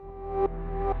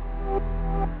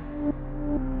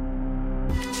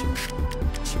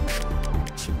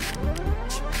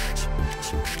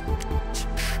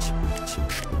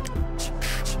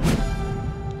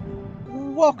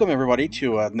Welcome, everybody,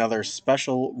 to another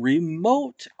special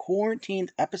remote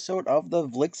quarantined episode of the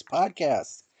Vlixx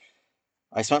Podcast.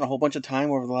 I spent a whole bunch of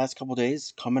time over the last couple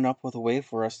days coming up with a way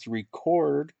for us to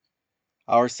record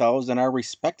ourselves in our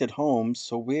respected homes,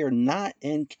 so we are not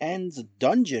in Ken's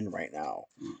dungeon right now.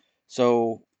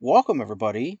 So, welcome,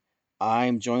 everybody.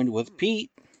 I'm joined with Pete.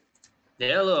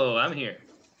 Hello, I'm here.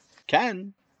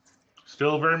 Ken.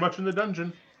 Still very much in the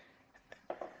dungeon.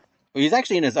 Well, he's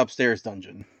actually in his upstairs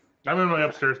dungeon. I'm in my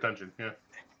upstairs dungeon, yeah.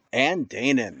 And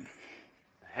Danon.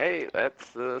 Hey, that's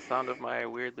the sound of my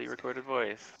weirdly recorded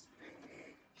voice.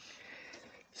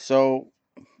 So,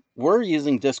 we're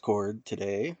using Discord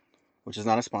today, which is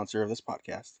not a sponsor of this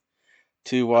podcast,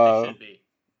 to Should be.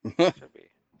 Should be.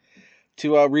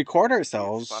 to record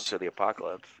ourselves Sponsor the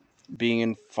apocalypse.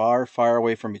 being far, far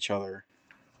away from each other.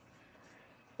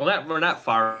 Well, we're not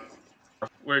far.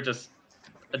 We're just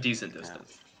a decent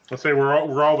distance. Let's say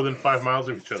we're all within 5 miles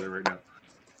of each other right now.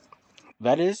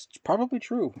 That is probably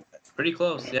true. Pretty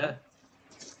close, yeah.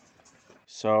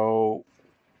 So,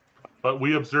 But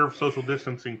we observe social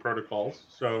distancing protocols,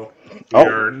 so we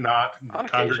are not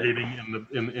congregating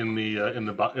in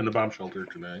the bomb shelter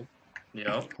tonight. You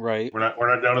know, right. We're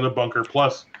not down in the bunker.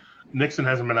 Plus, Nixon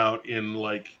hasn't been out in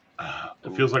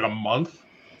it feels like a month.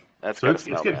 That's So it's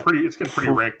getting pretty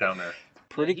rank down there.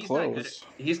 Pretty he's close.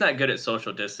 He's not good at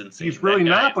social distancing. He's really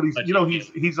not, but he's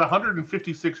he's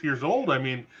 156 years old. I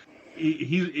mean,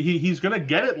 he's gonna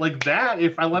get it like that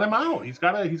if I let him out. He's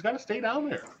gotta stay down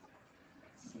there.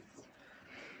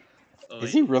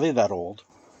 Is he really that old?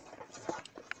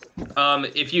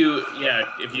 If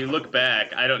you look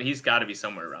back, he's got to be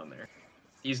somewhere around there.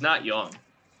 He's not young.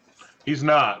 He's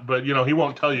not, but he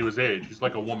won't tell you his age. He's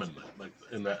like a woman, like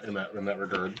in that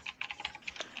regard.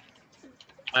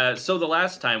 So the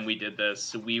last time we did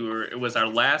this, it was our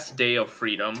last day of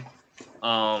freedom.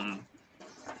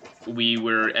 We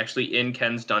were actually in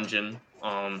Ken's dungeon.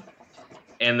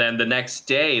 And then the next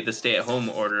day, the stay-at-home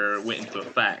order went into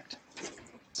effect.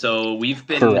 So we've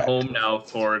been home now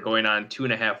for going on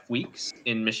 2.5 weeks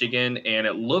in Michigan, and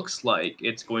it looks like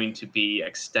it's going to be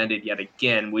extended yet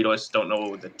again. We just don't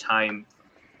know the time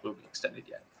will be extended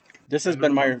yet. This has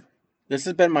been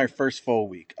my first full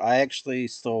week. I actually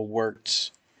still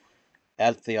worked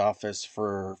at the office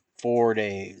for 4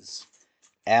 days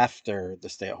after the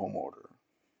stay-at-home order.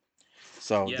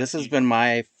 So this has been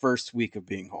my first week of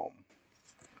being home.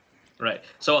 Right.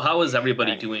 So how is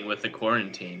everybody doing with the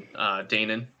quarantine?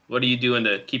 Danon, what are you doing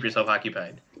to keep yourself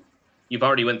occupied? You've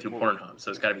already went through Pornhub, so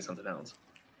it's got to be something else.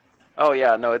 Oh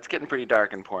yeah, no, it's getting pretty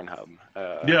dark in Pornhub.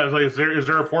 Yeah, it's like, is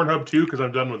there a Pornhub too? Because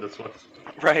I'm done with this one.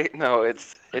 Right? No, it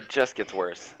just gets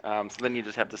worse. So then you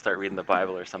just have to start reading the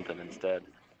Bible or something instead.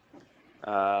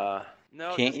 No.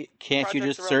 Can't you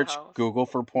just search Google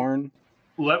for porn?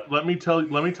 Let me tell you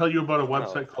about a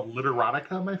website called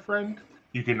Literotica, my friend.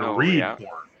 You can read porn.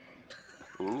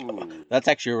 Ooh. That's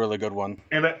actually a really good one.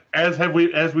 And as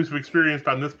we've experienced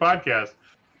on this podcast,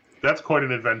 that's quite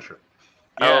an adventure.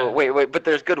 Yeah. Oh wait, but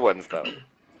there's good ones though.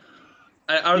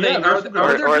 Are there good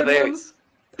ones?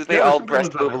 Do they all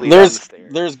breast boobily?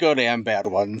 There's good and bad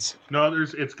ones. No,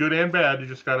 it's good and bad. You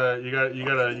just gotta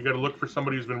look for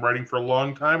somebody who's been writing for a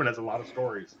long time and has a lot of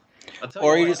stories.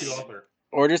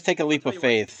 Or just take a leap of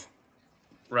faith.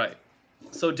 Right.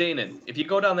 So Danon, if you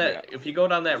go down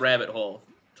that rabbit hole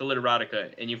to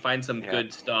Literotica and you find some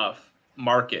good stuff,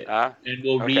 mark it, and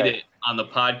we'll read it on the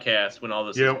podcast when all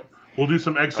this. Yeah, we'll do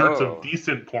some excerpts of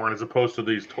decent porn as opposed to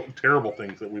these terrible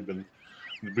things that we've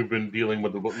been dealing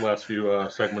with the last few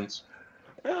segments.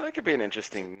 Well, that could be an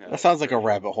interesting. That sounds like a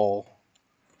rabbit hole.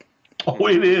 Oh,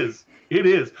 it is. It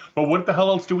is. But what the hell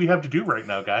else do we have to do right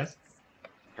now, guys?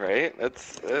 Right?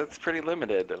 That's pretty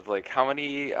limited. Of like, how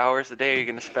many hours a day are you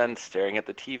going to spend staring at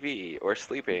the TV, or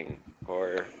sleeping,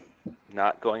 or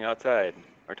not going outside,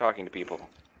 or talking to people?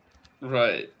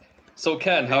 Right. So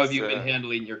Ken, how have you been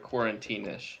handling your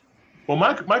quarantine-ish? Well,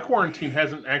 my quarantine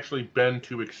hasn't actually been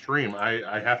too extreme.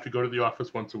 I have to go to the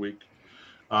office once a week.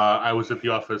 I was at the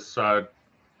office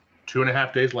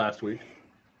 2.5 days last week.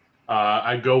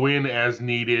 I go in as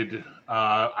needed.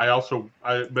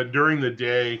 But during the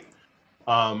day,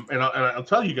 and I'll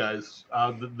tell you guys,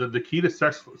 the key to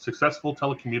successful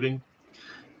telecommuting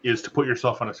is to put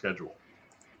yourself on a schedule.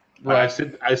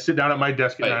 Right. I sit down at my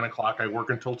desk at 9 o'clock. I work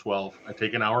until 12. I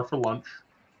take an hour for lunch.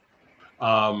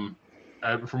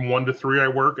 From 1 to 3 I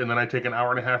work, and then I take an hour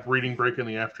and a half reading break in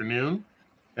the afternoon,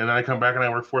 and then I come back and I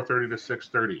work 4:30 to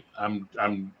 6:30.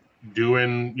 I'm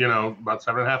doing about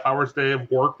 7.5 hours a day of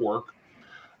work.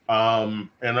 And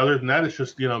other than that, it's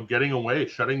just getting away,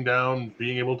 shutting down,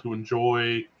 being able to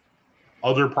enjoy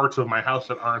other parts of my house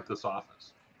that aren't this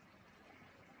office.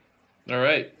 All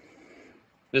right.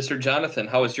 Mr. Jonathan,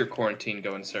 how is your quarantine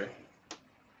going, sir?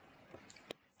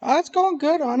 It's going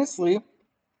good, honestly.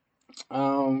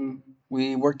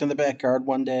 We worked in the backyard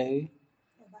one day.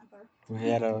 We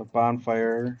had a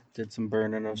bonfire, did some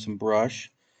burning of some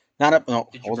brush. Not up. No,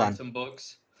 Did you hold burn on. some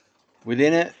books? We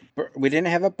didn't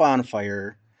have a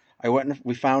bonfire.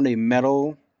 We found a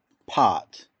metal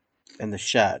pot in the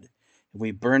shed, and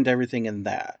we burned everything in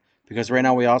that because right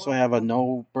now we also have a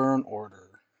no burn order.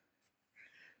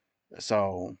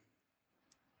 So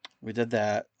we did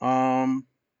that.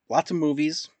 Lots of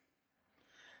movies.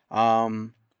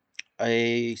 Um,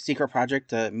 a secret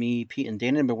project that me, Pete, and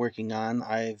Dana have been working on.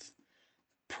 I've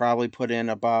probably put in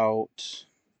about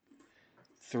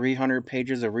 300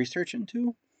 pages of research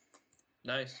into.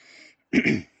 Nice.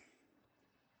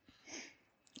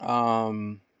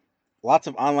 Lots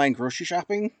of online grocery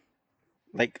shopping,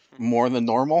 like more than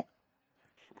normal.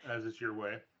 As is your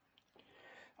way.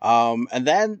 And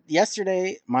then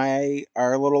yesterday,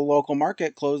 our little local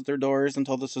market closed their doors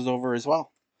until this is over as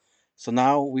well. So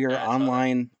now we are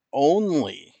online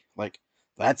only. Like,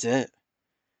 that's it.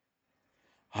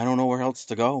 I don't know where else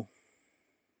to go.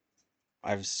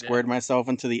 I've squared myself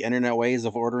into the internet ways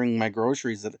of ordering my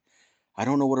groceries that I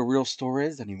don't know what a real store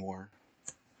is anymore.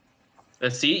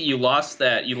 See, you lost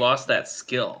that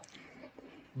skill.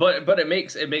 But it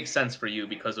makes sense for you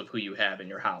because of who you have in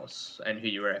your house and who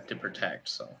you have to protect.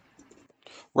 So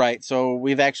right. So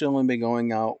we've actually only been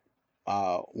going out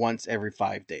once every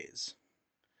 5 days,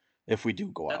 if we do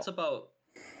go out.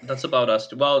 That's about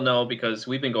us. Well, no, because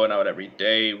we've been going out every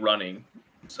day running.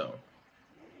 So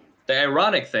the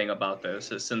ironic thing about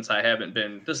this is since I haven't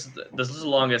been this is the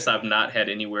longest I've not had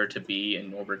anywhere to be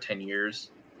in over 10 years.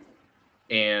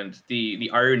 And the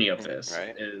irony of this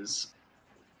is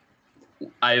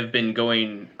I've been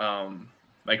going,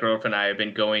 my girlfriend and I have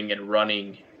been going and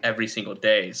running every single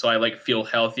day. So I feel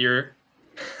healthier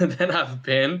than I've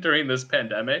been during this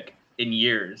pandemic in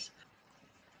years.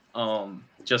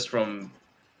 Just from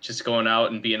just going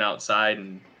out and being outside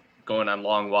and going on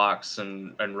long walks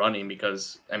and running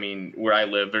because, I mean, where I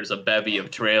live, there's a bevy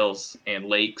of trails and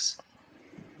lakes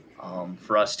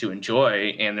for us to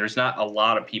enjoy. And there's not a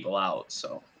lot of people out.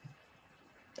 So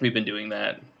we've been doing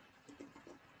that.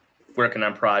 Working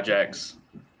on projects.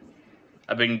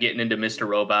 I've been getting into Mr.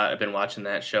 Robot. I've been watching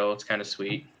that show. It's kind of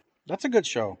sweet. That's a good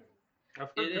show. I've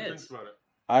heard good things about it.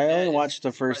 I only watched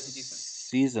the first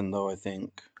season, though, I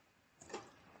think.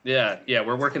 Yeah,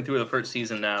 we're working through the first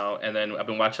season now, and then I've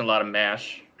been watching a lot of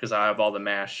MASH because I have all the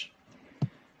MASH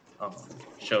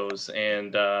shows,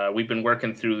 and we've been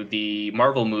working through the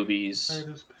Marvel movies.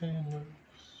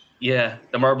 Yeah,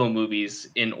 the Marvel movies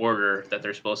in order that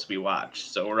they're supposed to be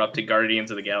watched. So we're up to Guardians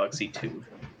of the Galaxy 2.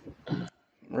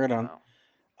 Right on. Wow.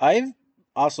 I've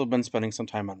also been spending some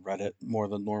time on Reddit more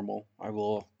than normal. I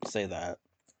will say that.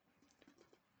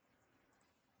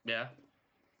 Yeah.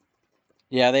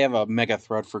 Yeah, they have a mega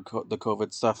thread for the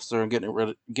COVID stuff, so I'm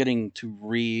getting to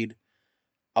read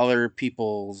other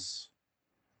people's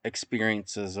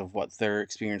experiences of what they're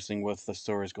experiencing with the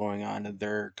stories going on in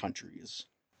their countries.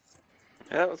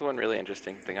 Yeah, that was one really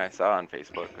interesting thing I saw on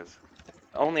Facebook. Was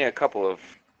only a couple of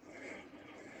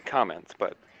comments,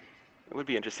 but it would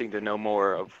be interesting to know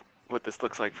more of what this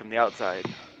looks like from the outside.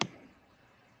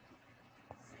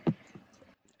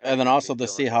 And then also to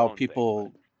see how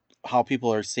people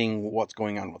are seeing what's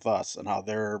going on with us and how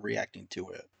they're reacting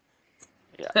to it.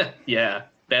 Yeah. Yeah,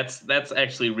 that's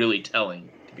actually really telling,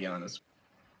 to be honest.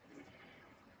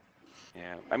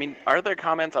 Yeah, I mean, are there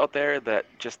comments out there that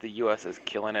just the U.S. is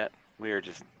killing it? We are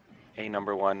just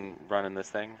number one running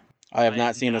this thing. I have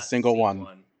not seen a single one.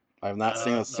 I have not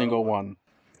seen a single one.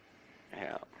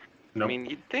 Yeah. Nope. I mean,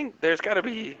 you'd think there's got to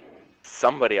be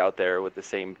somebody out there with the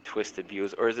same twisted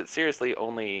views, or is it seriously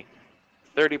only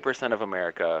 30% of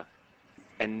America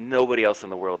and nobody else in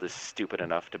the world is stupid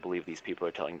enough to believe these people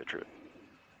are telling the truth?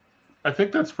 I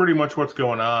think that's pretty much what's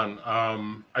going on.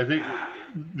 I think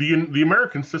the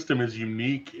American system is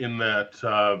unique in that,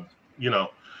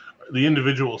 the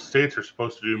individual states are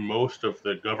supposed to do most of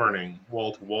the governing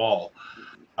wall to wall.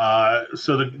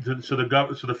 So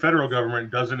the federal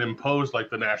government doesn't impose like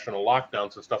the national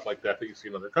lockdowns and stuff like that you see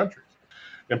in other countries.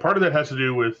 And part of that has to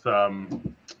do with the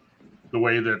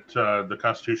way that the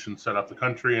Constitution set up the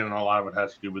country, and a lot of it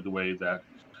has to do with the way that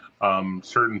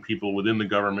certain people within the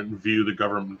government view the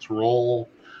government's role.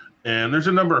 And there's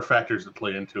a number of factors that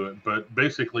play into it. But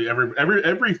basically,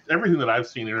 everything that I've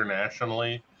seen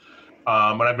internationally,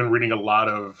 and I've been reading a lot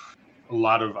of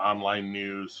online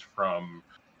news from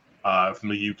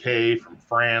the UK, from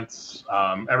France.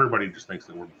 Everybody just thinks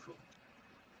that we're buffoons.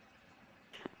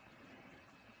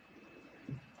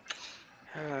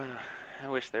 I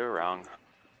wish they were wrong.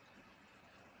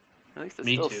 At least it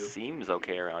Me still too. seems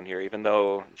okay around here, even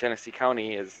though Genesee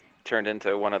County is turned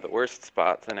into one of the worst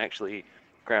spots, and actually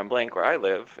Grand Blanc, where I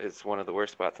live, is one of the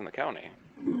worst spots in the county.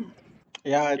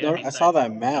 Yeah, I saw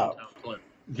that map.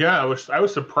 Yeah, I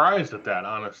was surprised at that,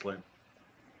 honestly.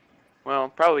 Well,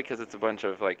 probably because it's a bunch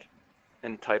of like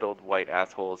entitled white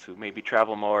assholes who maybe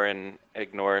travel more and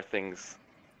ignore things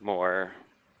more,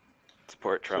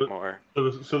 support Trump more.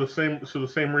 So the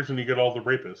same reason you get all the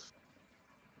rapists.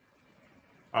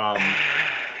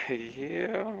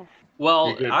 Yeah.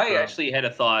 Well, I actually had a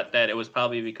thought that it was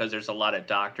probably because there's a lot of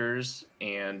doctors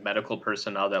and medical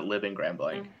personnel that live in Grand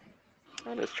Blanc.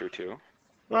 That is true too.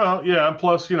 Well, yeah.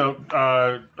 Plus,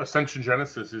 Ascension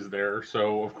Genesis is there,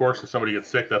 so of course, if somebody gets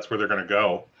sick, that's where they're going to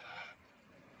go.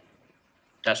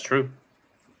 That's true.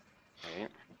 Right.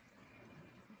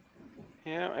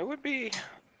 Yeah, it would be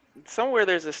somewhere.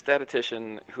 There's a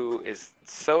statistician who is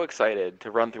so excited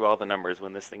to run through all the numbers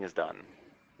when this thing is done,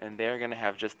 and they're going to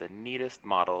have just the neatest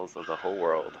models of the whole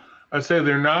world. I'd say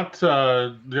they're not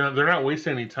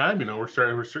wasting any time. We're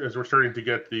starting to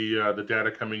get the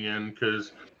data coming in,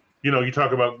 because you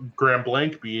talk about Grand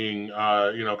Blanc being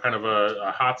kind of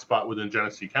a hot spot within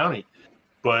Genesee County,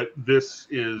 but this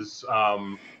is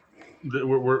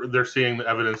they're seeing the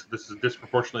evidence that this is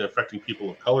disproportionately affecting people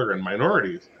of color and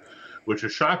minorities, which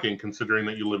is shocking considering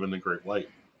that you live in the Great Light.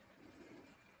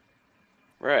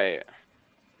 Right.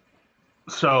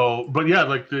 So, but yeah,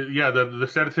 the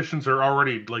statisticians are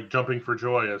already like jumping for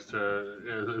joy as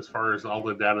far as all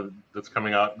the data that's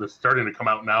coming out, that's starting to come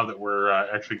out now that we're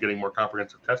actually getting more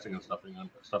comprehensive testing and stuff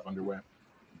underway.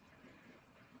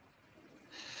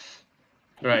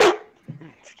 Right.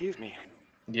 Excuse me.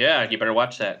 Yeah, you better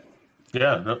watch that.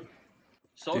 Yeah. No.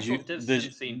 Social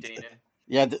distancing, Dana.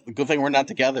 Yeah, good thing we're not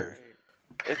together.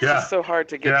 It's just so hard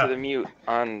to get to the mute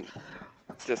on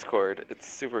Discord.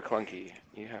 It's super clunky.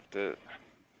 You have to.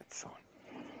 It's so.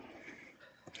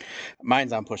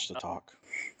 Mine's on push to talk.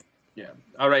 Yeah.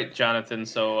 All right, Jonathan.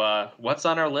 So, what's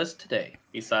on our list today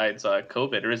besides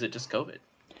COVID, or is it just COVID?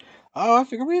 Oh, I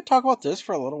figured we'd talk about this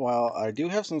for a little while. I do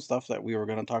have some stuff that we were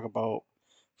going to talk about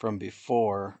from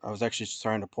before. I was actually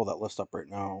trying to pull that list up right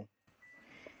now.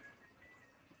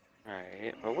 All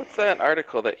right. Well, what's that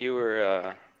article that you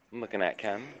were looking at,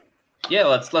 Ken? Yeah,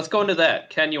 let's go into that.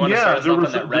 Ken, you want to start us off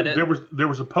on that Reddit? There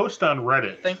was a post on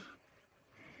Reddit.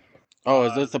 Oh,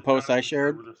 is this the post I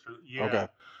shared? Yeah. Okay.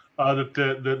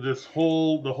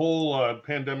 The whole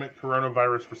pandemic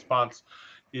coronavirus response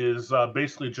is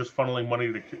basically just funneling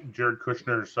money to Jared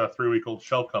Kushner's 3-week-old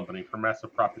shell company for massive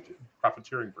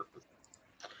profiteering purposes.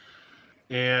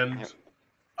 And this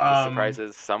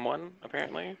surprises someone,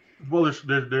 apparently. Well,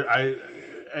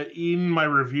 in my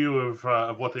review of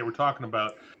what they were talking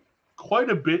about,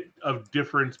 quite a bit of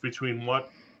difference between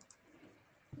what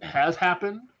has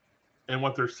happened and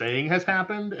what they're saying has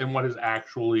happened and what has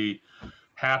actually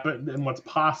happened and what's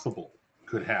possible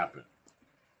could happen.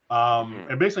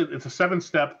 And basically, it's a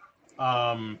 7-step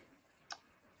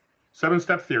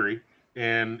theory,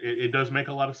 and it does make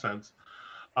a lot of sense.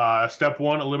 Step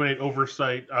 1: eliminate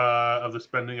oversight of the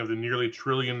spending of the nearly $1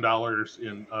 trillion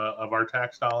of our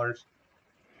tax dollars.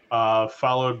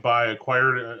 Followed by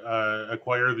acquire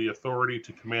the authority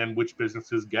to command which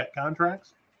businesses get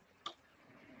contracts.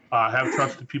 Have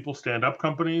trusted people stand up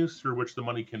companies through which the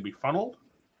money can be funneled.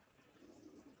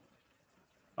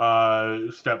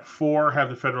 Step 4: have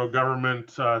the federal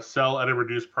government sell at a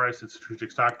reduced price its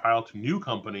strategic stockpile to new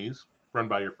companies run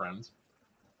by your friends.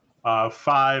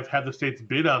 5: have the states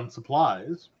bid on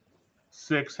supplies.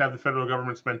 6: have the federal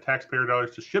government spend taxpayer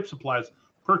dollars to ship supplies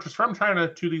purchased from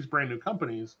China to these brand new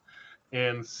companies.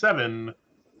 And 7: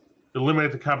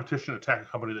 eliminate the competition, attack a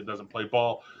company that doesn't play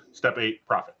ball. Step 8: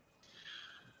 profit.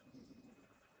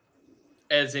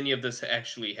 Has any of this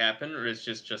actually happened, or is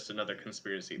just another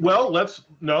conspiracy theory? Well, let's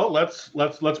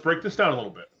break this down a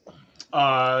little bit.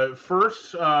 First,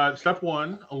 step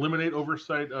 1: eliminate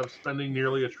oversight of spending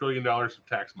nearly $1 trillion of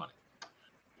tax money.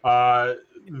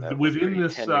 Within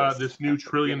this new $1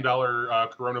 trillion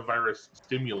coronavirus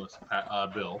stimulus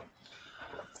bill,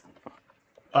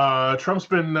 Trump's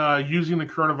been using the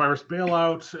coronavirus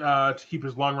bailout to keep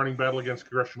his long-running battle against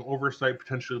congressional oversight,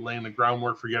 potentially laying the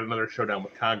groundwork for yet another showdown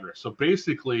with Congress. So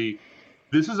basically,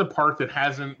 this is a part that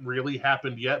hasn't really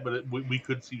happened yet, but we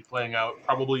could see playing out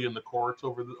probably in the courts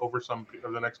over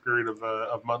the next period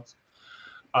of months.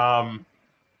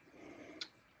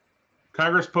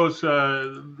 Congress posed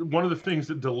one of the things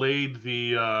that delayed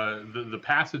the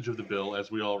passage of the bill,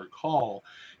 as we all recall,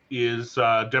 is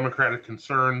Democratic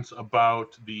concerns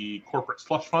about the corporate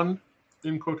slush fund,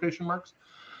 in quotation marks.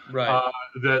 Right.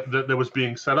 that was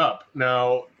being set up.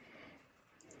 Now,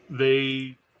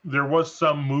 there was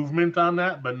some movement on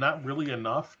that, but not really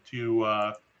enough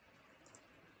to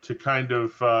kind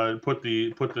of put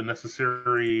the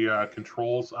necessary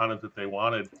controls on it that they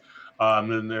wanted.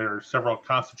 Then there are several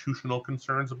constitutional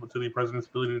concerns to the president's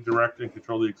ability to direct and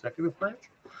control the executive branch.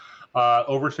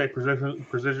 Oversight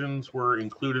provisions were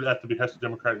included at the behest of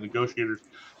Democratic negotiators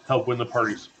to help win the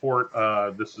party's support.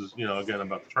 This is, again,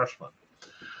 about the trust fund.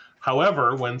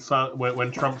 However, when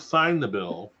Trump signed the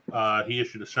bill, he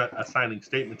issued a signing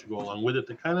statement to go along with it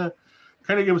that kind of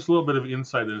give us a little bit of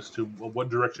insight as to what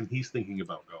direction he's thinking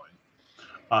about going.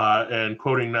 And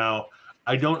quoting now,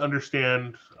 I do not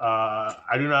understand,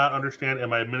 and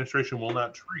my administration will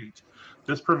not treat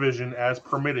this provision as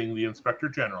permitting the Inspector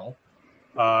General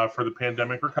for the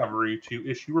pandemic recovery to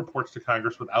issue reports to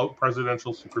Congress without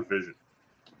presidential supervision.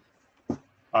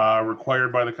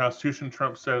 Required by the Constitution,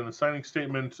 Trump said in the signing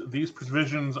statement, these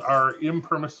provisions are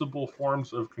impermissible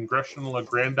forms of congressional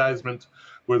aggrandizement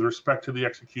with respect to the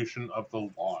execution of the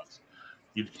laws.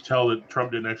 You can tell that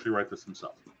Trump didn't actually write this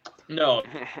himself. No.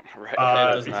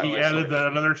 Right. He added that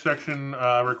another section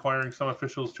requiring some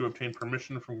officials to obtain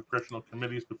permission from congressional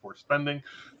committees before spending.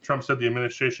 Trump said the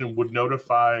administration would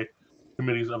notify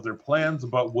committees of their plans,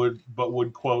 but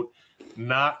would quote,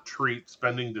 not treat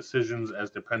spending decisions as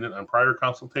dependent on prior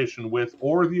consultation with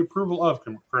or the approval of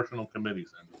congressional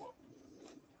committees, end quote.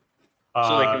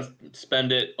 So they can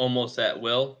spend it almost at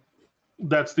will?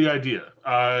 That's the idea.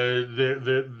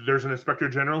 There's an Inspector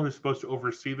General who's supposed to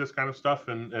oversee this kind of stuff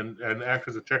and act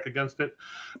as a check against it.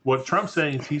 What Trump's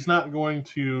saying is he's not going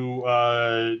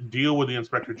to deal with the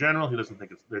Inspector General. He doesn't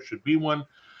think there should be one.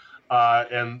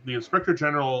 And the Inspector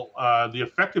General, the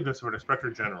effectiveness of an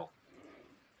Inspector General,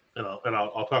 and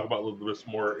I'll talk about a little bit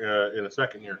more in a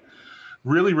second here,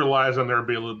 really relies on their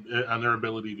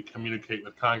ability to communicate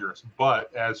with Congress.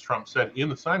 But as Trump said in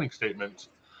the signing statement,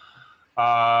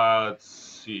 let's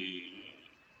see,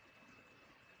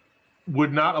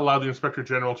 would not allow the Inspector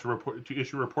General to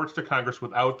issue reports to Congress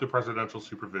without the presidential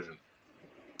supervision.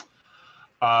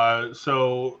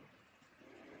 So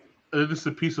this is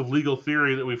a piece of legal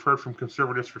theory that we've heard from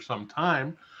conservatives for some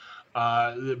time.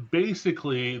 That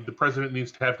basically, the president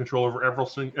needs to have control over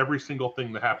every single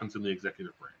thing that happens in the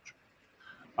executive branch.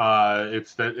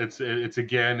 It's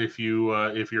again, if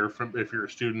you're a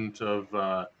student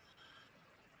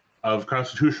of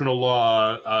constitutional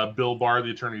law, Bill Barr, the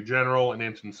Attorney General, and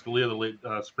Antonin Scalia, the late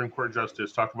Supreme Court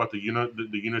Justice, talk about the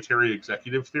unitary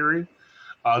executive theory.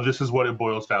 This is what it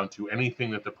boils down to. Anything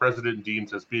that the president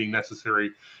deems as being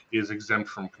necessary is exempt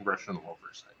from congressional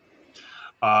oversight.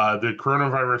 The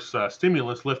coronavirus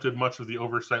stimulus lifted much of the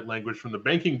oversight language from the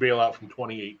banking bailout from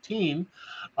 2018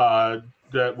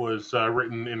 that was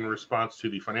written in response to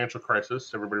the financial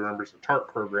crisis. Everybody remembers the TARP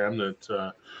program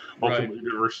that ultimately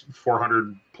reversed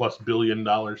 $400+ billion.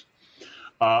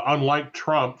 Unlike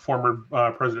Trump,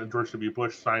 former President George W.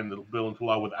 Bush signed the bill into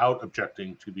law without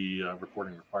objecting to the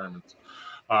reporting requirements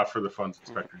for the fund's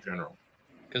Inspector General.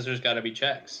 Because there's got to be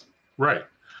checks. Right.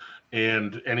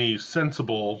 And any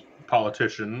sensible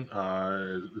politician,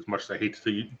 as much as I hate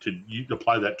to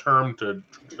apply that term to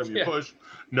W. Bush,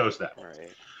 knows that.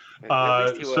 Right.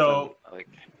 At least he wasn't,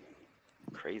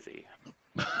 crazy.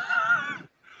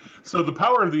 So the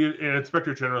power of the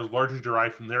Inspector General is largely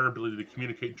derived from their ability to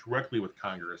communicate directly with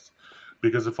Congress,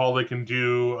 because if all they can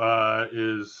do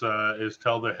is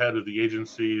tell the head of the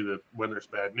agency that when there's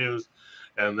bad news,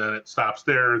 and then it stops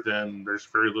there, then there's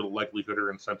very little likelihood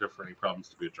or incentive for any problems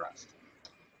to be addressed.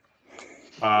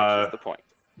 Which is the point.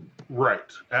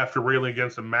 Right. After railing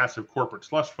against a massive corporate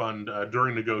slush fund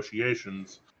during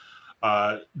negotiations,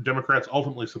 Democrats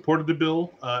ultimately supported the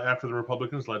bill after the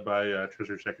Republicans, led by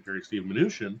Treasury Secretary Steve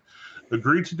Mnuchin,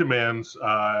 agreed to demands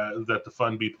that the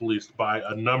fund be policed by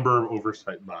a number of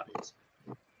oversight bodies.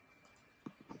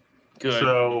 Good.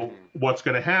 So what's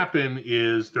going to happen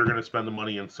is they're going to spend the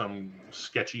money in some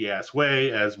sketchy-ass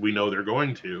way, as we know they're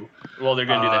going to. Well, they're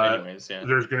going to do that anyways, yeah.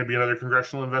 There's going to be another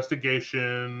congressional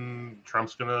investigation.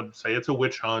 Trump's going to say it's a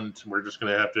witch hunt. We're going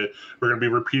to be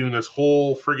repeating this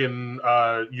whole friggin'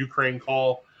 Ukraine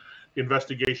call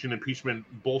investigation, impeachment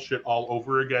bullshit all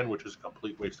over again, which is a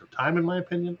complete waste of time, in my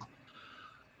opinion.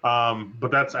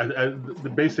 But that's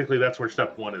basically that's where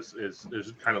step one is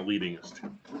kind of leading us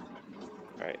to.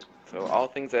 Right. So all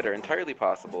things that are entirely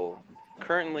possible,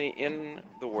 currently in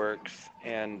the works,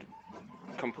 and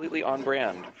completely on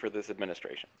brand for this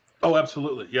administration. Oh,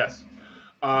 absolutely, yes.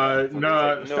 Step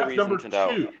number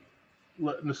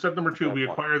two, we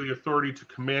acquire the authority to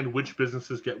command which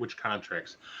businesses get which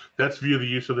contracts. That's via the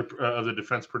use of the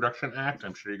Defense Production Act.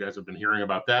 I'm sure you guys have been hearing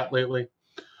about that lately.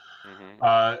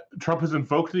 Trump has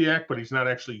invoked the act, but he's not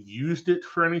actually used it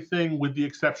for anything, with the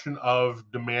exception of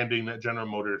demanding that General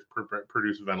Motors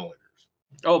produce ventilators.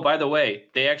 Oh, by the way,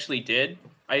 they actually did.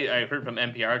 I heard from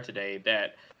NPR today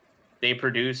that they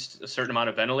produced a certain amount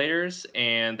of ventilators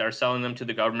and are selling them to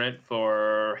the government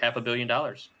for $500 million.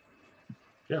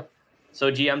 Yeah.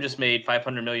 So GM just made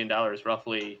 $500 million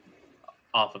roughly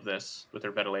off of this with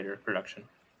their ventilator production.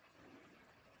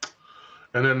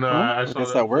 And then I saw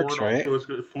guess that works, Ford, right?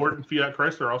 Ford and Fiat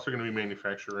Chrysler are also going to be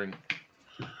manufacturing.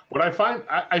 What I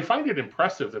find it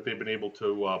impressive that they've been able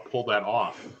to pull that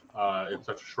off in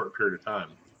such a short period of time.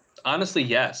 Honestly,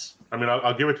 yes. I mean,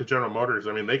 I'll give it to General Motors.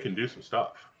 I mean, they can do some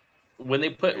stuff. When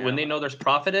they know there's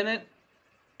profit in it,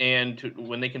 and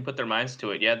when they can put their minds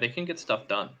to it, yeah, they can get stuff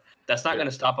done. That's not going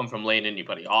to stop them from laying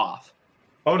anybody off.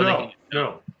 Oh, no.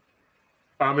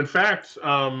 In fact,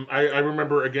 I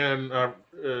remember again,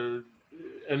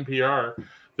 NPR.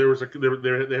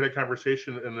 They had a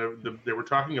conversation, and they were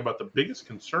talking about the biggest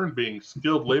concern being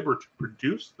skilled labor to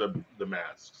produce the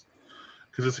masks,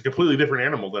 because it's a completely different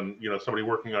animal than somebody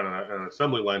working on an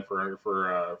assembly line for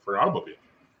an automobile.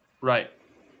 Right.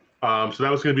 So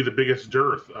that was going to be the biggest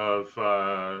dearth of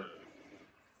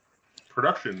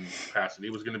production capacity,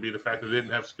 was going to be the fact that they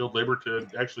didn't have skilled labor to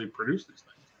actually produce these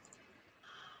things.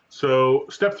 So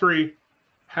step 3,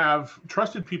 have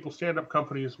trusted people stand up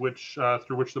companies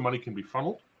through which the money can be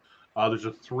funneled. There's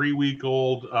a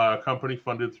 3-week-old company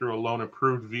funded through a loan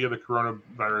approved via the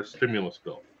coronavirus stimulus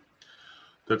bill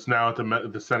that's now at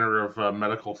the center of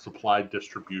medical supply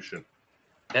distribution.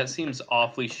 That seems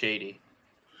awfully shady.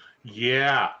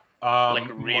 Yeah.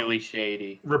 Really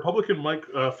shady. Republican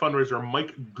fundraiser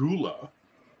Mike Gula,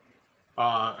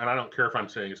 and I don't care if I'm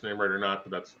saying his name right or not,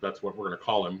 but that's what we're going to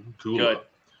call him, Gula.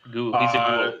 Good. He's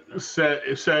a ghoul.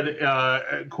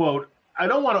 Said, quote, "I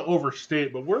don't want to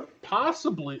overstate, but we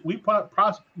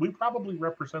probably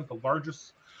represent the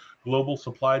largest global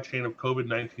supply chain of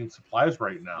COVID-19 supplies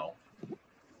right now.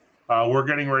 We're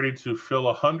getting ready to fill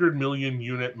 100 million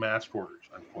unit mask orders,"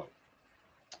 unquote.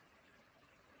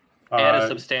 At a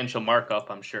substantial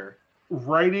markup, I'm sure.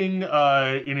 Writing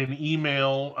in an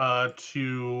email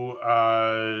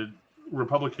to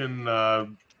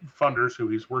Republican funders who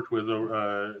he's worked with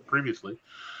previously,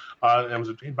 and was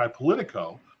obtained by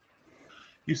Politico,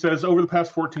 he says, "Over the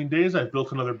past 14 days, I've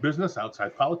built another business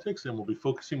outside politics and will be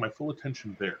focusing my full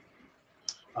attention there."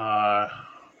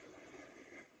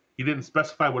 He didn't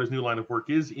specify what his new line of work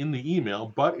is in the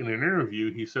email, but in an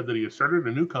interview, he said that he has started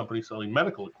a new company selling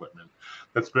medical equipment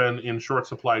that's been in short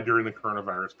supply during the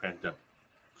coronavirus pandemic.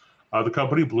 The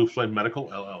company, Blue Flame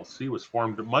Medical LLC, was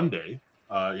formed Monday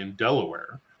in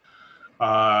Delaware.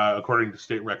 According to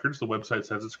state records, the website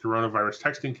says it's coronavirus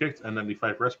texting kits,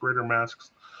 N95 respirator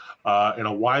masks, and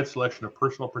a wide selection of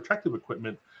personal protective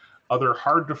equipment, other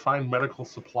hard-to-find medical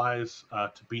supplies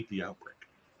to beat the outbreak.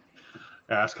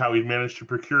 Asked how he managed to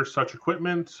procure such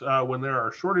equipment when there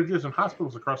are shortages in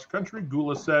hospitals across the country,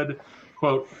 Gula said,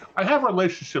 quote, "I have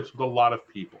relationships with a lot of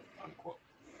people," unquote.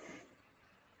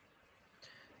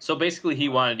 So basically he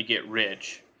wanted to get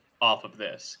rich off of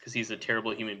this because he's a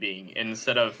terrible human being. And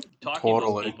instead of talking to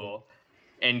those people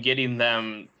and getting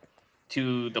them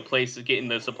to the places, getting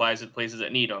the supplies to the places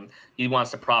that need them, he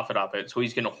wants to profit off it. So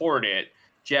he's going to hoard it,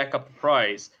 jack up the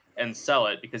price, and sell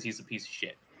it because he's a piece of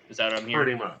shit. Is that what I'm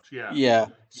hearing? Pretty much, yeah. Yeah.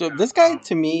 So this guy,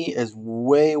 to me, is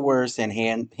way worse than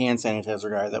hand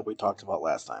sanitizer guy that we talked about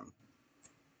last time.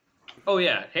 Oh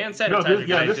yeah, hand sanitizer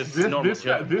guy is just normal.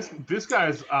 This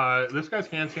guy's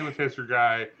hand sanitizer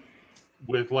guy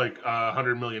with like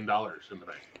 $100 million in the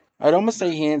bank. I'd almost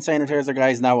say hand sanitizer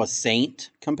guy is now a saint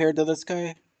compared to this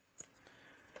guy.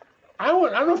 I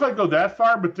don't know if I'd go that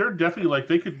far, but they're definitely like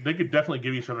they could definitely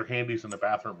give each other handies in the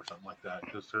bathroom or something like that,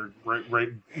 because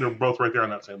they're both right there on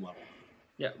that same level.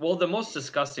 Yeah, well, the most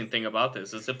disgusting thing about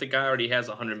this is if the guy already has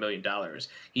 $100 million,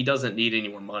 he doesn't need any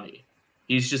more money.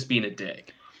 He's just being a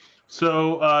dick.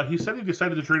 So he said he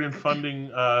decided to trade in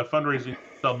fundraising to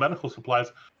sell medical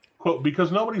supplies, quote,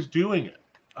 because nobody's doing it,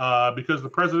 because the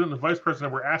president and the vice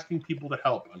president were asking people to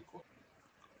help, unquote.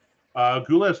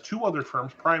 Gula has 2 other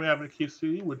firms, Prime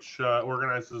Advocacy, which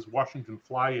organizes Washington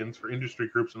fly-ins for industry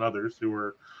groups and others who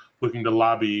are looking to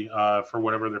lobby for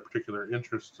whatever their particular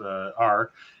interests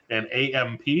are, and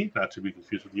AMP, not to be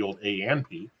confused with the old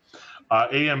A&P,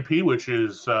 AMP, which he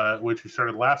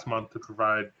started last month to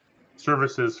provide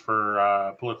services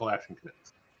for political action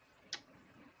committees.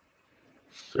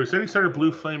 So he said he started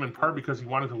Blue Flame in part because he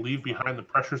wanted to leave behind the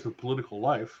pressures of political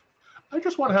life. "I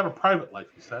just want to have a private life,"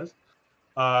 he says.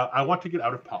 "I want to get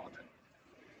out of politics.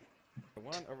 I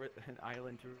want an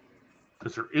island to..."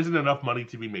 Because there isn't enough money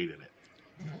to be made in it.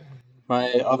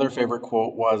 My other favorite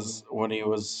quote was when he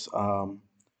was,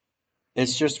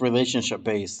 "It's just relationship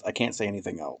based. I can't say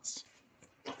anything else."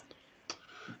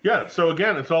 Yeah. So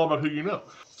again, it's all about who you know.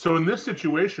 So in this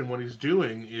situation, what he's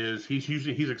doing is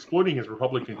he's exploiting his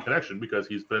Republican connection because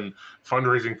he's been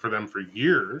fundraising for them for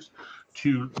years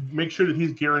to make sure that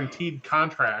he's guaranteed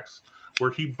contracts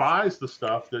where he buys the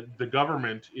stuff that the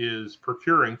government is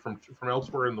procuring from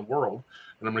elsewhere in the world,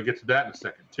 and I'm going to get to that in a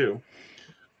second too,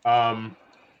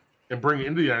 and bring it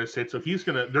into the United States. So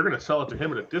they're gonna sell it to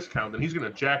him at a discount, and he's going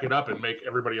to jack it up and make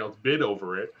everybody else bid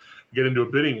over it, get into a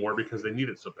bidding war because they need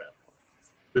it so bad.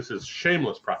 This is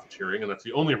shameless profiteering, and that's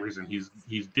the only reason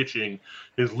he's ditching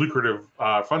his lucrative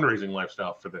fundraising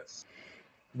lifestyle for this.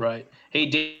 Right. Hey,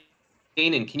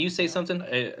 Danon, can you say something?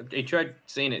 I tried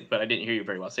saying it, but I didn't hear you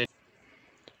very well. Say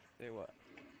what?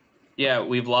 Yeah,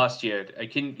 we've lost you.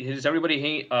 Is everybody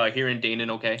hearing Danon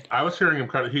okay? I was hearing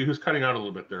him he was cutting out a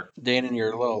little bit there. Danon,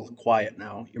 you're a little quiet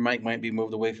now. Your mic might be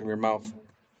moved away from your mouth. Is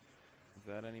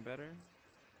that any better?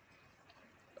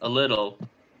 A little.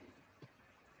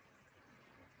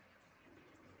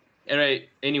 All right.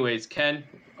 Anyways, Ken,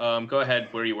 go ahead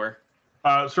where you were.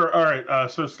 Sir, all right.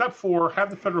 So step 4,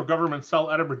 have the federal government sell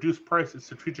at a reduced price its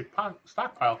strategic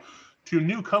stockpile to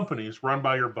new companies run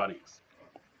by your buddies.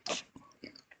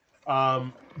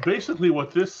 Basically,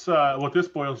 what this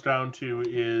boils down to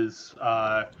is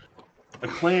a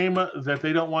claim that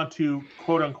they don't want to,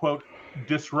 quote unquote,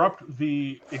 disrupt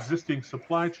the existing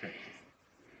supply chain.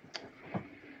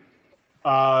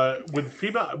 With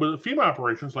FEMA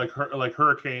operations like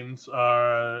hurricanes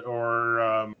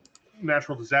or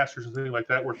natural disasters and things like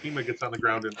that, where FEMA gets on the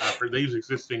ground and they use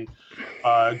existing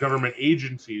government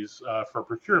agencies for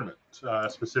procurement,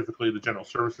 specifically the General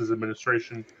Services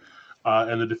Administration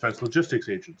and the Defense Logistics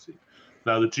Agency.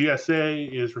 Now, the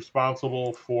GSA is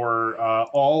responsible for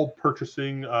all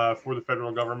purchasing for the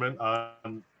federal government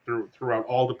throughout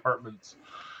all departments.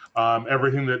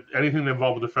 Anything that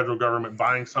involved with the federal government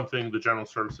buying something, the General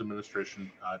Services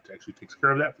Administration actually takes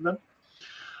care of that for them.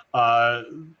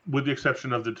 With the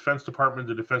exception of the Defense Department,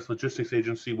 the Defense Logistics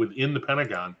Agency within the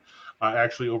Pentagon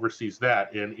actually oversees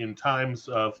that. And in times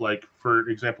of, like, for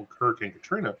example, Hurricane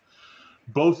Katrina,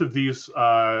 both of these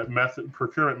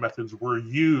procurement methods were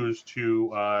used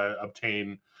to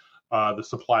obtain the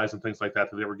supplies and things like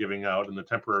that they were giving out, and the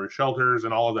temporary shelters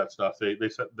and all of that stuff. They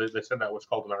send out what's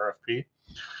called an RFP.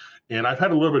 And I've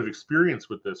had a little bit of experience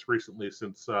with this recently,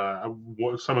 since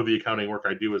some of the accounting work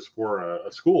I do is for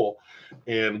a school,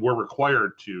 and we're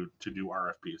required to do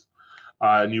RFPs.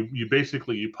 And you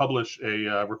basically publish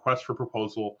a request for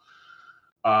proposal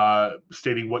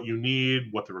stating what you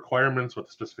need, what the requirements, what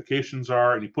the specifications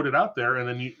are, and you put it out there, and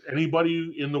then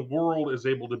anybody in the world is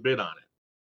able to bid on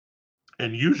it.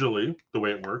 And usually, the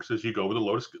way it works is you go with the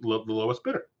lowest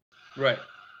bidder. Right.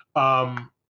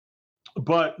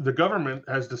 But the government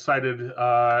has decided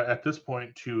at this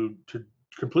point to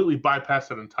completely bypass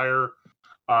that entire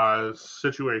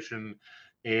situation,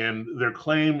 and their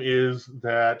claim is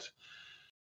that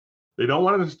they don't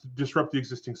want to disrupt the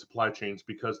existing supply chains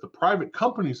because the private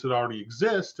companies that already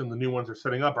exist and the new ones they're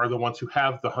setting up are the ones who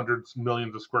have the hundreds of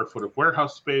millions of square foot of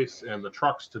warehouse space and the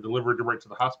trucks to deliver it right to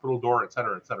the hospital door, et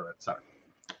cetera, et cetera, et cetera.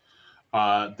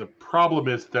 The problem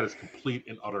is that it's complete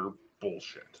and utter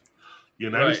bullshit. The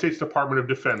United States Department of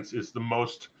Defense is the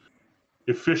most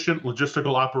efficient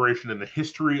logistical operation in the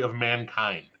history of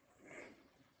mankind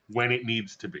when it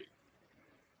needs to be.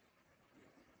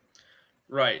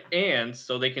 Right. And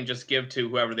so they can just give to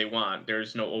whoever they want.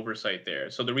 There's no oversight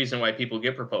there. So the reason why people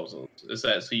get proposals is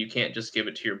that so you can't just give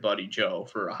it to your buddy Joe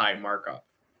for a high markup.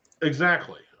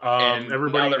 Exactly.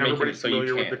 Everybody's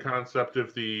familiar with the concept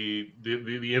of the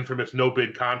infamous no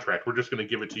bid contract. We're just going to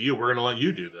give it to you. We're going to let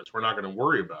you do this. We're not going to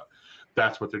worry about it.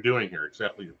 That's what they're doing here.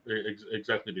 Exactly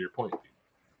to your point.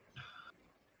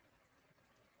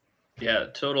 Yeah,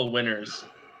 total winners.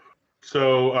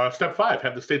 So step 5,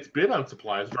 have the states bid on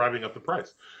supplies, driving up the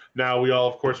price. Now, we all,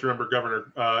 of course, remember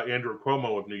Governor Andrew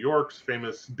Cuomo of New York's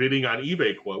famous bidding on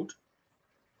eBay quote.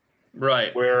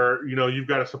 Right. Where, you've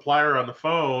got a supplier on the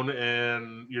phone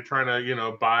and you're trying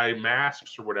to, buy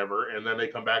masks or whatever, and then they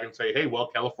come back and say, hey, well,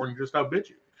 California just outbid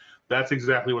you. That's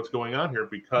exactly what's going on here,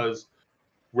 because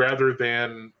rather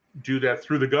than do that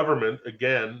through the government,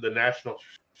 again, the National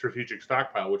Strategic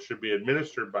Stockpile, which should be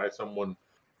administered by someone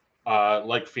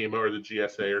like FEMA or the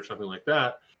GSA or something like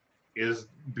that, is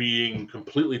being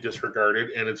completely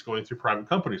disregarded, and it's going through private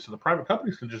companies. So the private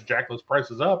companies can just jack those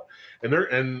prices up,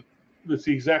 and it's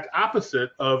the exact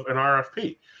opposite of an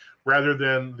RFP. Rather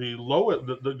than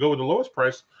go with the lowest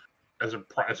price, as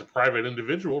a private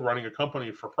individual running a company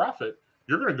for profit,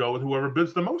 you're going to go with whoever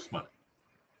bids the most money.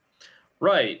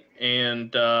 Right,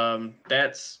 and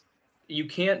you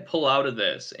can't pull out of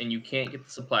this, and you can't get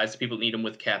the supplies people need them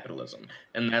with capitalism,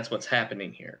 and that's what's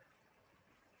happening here.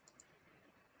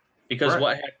 Because Right.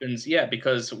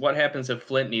 what happens if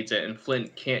Flint needs it and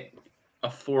Flint can't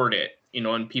afford it,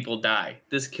 and people die?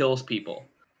 This kills people.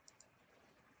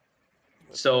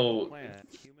 So,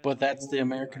 but that's the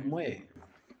American way.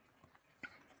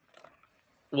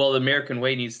 Well, the American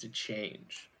way needs to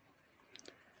change.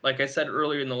 Like I said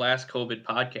earlier in the last COVID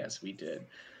podcast we did,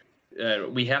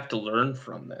 we have to learn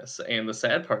from this. And the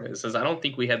sad part is I don't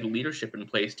think we have the leadership in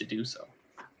place to do so.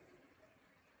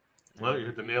 Well, you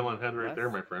hit the nail on the head right there,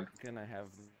 my friend. Gonna have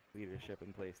leadership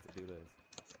in place to do this.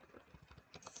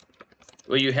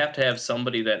 Well, you have to have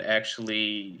somebody that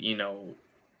actually,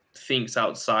 thinks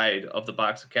outside of the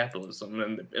box of capitalism.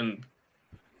 And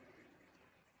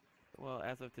well,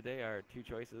 as of today, our two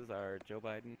choices are Joe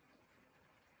Biden.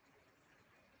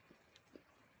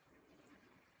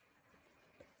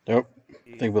 Nope.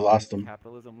 I think we lost him.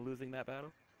 Capitalism losing that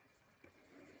battle?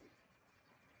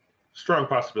 Strong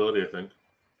possibility, I think.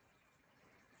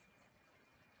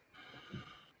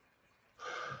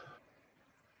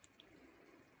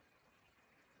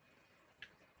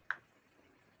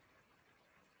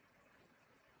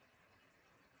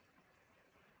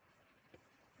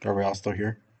 Are we all still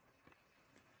here?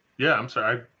 Yeah, I'm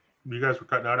sorry. You guys were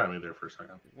cutting out on me there for a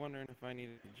second. Wondering if I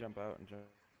needed to jump out and jump.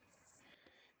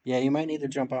 Yeah, you might need to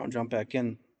jump out and jump back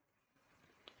in.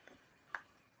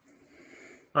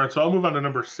 All right, so I'll move on to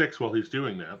number 6 while he's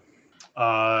doing that.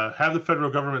 Have the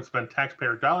federal government spend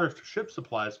taxpayer dollars to ship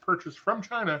supplies purchased from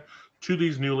China to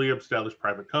these newly established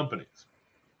private companies.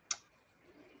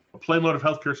 A plane load of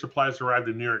healthcare supplies arrived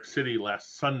in New York City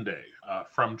last Sunday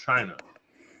from China.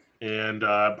 And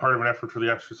part of an effort for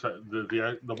the exercise,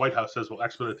 the White House says will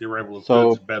expedite the arrival of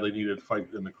goods badly needed to fight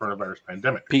in the coronavirus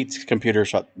pandemic. Pete's computer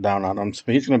shut down on him, so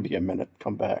he's going to be a minute.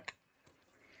 Come back.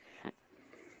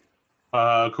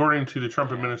 According to the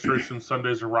Trump administration,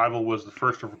 Sunday's arrival was the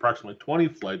first of approximately 20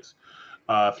 flights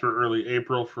through early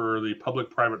April for the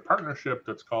public-private partnership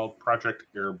that's called Project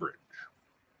Airbridge.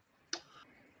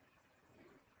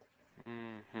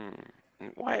 Mm-hmm.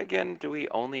 Why, again, do we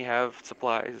only have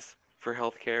supplies for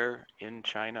healthcare in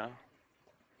China?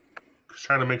 Because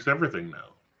China makes everything now.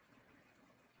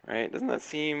 Right? Doesn't that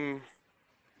seem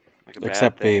like a bad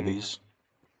Except thing? babies.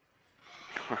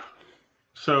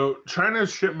 So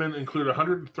China's shipment included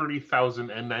 130,000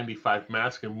 N95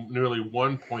 masks and nearly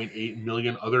 1.8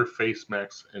 million other face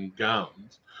masks and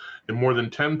gowns, and more than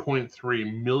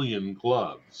 10.3 million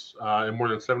gloves, and more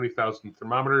than 70,000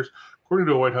 thermometers. According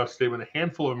to a White House statement, a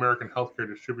handful of American healthcare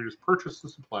distributors purchased the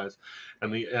supplies,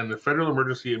 and the Federal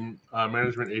Emergency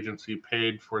Management Agency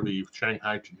paid for the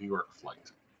Shanghai to New York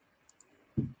flight.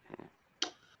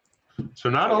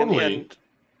 So not in only the end,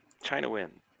 China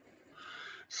wins.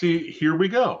 See, here we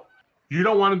go. You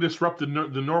don't want to disrupt the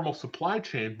normal supply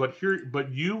chain, but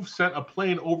you've sent a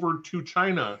plane over to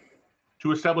China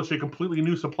to establish a completely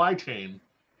new supply chain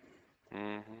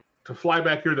to fly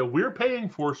back here that we're paying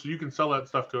for, so you can sell that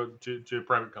stuff to a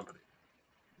private company.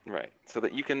 Right. So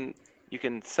that you can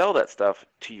sell that stuff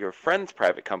to your friend's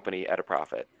private company at a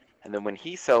profit, and then when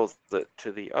he sells it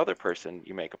to the other person,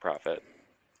 you make a profit.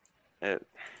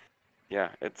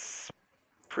 It's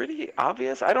pretty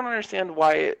obvious. I don't understand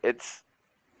why it's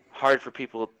hard for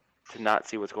people to not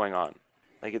see what's going on.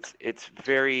 Like it's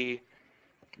very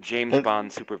James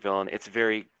Bond supervillain. It's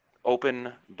very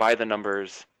open by the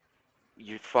numbers.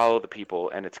 You follow the people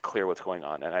and it's clear what's going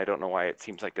on. And I don't know why it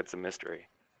seems like it's a mystery.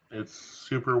 It's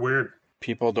super weird.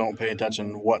 People don't pay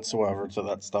attention whatsoever to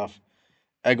that stuff.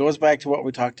 It goes back to what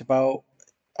we talked about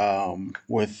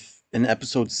with in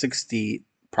episode 60,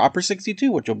 proper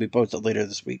 62, which will be posted later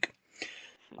this week.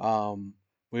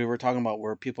 We were talking about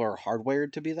where people are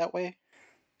hardwired to be that way.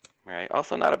 Right.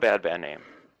 Also, not a bad band name.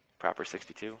 Proper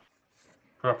 62.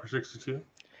 Proper 62.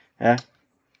 Yeah.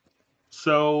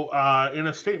 So, in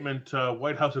a statement,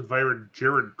 White House advisor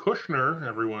Jared Kushner,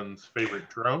 everyone's favorite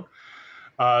drone,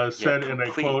 said in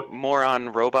a quote, moron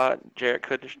robot Jared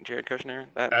Kushner.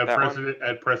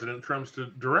 At President Trump's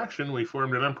direction, we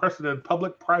formed an unprecedented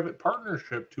public-private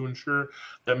partnership to ensure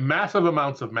that massive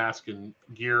amounts of mask and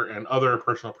gear and other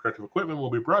personal protective equipment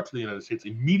will be brought to the United States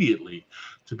immediately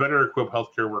to better equip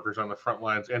healthcare workers on the front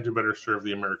lines and to better serve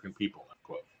the American people.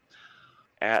 Unquote.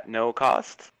 At no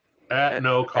cost.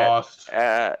 No cost.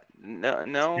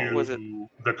 No. Was it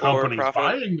the companies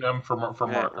buying them for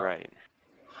markup? Right.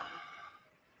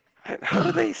 How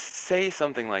do they say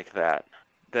something like that?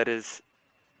 That is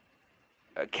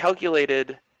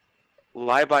calculated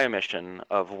lie by omission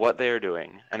of what they are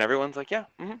doing, and everyone's like, yeah,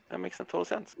 that makes total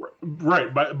sense. Right.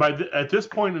 At this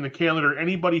point in the calendar,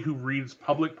 anybody who reads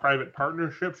public-private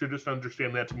partnerships should just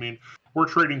understand that to mean we're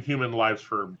trading human lives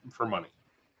for money.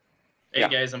 Hey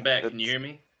guys, I'm back. Can you hear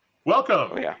me?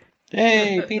 Welcome. Oh yeah.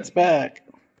 Hey, Pete's back.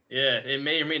 Yeah, it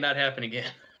may or may not happen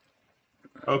again.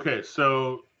 Okay,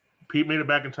 so Pete made it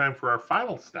back in time for our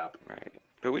final step. Right.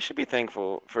 But we should be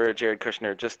thankful for Jared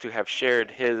Kushner just to have shared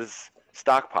his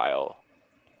stockpile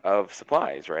of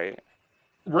supplies, right?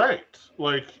 Right.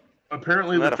 Like,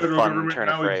 apparently Isn't the that a federal fun government turn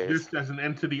of now phrase? exists as an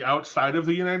entity outside of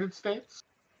the United States.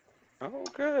 Oh,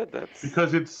 good. That's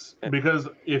Because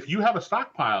if you have a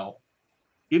stockpile,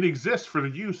 it exists for the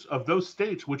use of those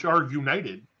states which are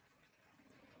united.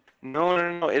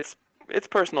 no. It's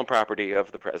personal property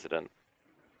of the president. It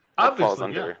Obviously,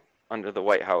 falls under the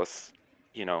White House,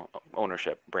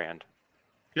 ownership brand.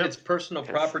 Yep. It's personal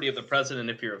property of the president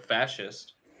if you're a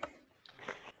fascist.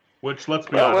 Which, let's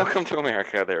be Well, honest. welcome to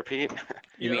America, there, Pete.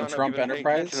 You mean don't know if Trump you've been paying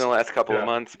Enterprise? attention in the last couple of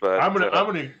months, but I'm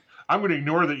gonna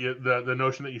ignore the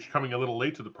notion that you're coming a little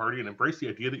late to the party and embrace the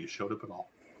idea that you showed up at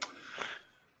all.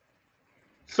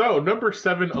 So, number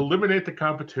 7, eliminate the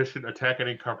competition, attack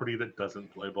any company that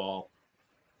doesn't play ball.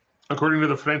 According to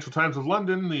the Financial Times of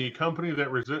London, the company that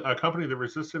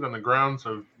resisted on the grounds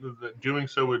of that doing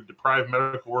so would deprive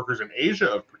medical workers in Asia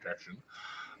of protection.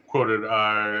 Quoted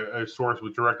a source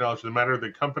with direct knowledge of the matter.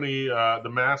 The company, the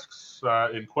masks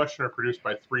in question are produced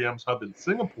by 3M's hub in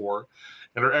Singapore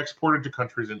and are exported to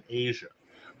countries in Asia.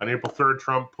 On April 3rd,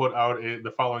 Trump put out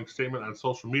the following statement on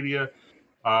social media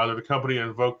that the company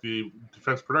invoked the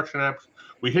Defense Production Act.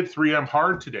 We hit 3M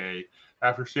hard today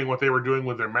after seeing what they were doing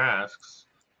with their masks.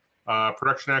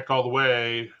 Production Act all the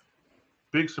way.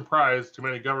 Big surprise to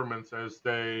many governments as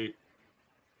to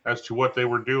what they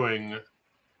were doing.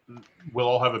 We'll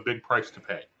all have a big price to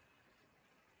pay.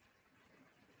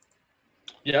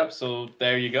 Yep, so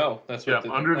there you go. That's what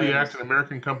under the act, an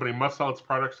American company must sell its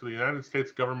products to the United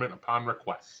States government upon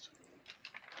request.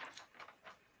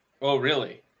 Oh,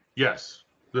 really? Yes.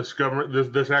 This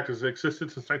act has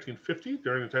existed since 1950,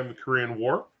 during the time of the Korean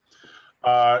War.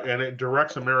 And it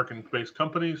directs American-based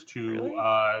companies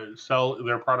to sell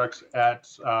their products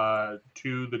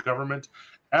to the government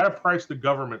at a price the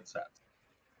government sets.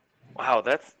 Wow,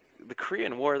 that's the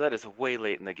Korean War. That is way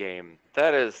late in the game.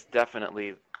 That is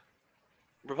definitely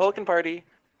Republican Party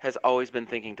has always been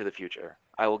thinking to the future.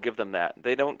 I will give them that.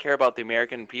 They don't care about the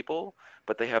American people,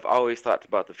 but they have always thought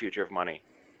about the future of money.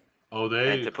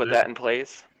 And to put that in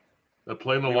place, they're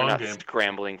playing the we were long not game.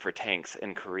 Scrambling for tanks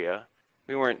in Korea.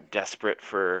 We weren't desperate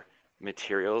for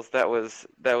materials. That was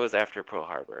after Pearl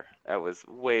Harbor. That was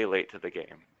way late to the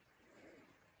game.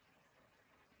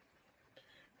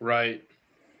 Right.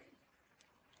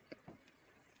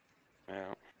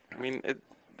 Yeah. I mean,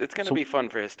 it's going to be fun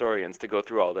for historians to go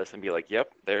through all this and be like,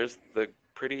 yep, there's the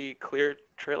pretty clear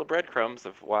trail of breadcrumbs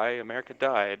of why America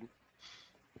died.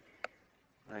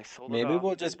 I sold Maybe it off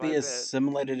we'll just be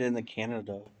assimilated into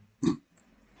Canada.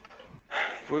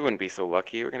 We wouldn't be so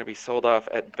lucky. We're going to be sold off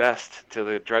at best to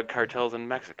the drug cartels in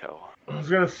Mexico. I was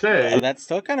going to say... that's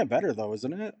still kind of better, though,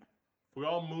 isn't it? We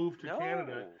all moved to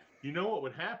Canada. You know what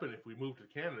would happen if we moved to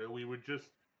Canada?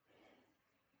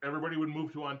 Everybody would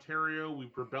move to Ontario. We'd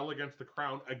rebel against the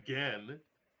crown again,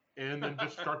 and then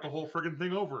just start the whole friggin'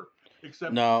 thing over.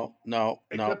 Except no.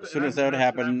 As soon as that would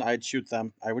happen, I'd shoot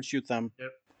them. I would shoot them.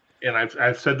 Yep. And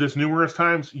I've said this numerous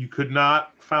times. You could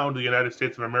not found the United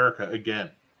States of America again.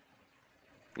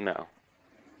 No.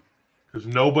 Because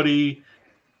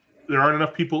there aren't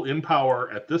enough people in power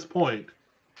at this point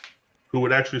who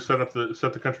would actually set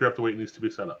the country up the way it needs to be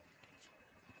set up.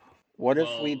 What if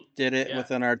we did it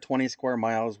within our 20 square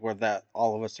miles where that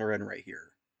all of us are in right here?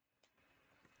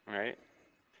 Right.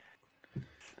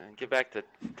 And get back to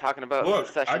talking about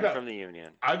secession from the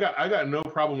Union. I got no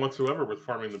problem whatsoever with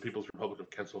farming the People's Republic of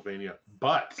Pennsylvania,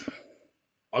 but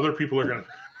other people are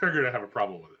gonna have a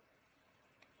problem with it.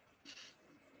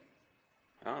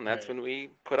 Oh, and that's when we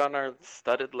put on our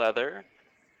studded leather,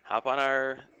 hop on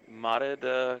our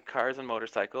modded cars and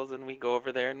motorcycles, and we go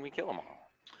over there and we kill them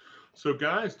all. So,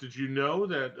 guys, did you know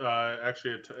that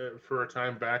actually for a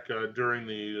time back during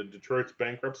the Detroit's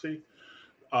bankruptcy,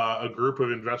 a group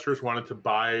of investors wanted to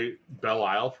buy Belle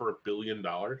Isle for $1 billion?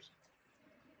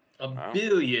 $1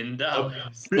 billion.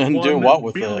 And do what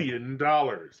with $1 billion.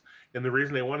 And the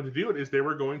reason they wanted to do it is they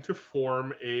were going to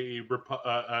form a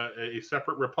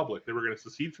separate republic. They were going to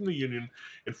secede from the Union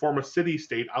and form a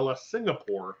city-state a la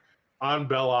Singapore on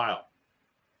Belle Isle.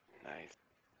 Nice.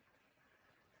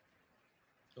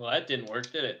 Well, that didn't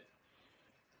work, did it?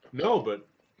 No, but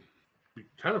it'd be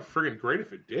kind of friggin' great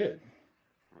if it did.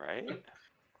 Right?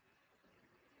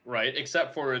 Right,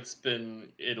 except for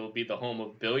it'll be the home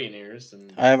of billionaires.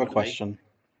 And I have a question.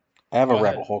 I have a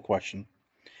rabbit hole question.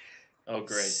 Oh,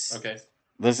 great. Okay.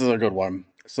 This is a good one.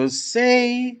 So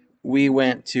say we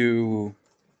went to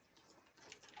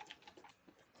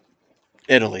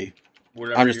Italy.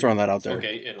 I'm just throwing that out there.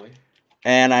 Okay, Italy.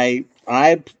 And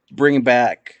I bring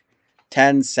back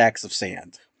 10 sacks of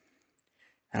sand.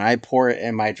 And I pour it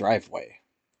in my driveway.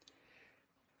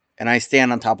 And I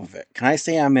stand on top of it. Can I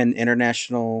say I'm in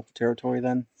international territory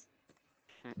then?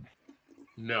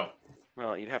 No.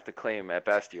 Well, you'd have to claim at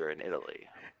best you're in Italy.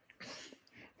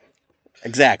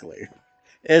 Exactly.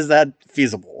 Is that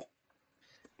feasible?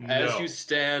 As you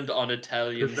stand on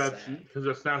Italian sand. Because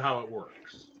that's not how it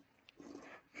works.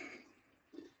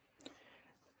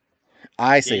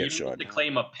 I say you it should. Need to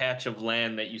claim a patch of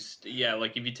land that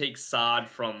like if you take sod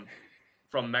from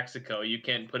Mexico, you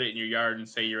can't put it in your yard and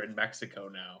say you're in Mexico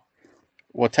now.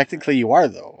 Well, technically you are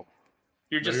though.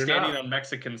 You're just standing on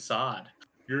Mexican sod.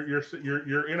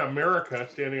 You're in America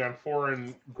standing on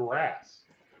foreign grass.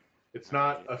 It's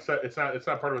not part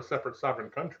of a separate sovereign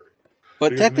country.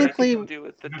 But technically,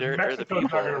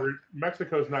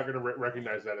 Mexico's not going to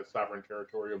recognize that as sovereign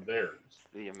territory of theirs.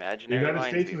 The imaginary United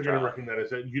States is going to recognize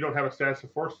that. You don't have a status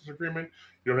of forces agreement.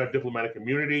 You don't have diplomatic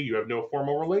immunity. You have no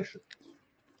formal relations.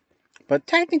 But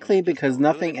technically, because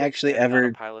nothing actually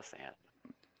ever.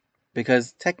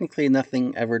 Because technically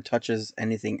nothing ever touches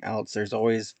anything else. There's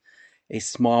always a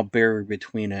small barrier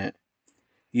between it.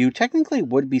 You technically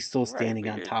would be still standing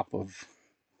on top of.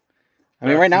 I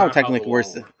mean, right now technically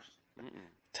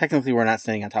we're not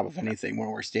standing on top of anything when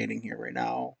we're standing here right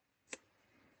now.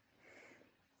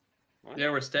 Yeah,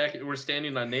 we're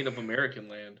standing on Native American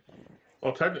land.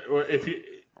 Well, if you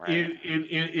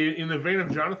in the vein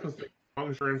of Jonathan's thing, as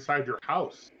long as you're inside your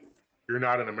house, you're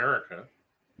not in America.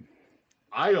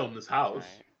 I own this house.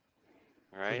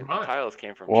 Right. The tiles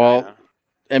came from China.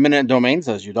 Eminent domain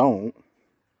says you don't.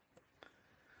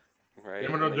 Right.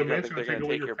 Eminent domain is going to take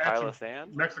away your pile of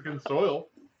sand. Mexican soil.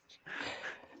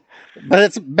 But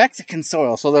it's Mexican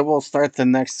soil, so that will start the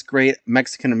next great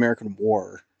Mexican-American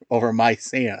war over my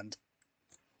sand.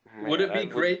 Man, would it be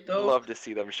great, though? I'd love to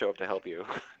see them show up to help you.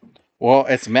 Well,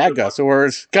 it's MAGA, so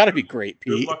it's got to be great,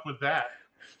 Pete. Good luck with that.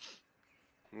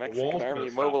 Mexican army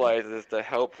mobilizes to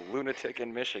help lunatic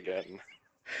in Michigan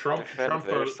defend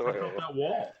their soil. Trump that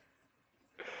wall.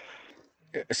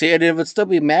 See, and it would still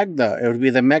be MAGA. It would be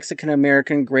the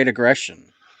Mexican-American Great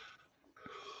Aggression.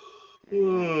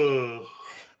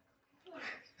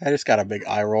 I just got a big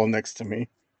eye roll next to me.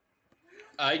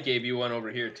 I gave you one over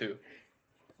here, too.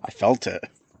 I felt it.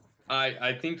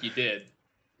 I think you did.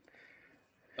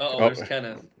 There's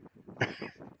Kenneth.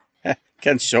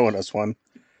 Ken's showing us one.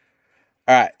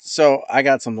 All right, so I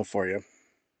got something for you.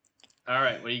 All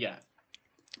right, what do you got?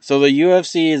 So the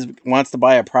UFC wants to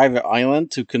buy a private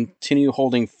island to continue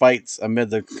holding fights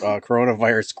amid the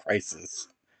coronavirus crisis.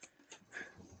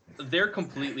 They're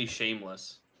completely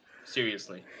shameless.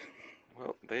 Seriously.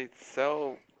 Well, they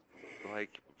sell,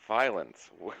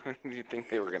 violence. What do you think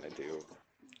they were going to do?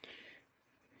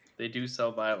 They do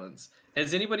sell violence.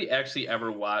 Has anybody actually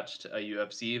ever watched a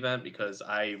UFC event? Because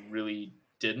I really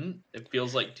didn't. It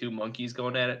feels like two monkeys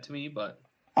going at it to me, but...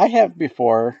 I have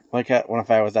before, if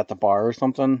I was at the bar or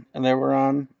something and they were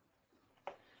on.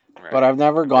 Right. But I've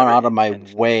never gone out of my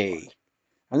way.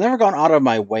 I've never gone out of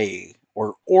my way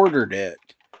or ordered it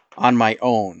on my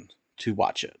own to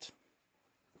watch it.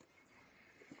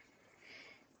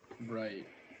 Right.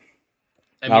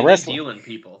 I mean, they deal in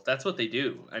people. That's what they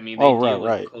do. I mean, they deal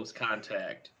in close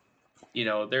contact. You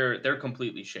know, they're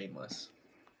completely shameless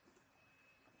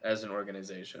as an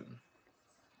organization.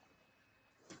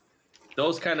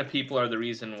 Those kind of people are the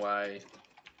reason why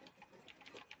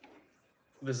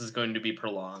this is going to be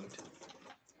prolonged.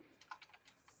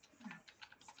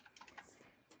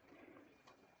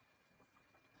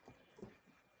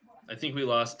 I think we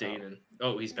lost Dayton.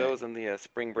 Oh, he's back. Those in the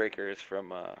Spring Breakers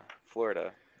from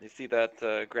Florida. You see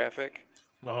that graphic?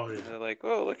 Oh, yeah. They're like,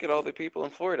 oh, look at all the people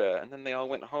in Florida. And then they all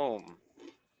went home.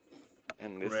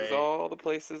 And this is all the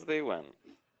places they went.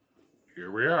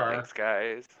 Here we are. Thanks,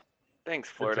 guys. Thanks,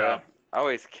 Florida.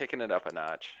 Always kicking it up a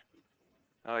notch.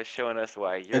 Always showing us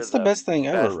why you're the best thing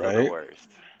ever, right? The worst.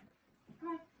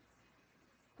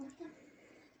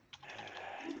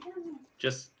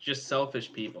 Just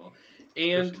selfish people.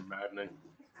 And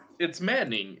it's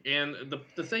maddening. And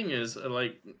the thing is,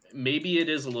 maybe it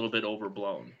is a little bit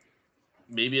overblown.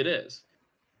 Maybe it is.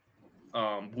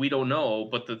 We don't know,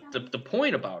 but the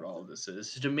point about all of this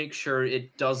is to make sure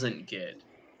it doesn't get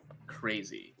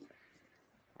crazy.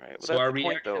 Right. Well, so that's the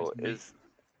point, though, is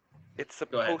it's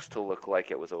supposed to look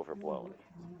like it was overblown.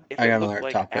 If I it got looked another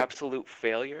like topic. absolute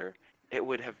failure, it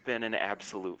would have been an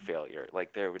absolute failure.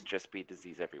 Like there would just be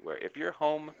disease everywhere. If you're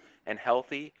home and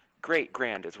healthy, great,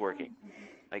 grand, it's working.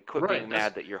 Like quit being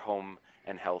mad that you're home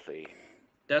and healthy.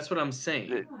 That's what I'm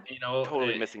saying.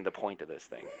 Totally missing the point of this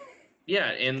thing.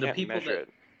 Yeah, and you the people that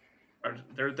are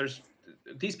there's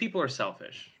these people are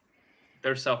selfish.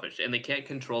 They're selfish and they can't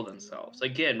control themselves.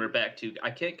 Again, we're back to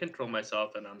I can't control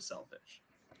myself and I'm selfish.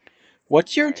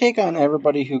 What's your take on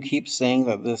everybody who keeps saying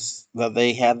that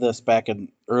they had this back in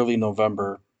early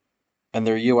November and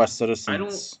they're U.S.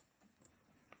 citizens?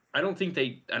 I don't think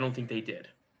they did.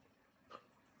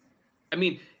 I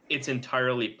mean, it's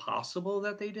entirely possible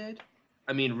that they did.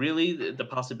 I mean, really, the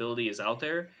possibility is out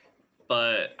there,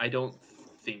 but I don't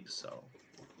think so.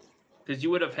 Because you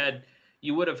would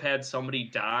have had somebody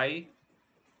die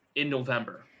in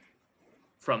November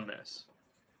from this,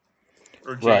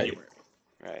 or January.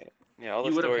 Right. Yeah, all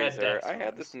the stories are, I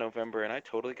had this in November and I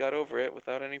totally got over it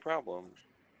without any problems.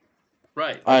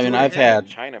 Right. I mean, I've had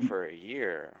China for a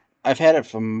year. I've had it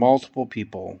from multiple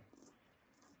people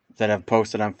that have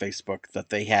posted on Facebook that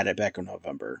they had it back in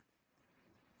November.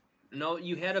 No,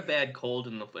 you had a bad cold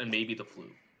and maybe the flu.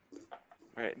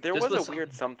 Right. There was a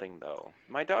weird something though.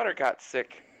 My daughter got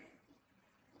sick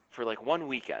for like one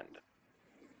weekend.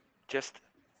 Just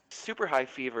super high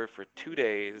fever for 2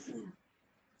 days,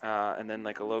 and then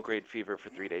like a low-grade fever for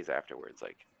 3 days afterwards.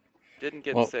 Like, didn't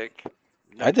get sick.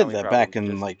 No I did that back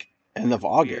in like end of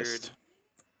August.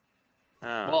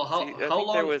 Well, how I think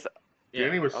long? There was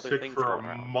Danny was sick for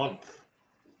a month.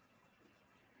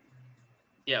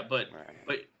 Yeah, but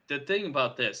the thing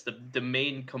about this, the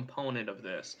main component of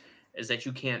this is that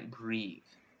you can't breathe.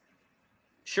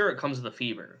 Sure, it comes with a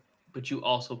fever, but you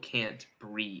also can't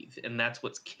breathe, and that's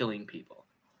what's killing people.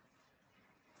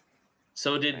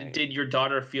 So did your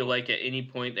daughter feel like at any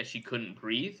point that she couldn't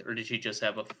breathe, or did she just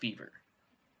have a fever?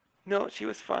 No, she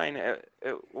was fine.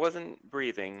 It wasn't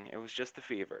breathing. It was just the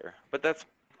fever. But that's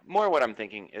more what I'm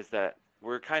thinking is that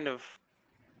we're kind of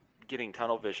getting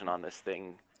tunnel vision on this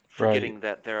thing, forgetting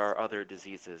that there are other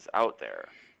diseases out there.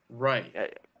 Right.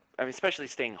 I mean, especially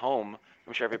staying home.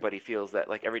 I'm sure everybody feels that,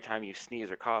 like, every time you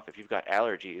sneeze or cough, if you've got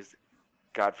allergies,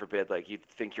 God forbid, like, you'd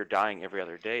think you're dying every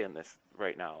other day in this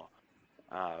right now.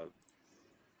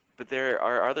 But there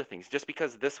are other things. Just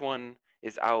because this one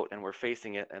is out and we're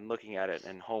facing it and looking at it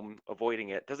and home avoiding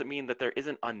it doesn't mean that there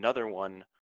isn't another one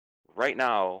right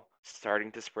now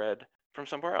starting to spread from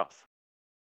somewhere else.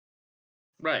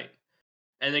 Right.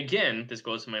 And again, this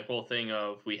goes to my whole thing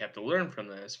of we have to learn from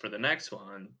this for the next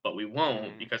one, but we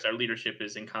won't because our leadership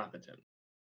is incompetent.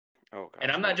 Oh, gosh,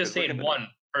 and I'm not just saying one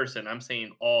person, I'm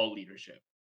saying all leadership.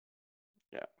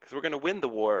 Yeah, because we're going to win the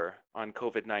war on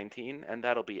COVID-19, and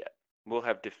that'll be it. We'll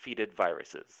have defeated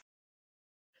viruses.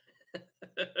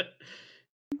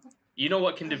 You know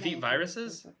what can defeat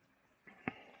viruses?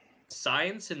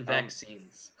 Science and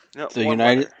vaccines. No,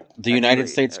 the United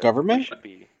States government? Should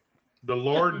be. The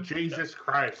Lord Jesus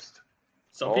Christ.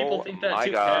 Some people think that my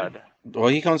too. God. Well,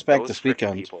 he comes back this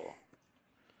weekend. People.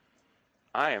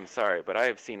 I am sorry, but I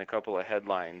have seen a couple of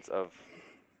headlines of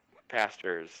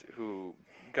pastors who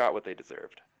got what they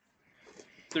deserved.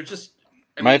 They're just.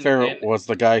 My favorite was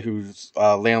the guy whose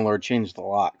landlord changed the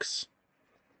locks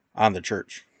on the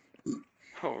church.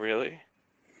 Oh, really?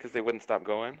 Because they wouldn't stop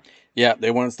going? Yeah, they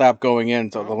wouldn't stop going in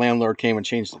until the landlord came and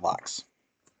changed the locks.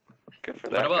 Good for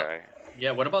that guy.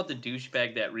 Yeah, what about the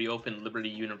douchebag that reopened Liberty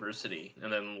University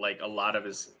and then, like, a lot of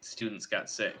his students got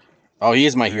sick? Oh, he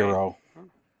is my hero.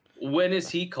 When is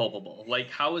he culpable? Like,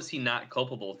 how is he not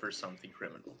culpable for something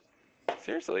criminal?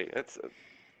 Seriously, it's a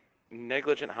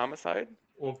negligent homicide?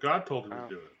 Well, God told him to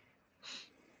do it.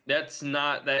 That's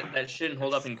not that shouldn't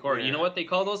hold up in court. Yeah. You know what they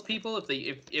call those people?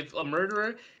 If a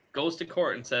murderer goes to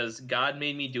court and says God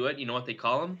made me do it, you know what they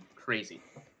call him? Crazy.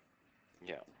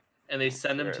 Yeah. And they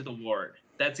send him to the ward.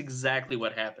 That's exactly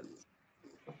what happens.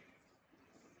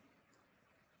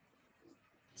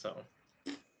 So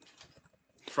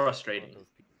frustrating.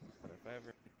 If I ever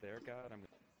meet their God, I'm.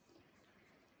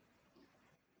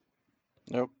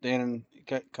 Nope, Dan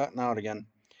cutting out again.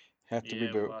 Have to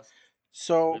reboot. Lost.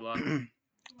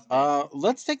 So,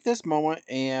 let's take this moment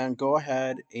and go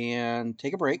ahead and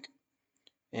take a break,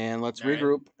 and let's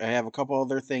regroup. Right. I have a couple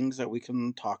other things that we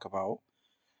can talk about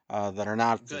that are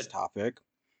not this topic.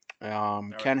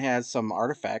 Ken has some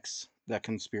artifacts, that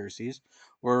conspiracies.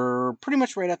 We're pretty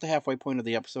much right at the halfway point of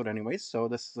the episode anyways, so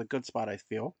this is a good spot, I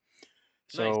feel.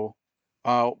 So,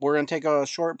 we're going to take a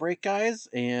short break, guys,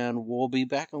 and we'll be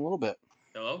back in a little bit.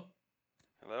 Hello?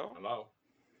 Hello? Hello.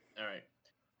 All right.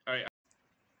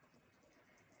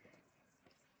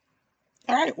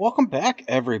 All right, welcome back,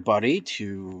 everybody,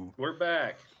 to We're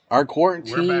back. our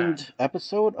quarantined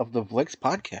episode of the Vlixx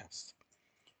Podcast.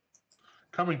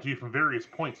 Coming to you from various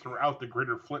points throughout the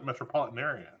greater Flint metropolitan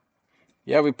area.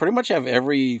 Yeah, we pretty much have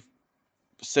every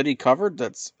city covered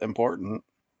that's important.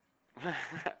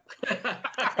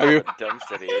 Dumb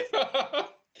cities.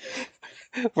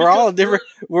 We're all in different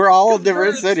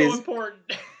Burton's cities. so important.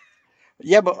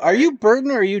 Yeah, but are you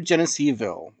Burton or are you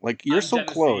Genesee-ville? Like, you're so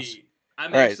Genesee. close.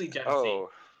 I'm Right. actually Genesee. Oh, All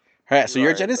right, so You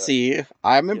you're are, Genesee,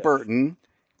 I'm in yes. Burton,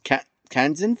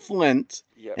 Ken's in Flint,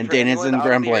 yeah. and For Dana's anyone in out in the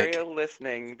Grand-Blake. area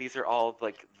listening, these are all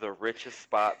like the richest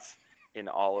spots in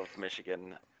all of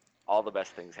Michigan. All the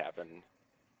best things happen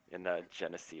in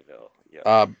Geneseeville.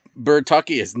 Yeah.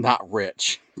 Bertucky is not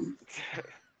rich.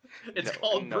 It's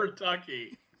called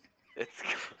Bertucky.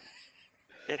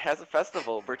 It has a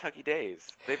festival, Bertucky Days.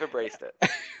 They've embraced it.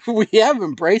 We have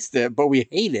embraced it, but we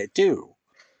hate it too.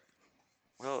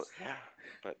 Well, yeah,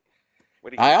 but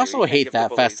what do you I do? also You can't hate give the that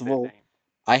bullies their festival. name.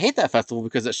 I hate that festival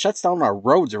because it shuts down our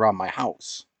roads around my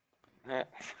house.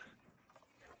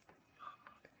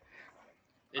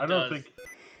 It I does.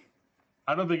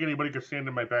 don't think anybody could stand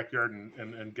in my backyard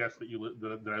and guess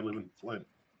that I live in Flint.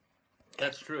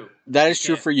 That's true. That is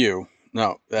true can't. for you.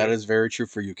 No, that Yeah. is very true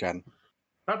for you, Ken.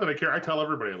 Not that I care. I tell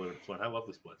everybody I live in Flint. I love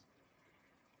this place.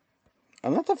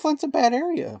 And not that Flint's a bad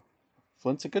area.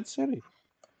 Flint's a good city.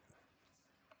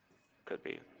 Could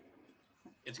be.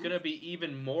 It's going to be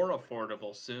even more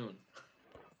affordable soon.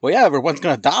 Well, yeah, everyone's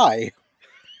gonna die.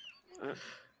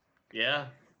 Yeah.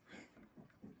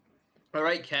 All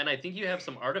right, Ken, I think you have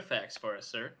some artifacts for us,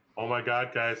 sir. Oh my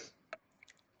God, guys!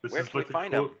 Where can we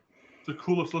find them? The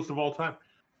coolest list of all time.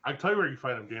 I can tell you where you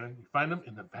find them, Dan. You find them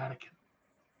in the Vatican.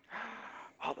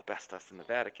 All the best stuff in the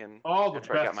Vatican. All the That's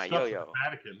where I best got my stuff yo-yo. in the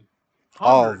Vatican.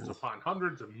 All- Hundreds upon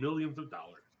hundreds of millions of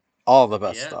dollars. All the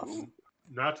best Yeah. stuff.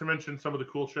 Not to mention some of the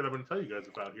cool shit I'm going to tell you guys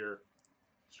about here,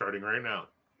 starting right now.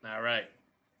 All right.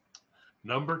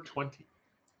 Number 20.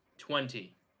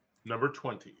 20. Number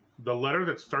 20. The letter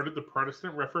that started the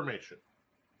Protestant Reformation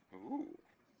Ooh.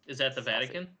 Is that the Saucy.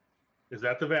 Vatican? is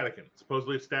at the Vatican,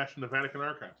 supposedly stashed in the Vatican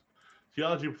archives.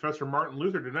 Theology professor Martin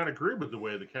Luther did not agree with the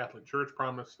way the Catholic Church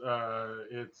promised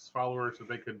its followers that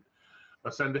they could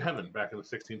ascend to heaven back in the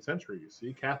 16th century. You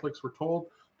see, Catholics were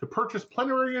told to purchase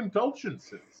plenary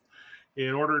indulgences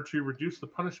in order to reduce the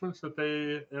punishments that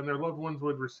they and their loved ones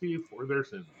would receive for their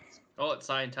sins. Oh, it's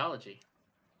Scientology.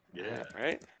 Yeah.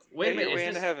 Right? Wait a Pay minute. your way Is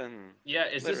into this, heaven. yeah,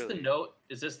 is this Literally. the note?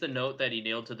 Is this the note that he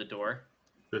nailed to the door?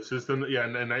 This is in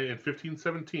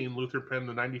 1517, Luther penned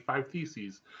the 95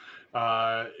 Theses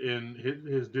in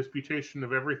his disputation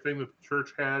of everything that the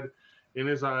church had, in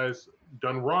his eyes,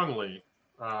 done wrongly,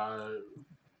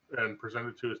 and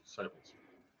presented to his disciples.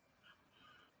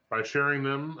 By sharing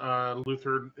them,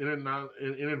 Luther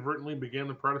inadvertently began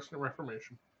the Protestant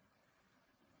Reformation.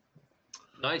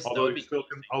 Nice. Although that would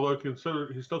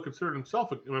be he still considered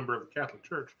himself a member of the Catholic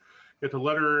Church, yet the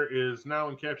letter is now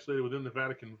encapsulated within the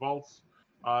Vatican vaults.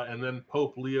 And then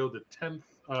Pope Leo X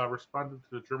responded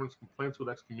to the Germans' complaints with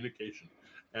excommunication,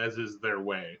 as is their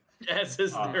way. As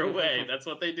is their way. That's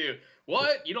what they do.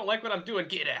 What? You don't like what I'm doing?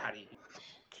 Get out of here.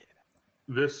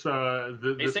 This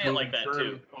this say it like that, turn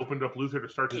too. opened up Luther to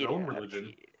start his Get own out of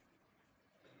religion,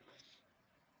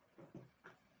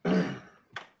 here.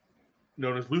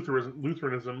 known as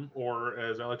Lutheranism, or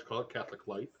as I like to call it, Catholic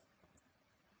Light.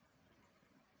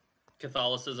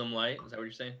 Catholicism light. Is that what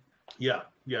you're saying? Yeah,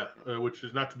 which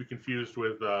is not to be confused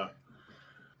with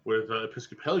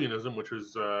Episcopalianism, which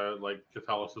is like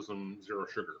Catholicism, zero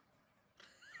sugar.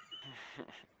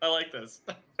 I like this.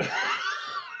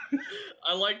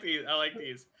 I like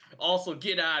these. Also,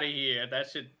 get out of here.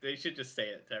 They should just say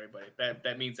it to everybody.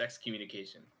 That means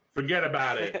excommunication. Forget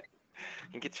about it.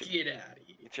 And get Get out of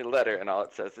here. Get your letter, and all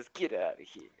it says is "Get out of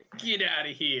here." Get out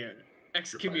of here.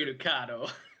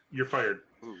 Excommunicado. You're fired.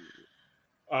 Ooh.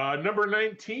 Number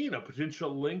 19, a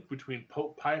potential link between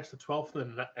Pope Pius XII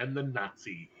and the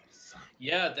Nazis.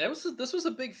 Yeah, this was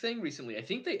a big thing recently. I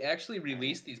think they actually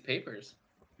released these papers.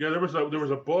 Yeah, there was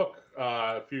a book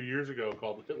a few years ago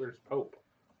called Hitler's Pope.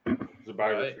 It's a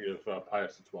biography of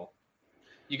Pius XII.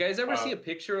 You guys ever see a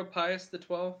picture of Pius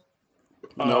XII?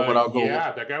 No, but I'll go.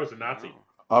 Yeah, that guy was a Nazi.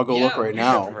 I'll go look right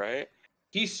now. Right?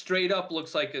 He straight up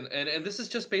looks like and this is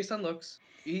just based on looks.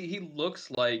 He looks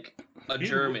like a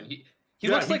German. He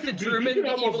looks like the German, he could the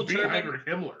almost evil be German. Heinrich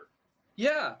Himmler.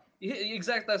 Yeah,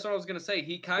 exactly. That's what I was gonna say.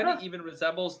 He kind of even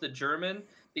resembles the German,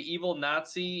 the evil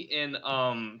Nazi in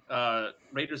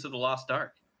Raiders of the Lost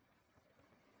Ark.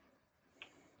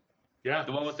 Yeah,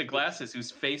 The one with the glasses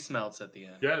whose face melts at the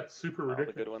end. Yeah, it's super All the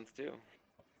ridiculous. good ones too.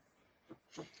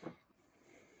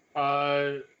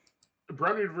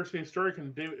 Brown University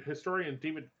historian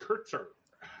David Kurtzer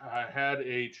had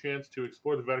a chance to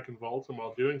explore the Vatican vaults, and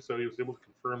while doing so, he was able to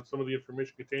confirm some of the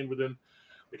information contained within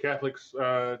the Catholic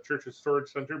Church's storage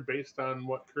center based on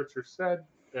what Kurtzer said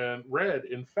and read.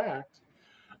 In fact,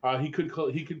 he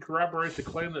could corroborate the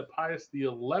claim that Pius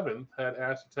XI had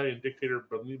asked Italian dictator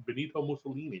Benito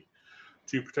Mussolini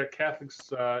to protect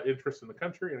Catholics' interests in the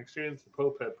country. In exchange, the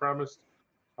Pope had promised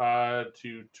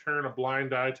to turn a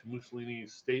blind eye to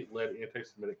Mussolini's state-led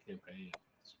anti-Semitic campaigns.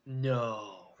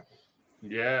 No.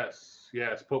 Yes.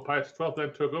 Pope Pius XII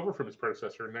then took over from his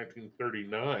predecessor in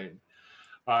 1939,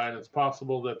 and it's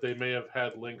possible that they may have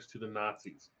had links to the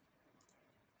Nazis.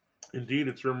 Indeed,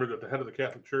 it's rumored that the head of the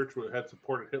Catholic Church had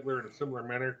supported Hitler in a similar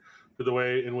manner to the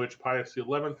way in which Pius XI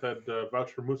had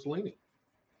vouched for Mussolini.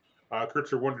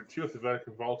 Kurtzer wondered, too, if the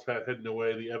Vatican vaults had hidden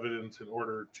away the evidence in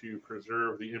order to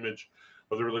preserve the image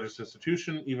of the religious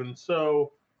institution. Even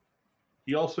so,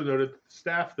 he also noted that the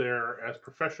staff there, as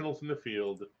professionals in the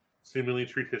field, seemingly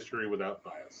treat history without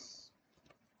bias.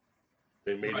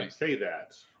 They made him say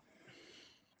that.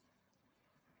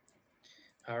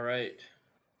 All right.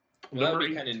 Well, that would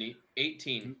be kind of neat.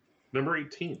 18. Number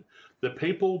 18. The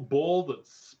papal bull that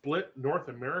split North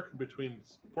America between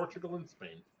Portugal and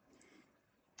Spain.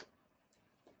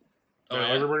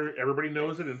 Now, everybody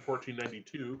knows that in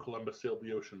 1492, Columbus sailed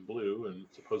the ocean blue and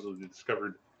supposedly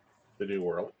discovered the New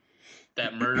World.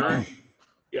 That murderer?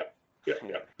 Yeah.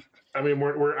 I mean,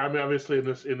 we're obviously in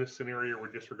this scenario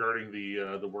we're disregarding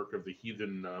the work of the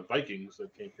heathen Vikings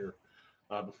that came here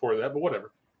before that, but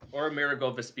whatever. Or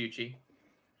Amerigo Vespucci.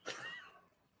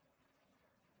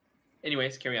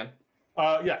 Anyways, carry on.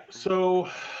 So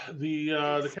the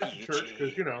Catholic Church,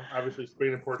 because obviously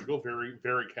Spain and Portugal, very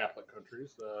very Catholic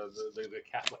countries, the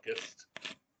Catholicist,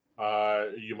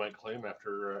 you might claim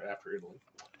after Italy.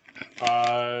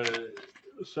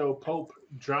 So Pope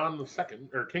John II,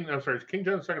 or King John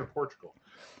II of Portugal,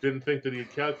 didn't think that he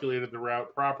had calculated the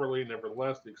route properly.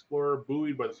 Nevertheless, the explorer,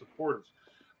 buoyed by the support of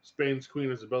Spain's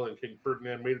Queen Isabella and King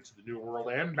Ferdinand, made it to the New World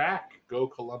and back. Go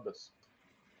Columbus!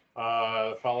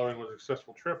 Following a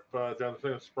successful trip, John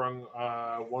II sprung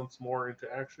once more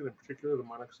into action. In particular, the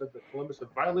monarch said that Columbus had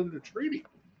violated a treaty.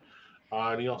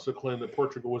 And he also claimed that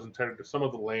Portugal was entitled to some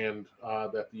of the land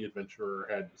that the adventurer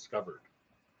had discovered.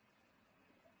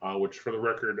 Which, for the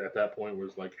record, at that point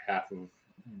was like half of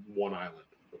one island,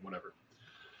 but whatever.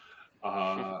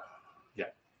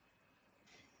 Yeah.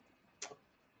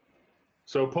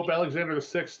 So Pope Alexander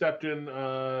VI stepped in,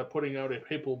 putting out a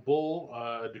papal bull,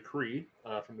 a decree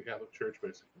from the Catholic Church,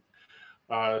 basically,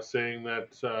 saying that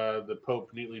the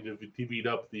Pope neatly divvied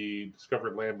up the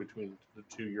discovered land between the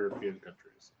two European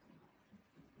countries.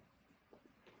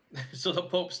 So the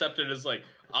Pope stepped in and is like,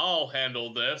 I'll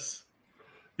handle this.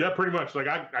 Yeah, pretty much. Like,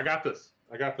 I got this.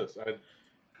 I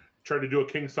tried to do a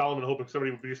King Solomon hoping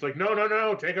somebody would be just like,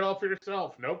 no, take it all for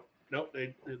yourself. Nope,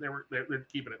 they're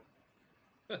keeping it.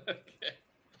 Okay.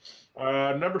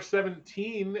 Number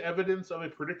 17, evidence of a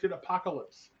predicted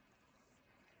apocalypse.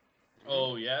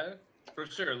 Oh, yeah? For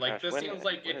sure. Like, this seems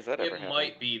like it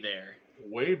might be there.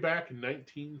 Way back in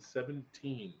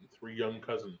 1917, three young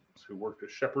cousins who worked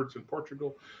as shepherds in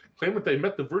Portugal claimed that they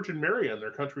met the Virgin Mary on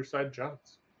their countryside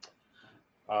jaunts.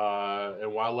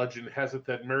 And while legend has it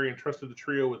that Mary entrusted the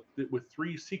trio with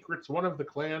three secrets, one of the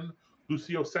clan,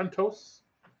 Lucio Santos,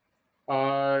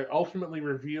 ultimately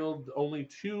revealed only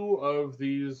two of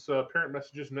these apparent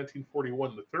messages in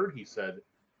 1941. The third, he said,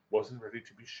 wasn't ready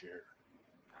to be shared.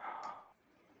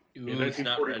 Ooh, in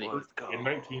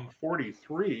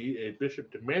 1943, a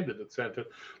bishop demanded that Santos,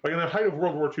 like in the height of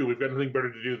World War II, we've got nothing better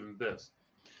to do than this.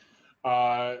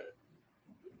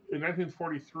 In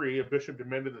 1943, a bishop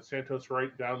demanded that Santos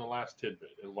write down the last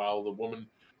tidbit, and while the woman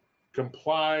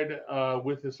complied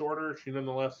with this order, she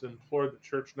nonetheless implored the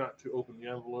church not to open the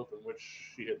envelope in which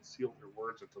she had sealed her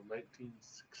words until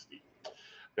 1960.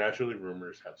 Naturally,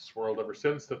 rumors have swirled ever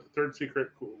since that the third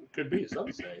secret could be,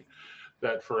 some say,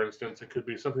 that, for instance, it could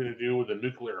be something to do with a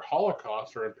nuclear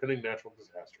holocaust or impending natural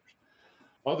disasters.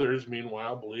 Others,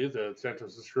 meanwhile, believe that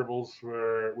Santos' scribbles,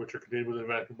 which are contained within the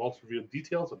Vatican vaults, reveal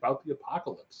details about the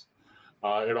apocalypse.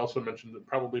 It also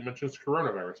probably mentions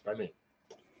coronavirus by name.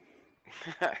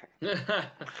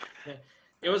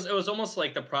 It was almost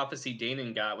like the prophecy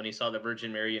Danon got when he saw the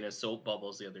Virgin Mary in his soap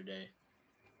bubbles the other day.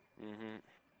 Mm-hmm.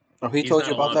 Oh, he told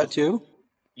you about that too?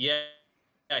 Yeah,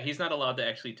 he's not allowed to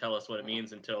actually tell us what it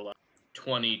means until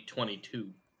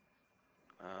 2022.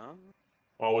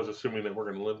 Always assuming that we're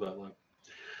going to live that long.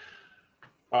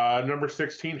 Number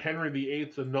 16, Henry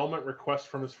VIII's annulment request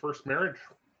from his first marriage.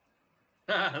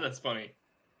 That's funny.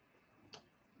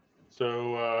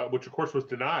 So, which of course was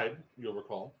denied, you'll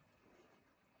recall.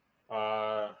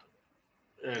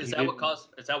 Is that what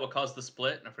caused the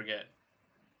split? I forget.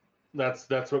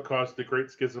 That's what caused the Great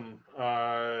Schism.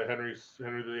 Henry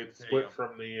VIII split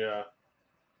from the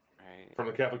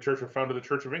Catholic Church and founded the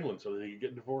Church of England so that he could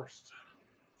get divorced.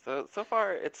 So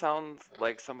far, it sounds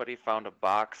like somebody found a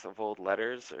box of old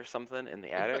letters or something in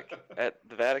the attic at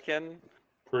the Vatican.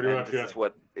 Pretty much,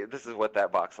 this is what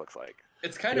that box looks like.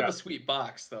 It's kind of a sweet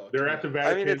box, though. They're at the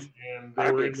Vatican, and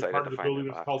they were in the part of the building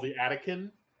that's called the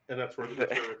Vatican, and that's where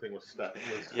everything was set.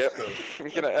 Yep.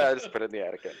 I just put it in the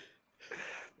Vatican.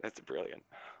 That's brilliant.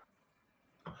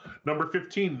 Number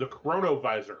 15, the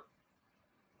chronovisor.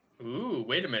 Ooh,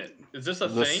 wait a minute. Is this a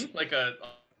thing? Like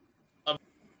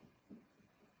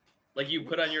like you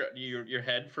put on your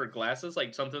head for glasses,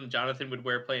 like something Jonathan would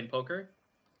wear playing poker?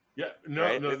 Yeah,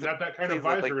 no, not that kind of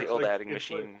visor. Like the old adding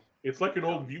machine. It's like an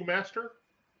old Viewmaster.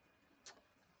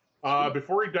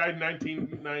 Before he died in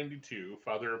 1992,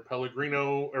 Father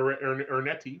Pellegrino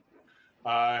Ernetti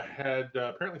had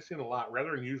apparently seen a lot.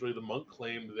 Rather unusually, the monk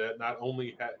claimed that not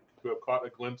only had to have caught a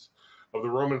glimpse of the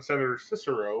Roman senator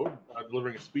Cicero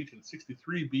delivering a speech in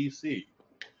 63 BC,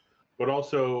 but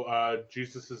also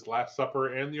Jesus' Last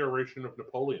Supper and the oration of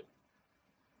Napoleon.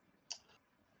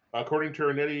 According to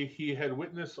Ernetti, he had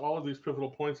witnessed all of these pivotal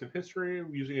points in history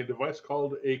using a device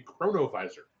called a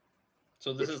chronovisor.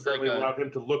 So this is like allowed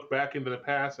him to look back into the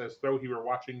past as though he were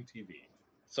watching TV.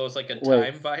 So it's like a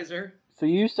time visor? So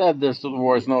you said this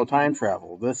was no time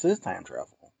travel. This is time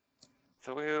travel.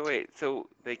 So wait. So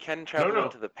they can travel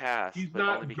into the past. He's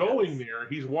not going there.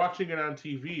 He's watching it on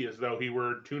TV as though he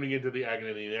were tuning into the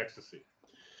agony and the ecstasy.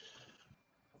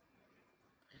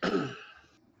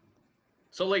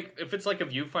 So, like, if it's like a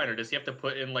viewfinder, does he have to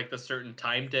put in, like, the certain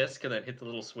time disc and then hit the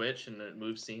little switch and it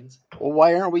moves scenes? Well,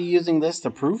 why aren't we using this to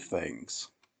prove things?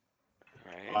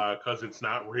 Because it's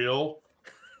not real.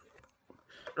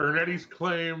 Ernetti's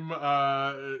claim,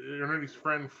 Ernetti's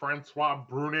friend Francois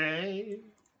Brunet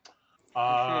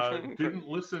didn't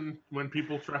listen when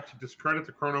people tried to discredit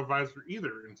the chronovisor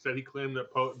either. Instead, he claimed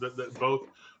that both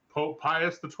Pope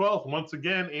Pius XII, once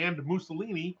again, and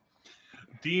Mussolini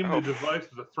deemed the device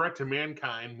as a threat to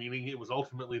mankind, meaning it was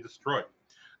ultimately destroyed.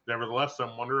 Nevertheless,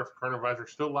 some wonder if the chronovisor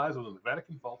still lies within the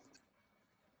Vatican vault.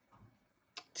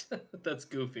 That's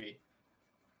goofy.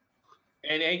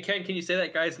 And Ken, can you say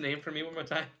that guy's name for me one more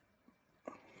time?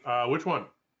 Which one?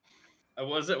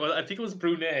 I think it was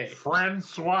Brunet.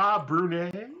 Francois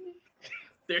Brunet.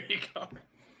 There you go.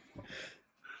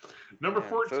 Number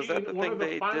 14. So is that the thing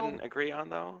they didn't agree on,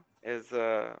 though? Is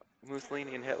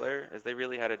Mussolini and Hitler, is they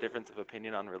really had a difference of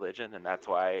opinion on religion, and that's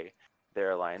why their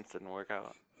alliance didn't work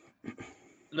out?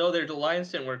 No, their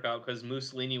alliance didn't work out because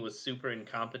Mussolini was super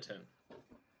incompetent.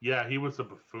 Yeah, he was a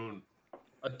buffoon.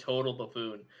 A total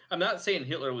buffoon. I'm not saying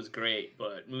Hitler was great,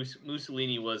 but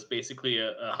Mussolini was basically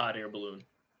a hot air balloon.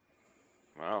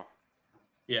 Wow.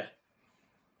 Yeah.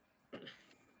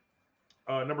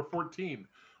 Number 14.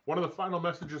 One of the final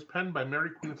messages penned by Mary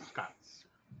Queen of Scots.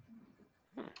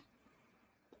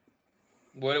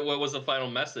 What was the final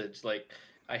message? Like,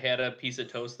 I had a piece of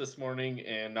toast this morning,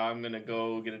 and now I'm going to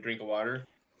go get a drink of water?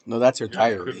 No, that's her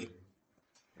diary.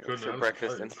 It's her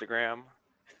breakfast Instagram.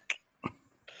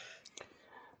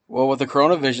 Well, with the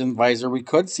chronovision visor, we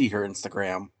could see her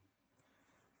Instagram.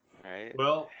 Right.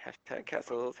 Well, hashtag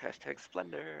castles, hashtag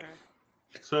splendor.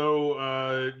 So,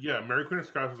 Mary Queen of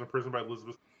Scots was imprisoned by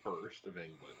Elizabeth I of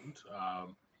England.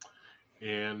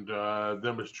 And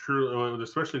that was true. It was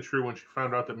especially true when she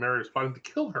found out that Mary was plotting to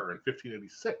kill her in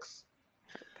 1586.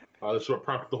 This is what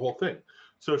prompted the whole thing.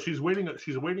 So she's awaiting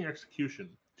execution,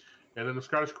 and then the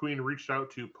Scottish Queen reached out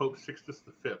to Pope Sixtus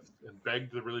V and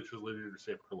begged the religious leader to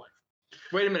save her life.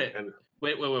 Wait a minute.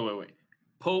 Wait.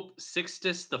 Pope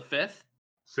Sixtus V?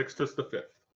 Sixtus V.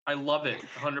 I love it,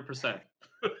 100%.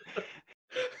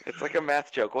 It's like a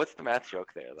math joke. What's the math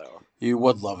joke there, though? You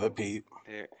would love it, Pete.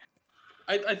 Yeah.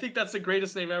 I think that's the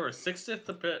greatest name ever. Sixtus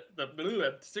the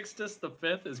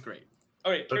Fifth is great.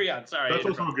 All right, carry on. Sorry. That's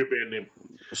also a good band name.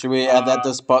 Should we add that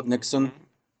to Spot Nixon?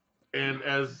 And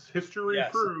as history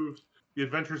proves, the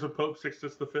adventures of Pope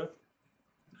Sixtus V.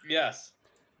 Yes.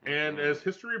 And as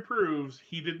history proves,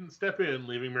 he didn't step in,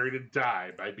 leaving Mary to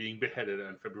die by being beheaded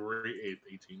on February 8th,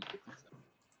 1857.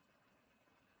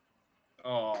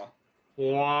 Oh.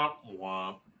 Womp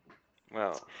womp.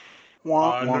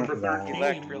 Well, number 13. He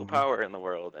lacked real power in the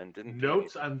world and didn't.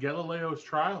 Notes on Galileo's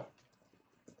trial.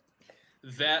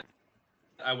 That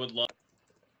I would love.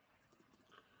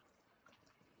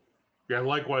 Yeah,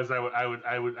 likewise, I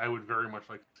would very much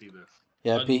like to see this.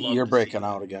 Yeah, Pete, you're breaking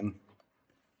out again.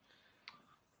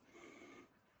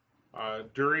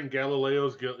 During Galileo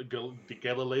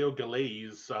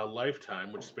Galilei's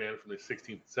lifetime, which spanned from the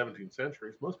 16th to 17th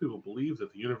centuries, most people believed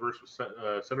that the universe was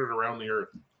centered around the Earth.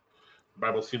 The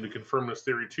Bible seemed to confirm this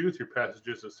theory too, through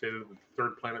passages that stated that the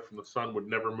third planet from the sun would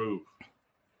never move.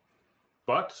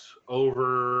 But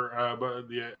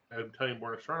the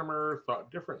Italian-born astronomer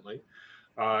thought differently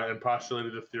and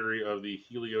postulated the theory of the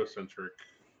heliocentric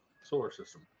solar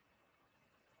system.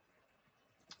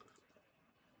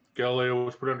 Galileo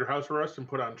was put under house arrest and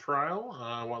put on trial.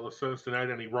 While the sentence denied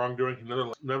any wrongdoing,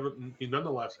 he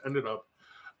nonetheless ended up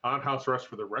on house arrest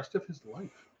for the rest of his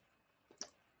life.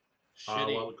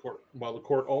 While the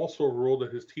court also ruled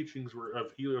that his teachings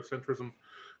of heliocentrism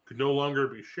could no longer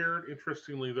be shared.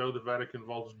 Interestingly, though, the Vatican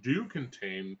vaults do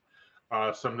contain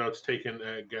some notes taken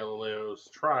at Galileo's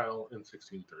trial in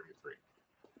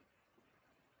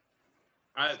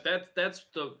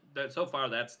 1633. So far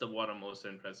that's the one I'm most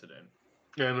interested in.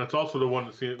 And that's also the one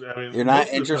to see. I mean, you're not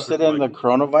interested in the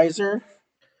chronovisor?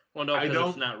 Well, no,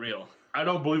 because it's not real. I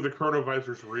don't believe the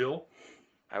chronovisor is real.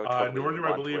 Nor do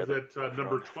I believe that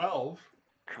number 12,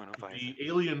 the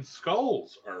alien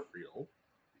skulls, are real.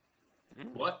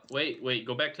 What? Wait.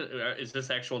 Go back to. Is this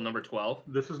actual number 12?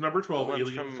 This is number 12.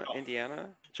 Alien from skulls. Indiana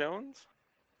Jones.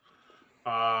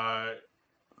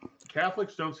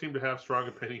 Catholics don't seem to have strong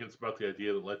opinions about the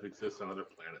idea that life exists on other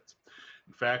planets.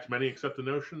 In fact, many accept the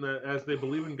notion that, as they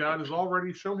believe in God, has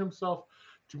already shown himself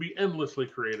to be endlessly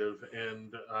creative,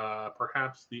 and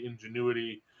perhaps the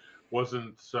ingenuity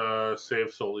wasn't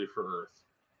saved solely for Earth.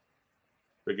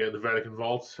 Again, the Vatican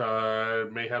vaults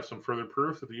may have some further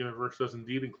proof that the universe does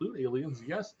indeed include aliens.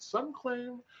 Yes, some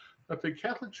claim that the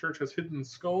Catholic Church has hidden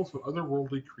skulls of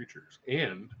otherworldly creatures,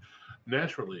 and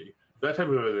naturally, that type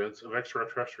of evidence of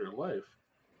extraterrestrial life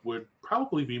would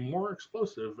probably be more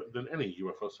explosive than any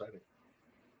UFO sighting.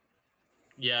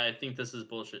 Yeah, I think this is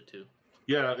bullshit too.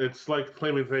 Yeah, it's like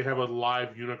claiming they have a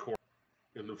live unicorn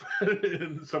in the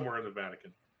somewhere in the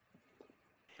Vatican.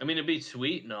 I mean, it'd be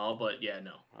sweet and all, but yeah,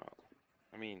 no. Oh,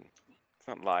 I mean, it's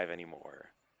not live anymore.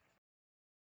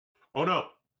 Oh no,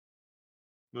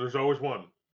 there's always one.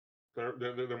 There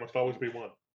must always be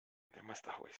one. There must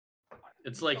always be one.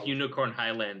 It's like Unicorn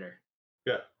Highlander.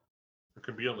 Yeah, there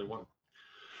can be only one.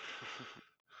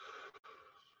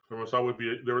 There must always be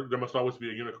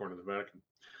a unicorn in the Vatican.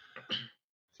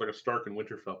 It's like a Stark in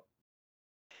Winterfell.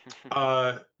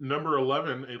 Number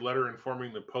 11, a letter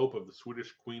informing the Pope of the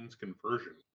Swedish Queen's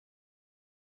conversion.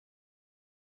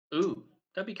 Ooh,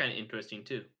 that'd be kind of interesting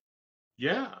too.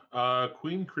 Yeah,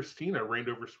 Queen Christina reigned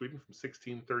over Sweden from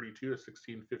 1632 to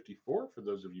 1654, for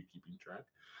those of you keeping track.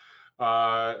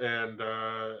 And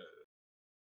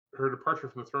her departure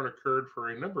from the throne occurred for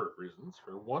a number of reasons.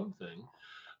 For one thing,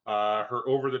 her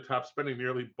over-the-top spending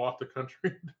nearly brought the country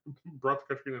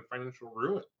into financial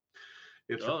ruin.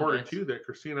 It's reported too that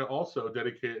Christina also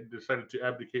decided to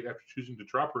abdicate after choosing to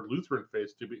drop her Lutheran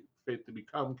faith to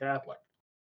become Catholic.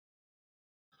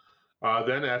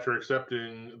 Then, after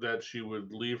accepting that she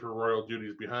would leave her royal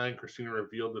duties behind, Christina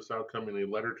revealed this outcome in a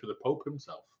letter to the Pope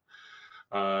himself.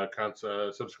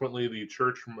 Subsequently, the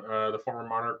church, the former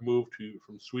monarch, moved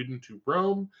from Sweden to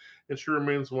Rome, and she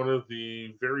remains one of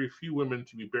the very few women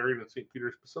to be buried in St.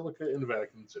 Peter's Basilica in the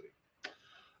Vatican City.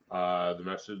 The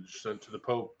message sent to the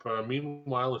Pope,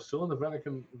 meanwhile, is still in the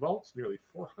Vatican vaults nearly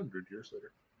 400 years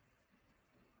later.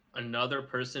 Another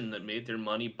person that made their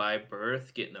money by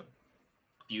birth getting a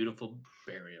beautiful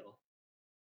burial.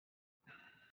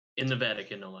 In the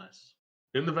Vatican, no less.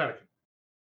 In the Vatican.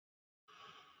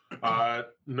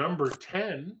 Number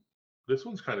 10, this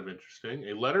one's kind of interesting.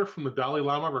 A letter from the Dalai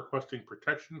Lama requesting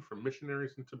protection from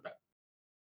missionaries in Tibet.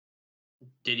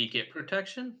 Did he get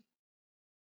protection?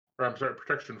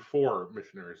 Protection for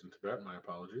missionaries in Tibet. My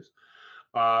apologies.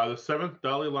 The 7th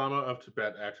Dalai Lama of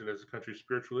Tibet acted as the country's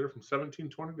spiritual leader from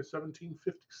 1720 to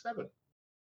 1757.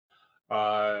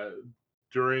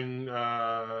 During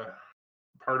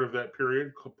part of that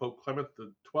period, Pope Clement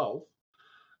XII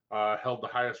held the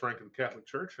highest rank in the Catholic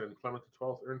Church, and Clement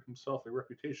XII earned himself a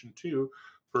reputation too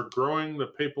for growing the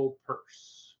papal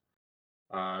purse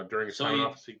during his time in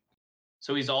office.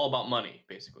 So he's all about money,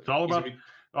 basically. It's all about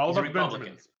Republican.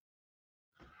 Benjamins.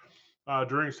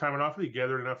 During his time in office, he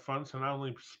gathered enough funds to not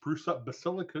only spruce up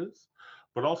basilicas,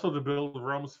 but also to build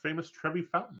Rome's famous Trevi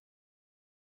Fountain.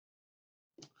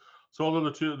 So although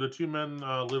the two men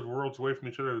lived worlds away from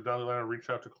each other, the Dalai Lama reached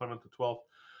out to Clement XII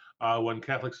when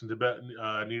Catholics in Tibet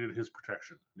needed his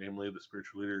protection. Namely, the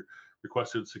spiritual leader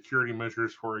requested security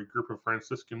measures for a group of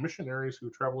Franciscan missionaries who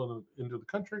traveled into the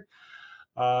country.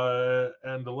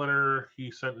 And the letter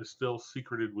he sent is still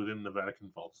secreted within the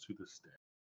Vatican vaults to this day.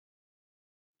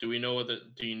 Do we know what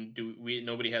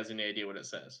nobody has any idea what it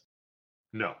says?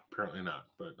 No, apparently not.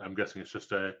 But I'm guessing it's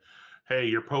just a, hey,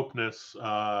 your Popeness,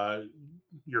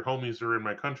 your homies are in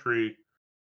my country.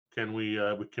 Can we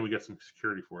get some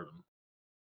security for them?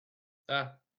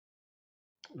 Ah,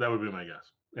 That would be my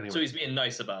guess. Anyway, so he's being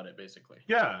nice about it, basically.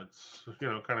 yeah, it's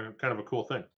kind of a cool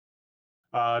thing.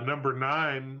 Number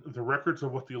 9, the records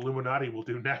of what the Illuminati will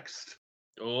do next.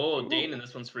 Oh, Dane, and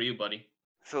this one's for you, buddy.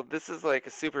 So this is like a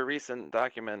super recent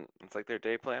document. It's like their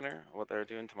day planner, what they're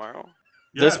doing tomorrow.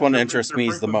 Yeah, This one interests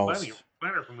me the most.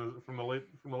 Planner from the late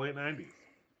 90s.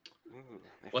 Ooh,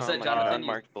 they What's found that, like an Jonathan?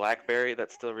 unmarked BlackBerry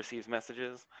that still receives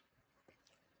messages.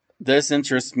 This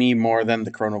interests me more than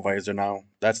the chronovisor now.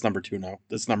 That's number 2 now.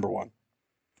 This is number 1.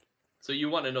 So you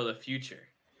want to know the future?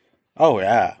 Oh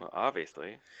yeah. Well,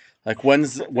 obviously. Like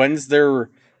when's their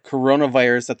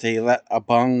coronavirus that they let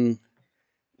among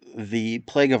the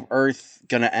plague of Earth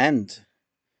gonna end?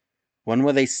 When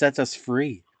will they set us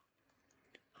free?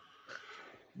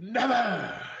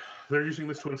 Never. They're using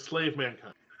this to enslave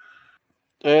mankind,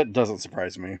 It doesn't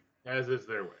surprise me. as is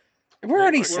their way. We're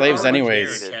already slaves already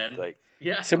anyways. there, Ken. Like,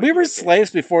 Yeah. So we were slaves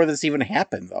before this even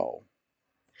happened, though.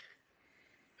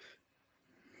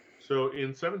 So in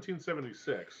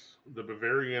 1776, the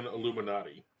Bavarian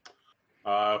Illuminati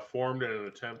formed in an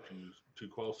attempt to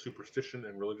quell superstition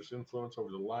and religious influence over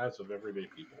the lives of everyday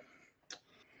people.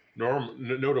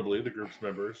 Notably, the group's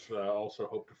members also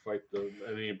hoped to fight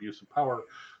any abuse of power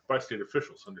by state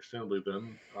officials. Understandably,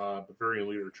 then, Bavarian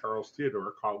leader Charles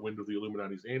Theodore caught wind of the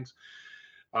Illuminati's aims.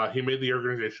 He made the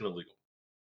organization illegal.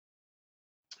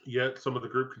 Yet some of the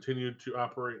group continued to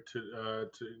operate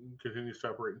continues to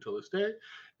operate until this day,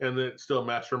 and it still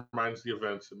masterminds the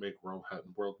events that make world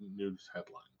news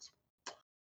headlines.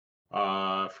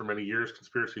 For many years,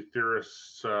 conspiracy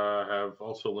theorists have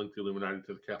also linked the Illuminati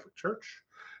to the Catholic Church.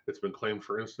 It's been claimed,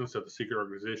 for instance, that the secret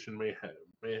organization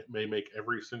may make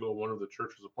every single one of the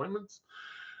church's appointments.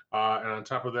 And on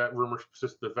top of that, rumors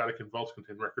persist that the Vatican vaults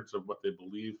contain records of what they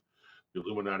believe the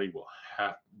Illuminati will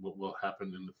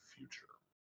happen in the future.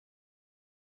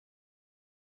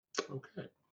 Okay,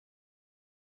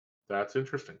 that's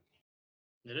interesting.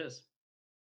 It is.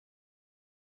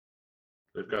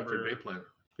 They've got their day plan.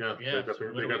 Yeah, Yeah,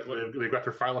 they got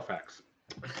their file of facts.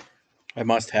 I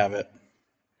must have it.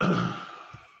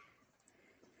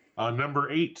 Number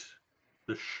 8,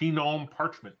 the Chinon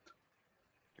Parchment.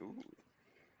 ooh,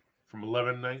 From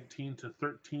 1119 to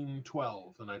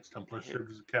 1312, the Knights Templar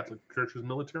served as the Catholic Church's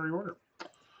military order.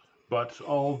 But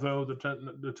although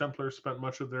the Templars spent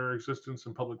much of their existence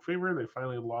in public favor, they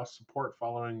finally lost support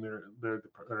following their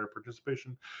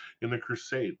participation in the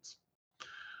Crusades.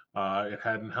 It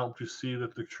hadn't helped to see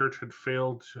that the church had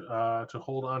failed to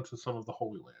hold on to some of the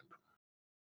Holy Land.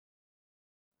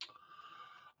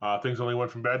 Things only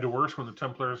went from bad to worse when the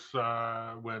Templars,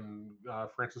 when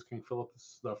Francis King Philip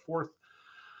IV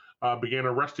began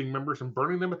arresting members and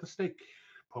burning them at the stake.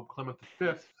 Pope Clement V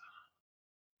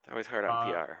it's always hard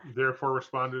on PR. therefore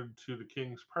responded to the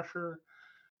king's pressure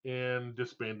and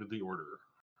disbanded the order.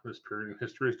 This period in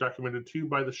history is documented too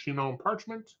by the Chinon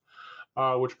Parchment,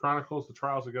 which chronicles the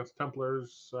trials against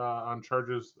Templars on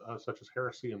charges such as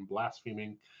heresy and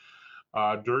blaspheming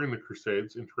during the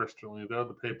Crusades. Interestingly, though,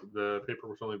 the paper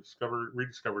was only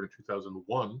rediscovered in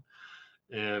 2001,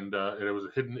 and it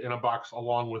was hidden in a box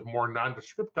along with more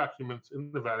nondescript documents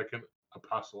in the Vatican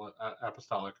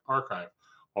Apostolic Archive,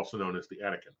 also known as the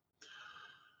Vatican.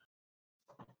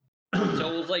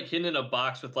 So it was like hidden in a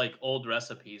box with like old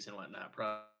recipes and whatnot,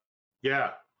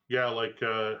 Yeah, like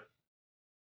a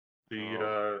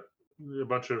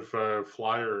bunch of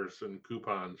flyers and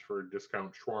coupons for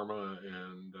discount shawarma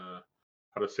and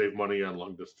how to save money on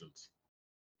long distance.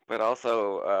 But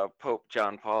also Pope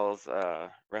John Paul's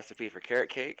recipe for carrot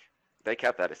cake. They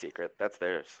kept that a secret. That's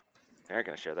theirs. They aren't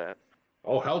going to share that.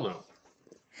 Oh, hell no.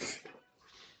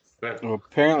 Well,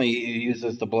 apparently, it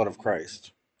uses the blood of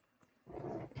Christ.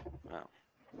 Wow.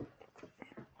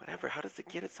 Whatever. How does it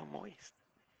get it so moist?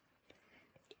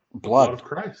 Blood Blood. of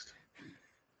Christ.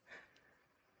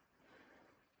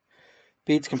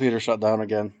 Pete's computer shut down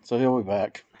again, so he'll be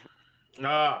back.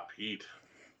 Ah, Pete.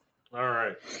 All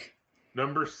right.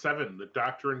 Number 7, the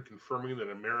doctrine confirming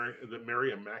that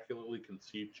Mary immaculately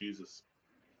conceived Jesus.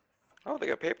 Oh, they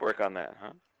got paperwork on that,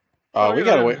 huh? Oh, we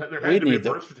gotta wait. There We had to be a need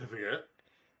birth certificate.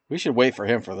 We should wait for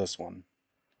him for this one.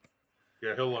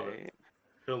 Yeah, he'll love it. Right.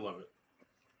 He'll love it.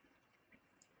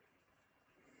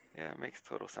 Yeah, it makes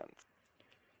total sense.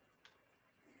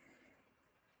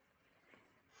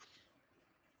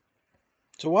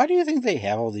 So why do you think they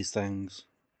have all these things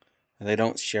and they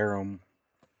don't share them?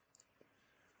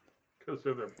 Because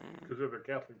they're the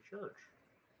Catholic Church.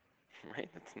 Right?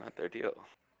 That's not their deal.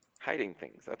 hiding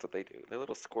things. That's what they do. They're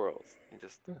little squirrels. You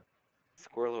just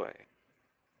squirrel away.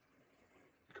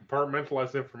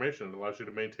 Compartmentalized information. It allows you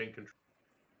to maintain control.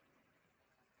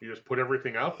 You just put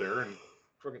everything out there and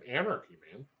fucking anarchy,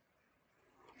 man.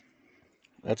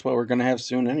 That's what we're going to have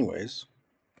soon anyways.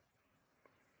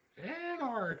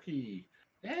 Anarchy.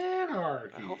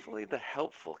 Anarchy. Hopefully the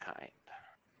helpful kind.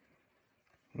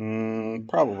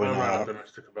 Probably I'm not not.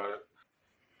 optimistic about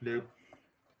it.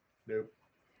 Nope.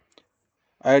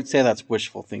 I'd say that's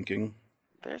wishful thinking.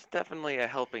 There's definitely a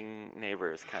helping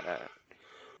neighbors kind of.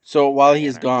 So while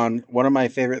he's gone, one of my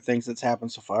favorite things that's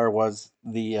happened so far was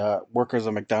the workers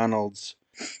of McDonald's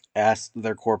asked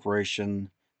their corporation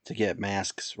to get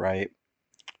masks, right?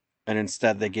 And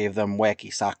instead they gave them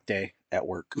wacky sock day at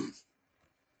work.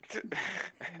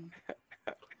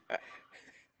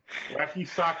 Wacky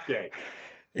sock day.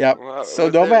 Yep. Wow, so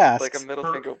was no there, masks. like a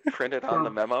middle finger printed on the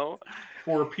memo.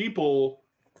 For people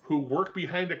who work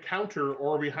behind a counter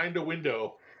or behind a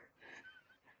window,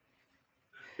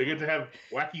 they get to have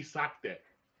wacky sock day.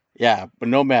 Yeah, but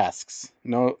no masks.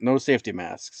 No safety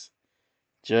masks.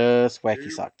 Just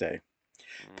wacky sock day.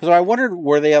 Because I wondered,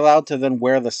 were they allowed to then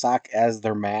wear the sock as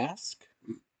their mask?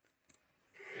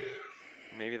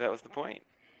 Maybe that was the point.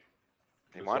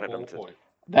 They wanted them to. Point.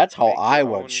 That's how make I their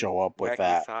would own show up with wacky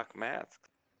that. sock masks.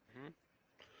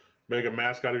 Make a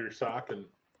mask out of your sock and.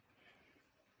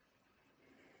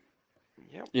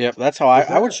 Yep, that's how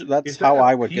I would. That's how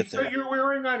I would get there. That you're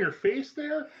wearing on your face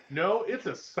there? No, it's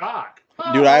a sock.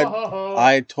 Dude,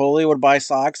 I totally would buy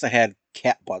socks that had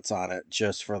cat butts on it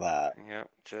just for that. Yep,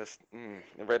 just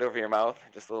right over your mouth,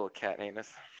 just a little cat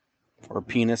anus. Or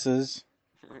penises.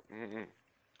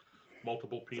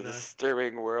 Multiple It's a peni.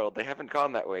 disturbing world. They haven't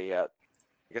gone that way yet.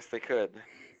 I guess they could.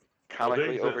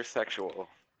 Comically over-sexual.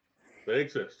 They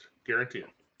exist. Guarantee it.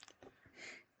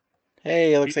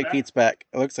 Hey, it looks like Pete's back.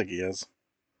 It looks like he is.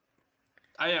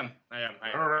 I am.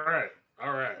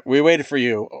 All right. We waited for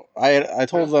you. I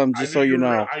told them, just so you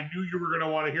know. I knew you were going to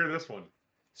want to hear this one.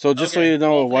 So just so you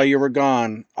know, while you were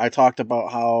gone, I talked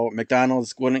about how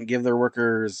McDonald's wouldn't give their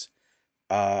workers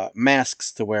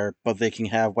masks to wear, but they can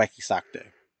have wacky sock day.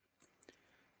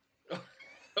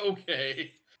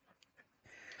 Okay.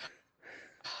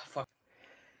 Fuck.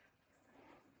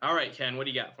 All right, Ken, what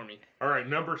do you got for me? All right,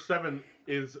 number 7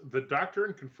 is the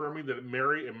doctrine confirming that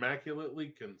Mary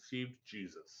immaculately conceived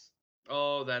Jesus.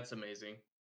 Oh, that's amazing.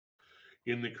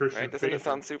 In the Christian faith, doesn't it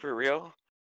sound super real?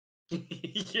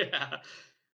 Yeah.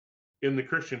 In the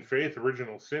Christian faith,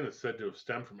 original sin is said to have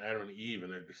stemmed from Adam and Eve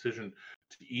and their decision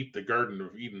to eat the Garden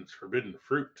of Eden's forbidden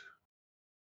fruit.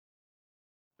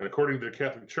 And according to the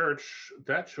Catholic Church,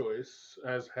 that choice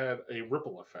has had a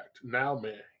ripple effect. Now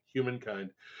humankind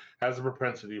has a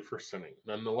propensity for sinning.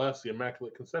 Nonetheless, the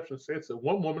Immaculate Conception states that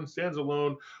one woman stands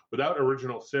alone without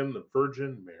original sin, the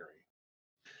Virgin Mary.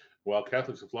 While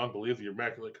Catholics have long believed the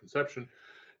Immaculate Conception,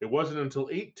 it wasn't until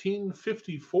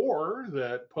 1854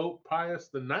 that Pope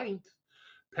Pius IX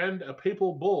penned a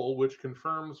papal bull which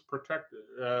remains protected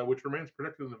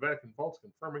in the Vatican vaults,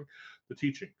 confirming the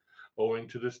teaching. Owing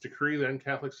to this decree, then,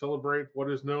 Catholics celebrate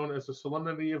what is known as the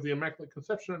Solemnity of the Immaculate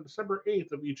Conception on December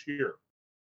 8th of each year.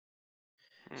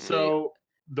 So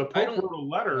the Pope wrote a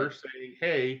letter saying,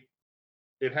 "Hey,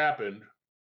 it happened."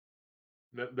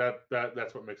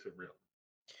 That's what makes it real.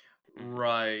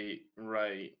 Right.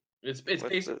 It's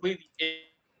basically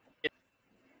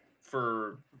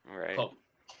for Pope.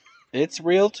 It's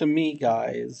real to me,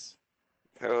 guys.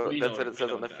 So that's what it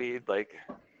says on the feed, like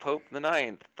Pope the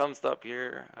 9th, thumbs up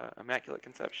your Immaculate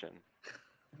Conception.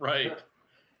 Right.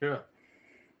 Yeah.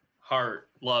 Heart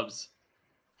loves.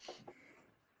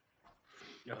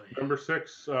 Number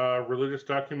 6, religious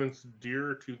documents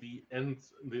dear to the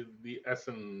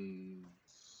essence.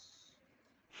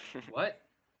 What?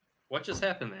 What just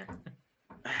happened there?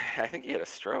 I think he had a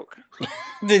stroke.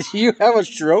 Did you have a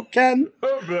stroke, Ken?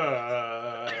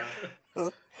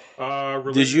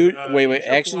 Did you wait?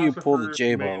 Actually, you pulled a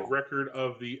J-Bo. Record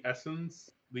of the essence,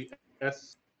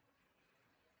 SNS.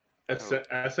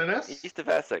 East of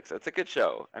Essex. It's a good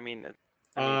show. I mean, like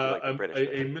the British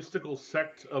a mystical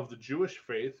sect of the Jewish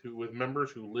faith, with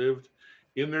members who lived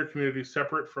in their community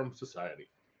separate from society.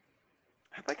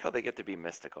 I like how they get to be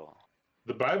mystical.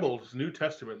 The Bible's New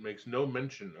Testament makes no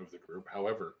mention of the group,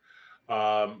 however,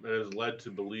 and is led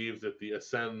to believe that the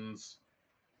Essenes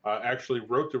actually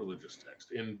wrote the religious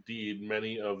text. Indeed,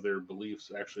 many of their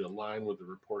beliefs actually align with the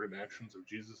reported actions of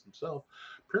Jesus himself.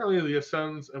 Apparently, the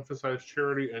Essenes emphasize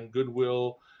charity and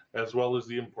goodwill, as well as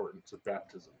the importance of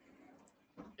baptism.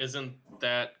 Isn't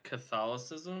that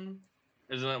Catholicism?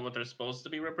 Isn't that what they're supposed to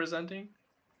be representing?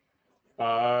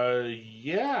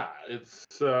 Yeah, it's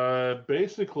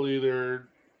basically they're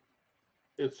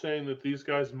it's saying that these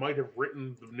guys might have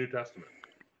written the New Testament.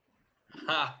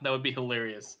 Ha! That would be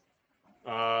hilarious.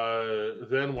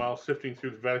 Then, while sifting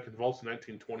through the Vatican vaults in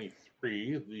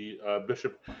 1923, the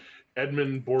Bishop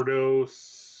Edmund Bordeaux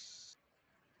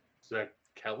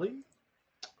Zekeli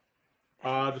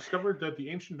discovered that the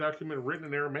ancient document written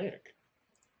in Aramaic.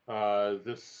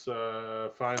 This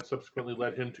find subsequently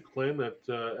led him to claim that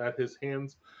at his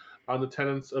hands on the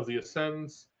tenets of the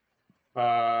Ascends,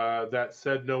 that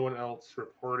said no one else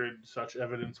reported such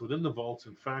evidence within the vaults.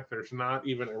 In fact, there's not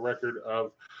even a record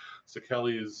of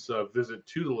Zekeli's visit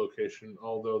to the location,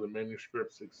 although the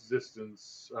manuscript's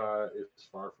existence is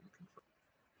far from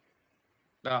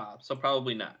confirmed. So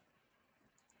probably not.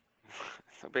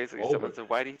 So basically, someone said,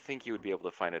 "Why do you think you would be able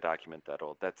to find a document that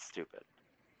old? That's stupid."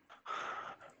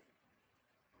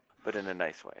 But in a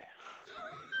nice way.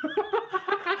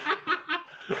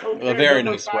 Okay, a very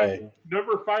nice way.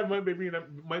 Number 5 might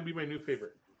be my new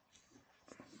favorite.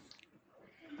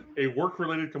 A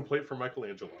work-related complaint from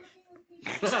Michelangelo.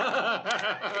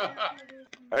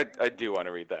 I do want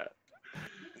to read that.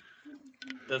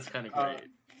 That's kind of great.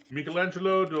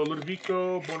 Michelangelo de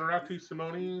Ludovico Buonarroti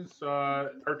Simone's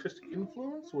artistic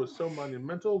influence was so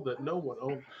monumental that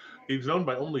he was owned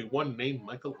by only one named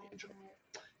Michelangelo.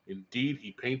 Indeed,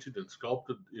 he painted and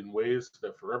sculpted in ways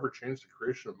that forever changed the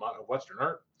creation of Western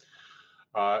art.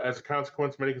 As a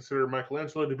consequence, many consider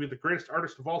Michelangelo to be the greatest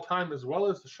artist of all time, as well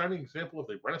as the shining example of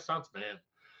the Renaissance man,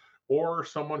 or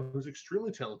someone who's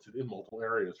extremely talented in multiple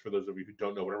areas, for those of you who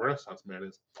don't know what a Renaissance man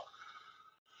is.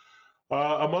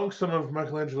 Among some of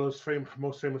Michelangelo's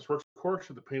most famous works, of course,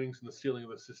 are the paintings in the ceiling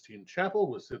of the Sistine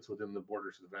Chapel, which sits within the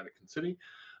borders of the Vatican City.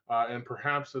 And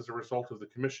perhaps as a result of the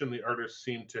commission, the artist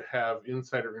seemed to have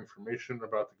insider information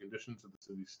about the conditions of the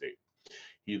city-state.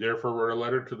 He therefore wrote a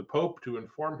letter to the Pope to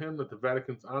inform him that the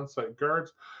Vatican's on-site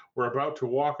guards were about to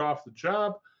walk off the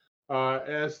job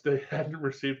as they hadn't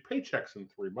received paychecks in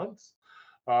 3 months.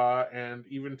 And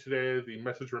even today, the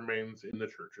message remains in the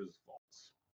church's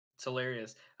vaults. It's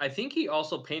hilarious. I think he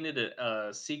also painted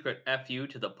a secret FU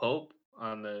to the Pope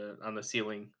on the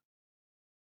ceiling.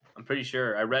 I'm pretty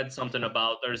sure. I read something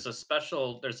about there's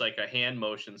like a hand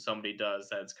motion somebody does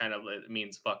that's kind of, it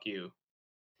means fuck you.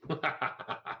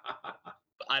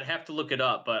 I'd have to look it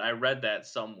up, but I read that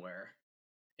somewhere,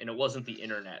 and it wasn't the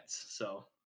internet. So.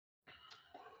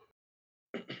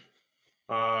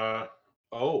 Here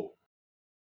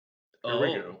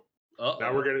we go.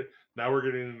 Now we're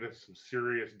getting into some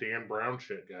serious Dan Brown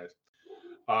shit, guys.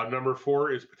 Number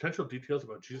 4 is potential details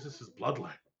about Jesus'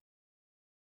 bloodline.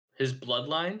 His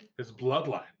bloodline? His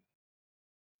bloodline.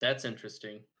 That's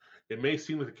interesting. It may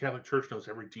seem that the Catholic Church knows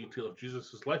every detail of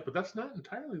Jesus' life, but that's not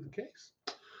entirely the case.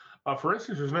 For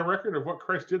instance, there's no record of what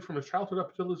Christ did from his childhood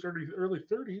up until his early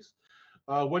 30s,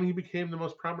 when he became the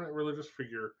most prominent religious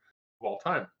figure of all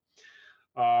time.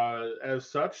 As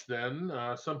such, then,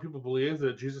 some people believe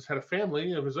that Jesus had a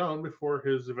family of his own before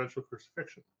his eventual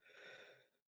crucifixion.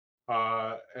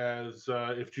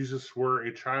 If Jesus were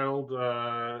a child,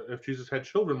 if Jesus had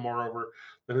children, moreover,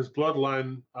 then his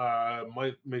bloodline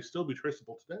may still be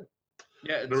traceable today.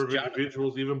 Yeah, a number of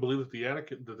individuals even believe that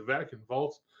the Vatican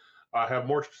vaults have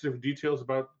more specific details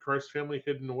about Christ's family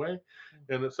hidden away,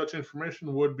 and that such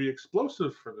information would be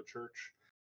explosive for the church.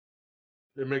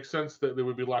 It makes sense that they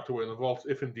would be locked away in the vaults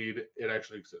if indeed it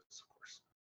actually exists, of course.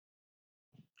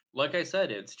 Like I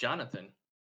said, it's Jonathan.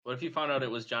 What if you found out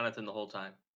it was Jonathan the whole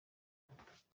time?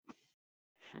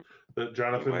 That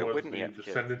Jonathan was the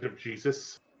descendant of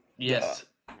Jesus? Yes.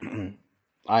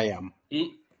 I am.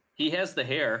 He has the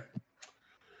hair.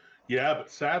 Yeah,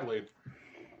 but sadly,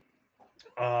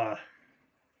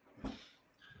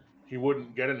 he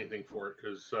wouldn't get anything for it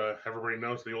because everybody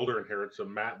knows the older inherits, so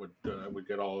Matt would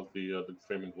get all of the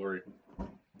fame and glory.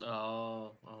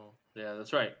 Oh, yeah,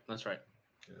 that's right. Yeah,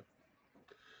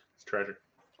 it's tragic.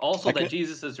 Also, that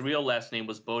Jesus' real last name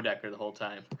was Bodecker the whole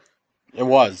time. It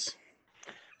was.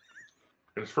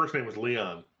 And his first name was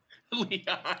Leon.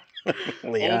 Leon.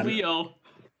 Leon.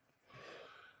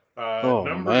 Oh, Leo.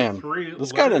 Number 3.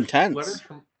 This got intense.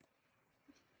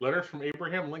 Letters from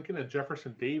Abraham Lincoln and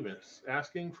Jefferson Davis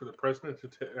asking for the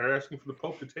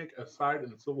Pope to take a side in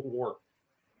the Civil War.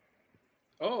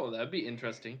 Oh, that'd be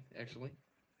interesting, actually.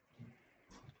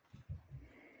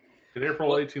 In April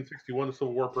 1861, the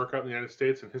Civil War broke out in the United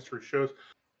States, and history shows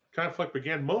conflict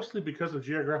began mostly because of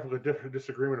geographical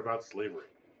disagreement about slavery.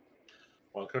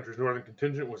 While the country's northern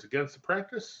contingent was against the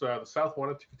practice, the South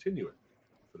wanted to continue it.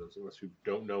 For those of us who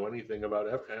don't know anything about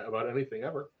anything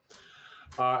ever,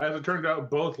 As it turned out,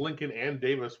 both Lincoln and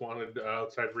Davis wanted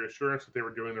outside reassurance that they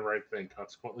were doing the right thing.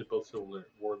 Consequently, both Civil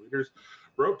War leaders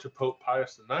wrote to Pope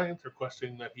Pius IX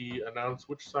requesting that he announce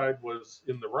which side was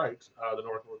in the right, the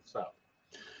North or the South.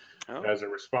 Oh. As a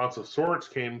response of sorts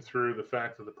came through the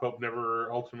fact that the Pope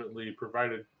never ultimately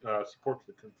provided support to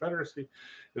the Confederacy.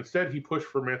 Instead, he pushed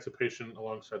for emancipation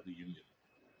alongside the Union.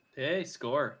 Hey,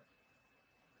 score.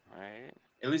 All right.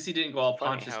 At least he didn't go all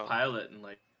Pontius Pilate and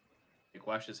like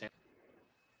wash his hands.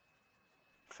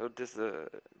 So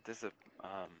dismissive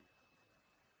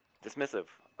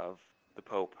of the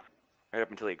Pope right up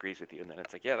until he agrees with you, and then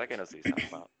it's like, yeah, that guy knows what he's talking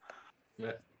about.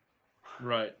 Yeah.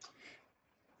 Right.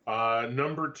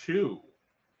 Number 2,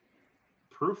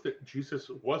 proof that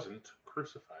Jesus wasn't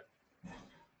crucified.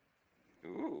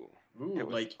 Ooh, it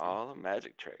was like all a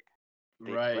magic trick.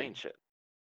 They explain shit.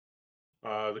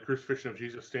 The crucifixion of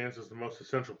Jesus stands as the most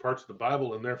essential parts of the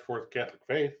Bible and therefore the Catholic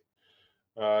faith.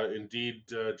 Indeed,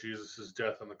 Jesus'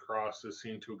 death on the cross is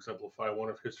seen to exemplify one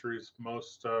of history's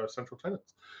most central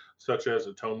tenets, such as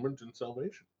atonement and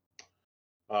salvation.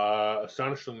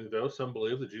 Astonishingly, though, some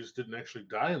believe that Jesus didn't actually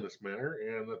die in this manner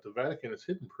and that the Vatican has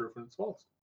hidden proof and it's false.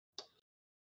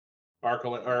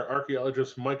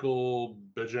 Archaeologist Michael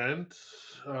Begent,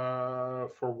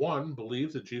 for one,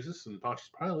 believes that Jesus and Pontius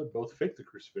Pilate both faked the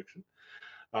crucifixion.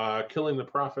 Killing the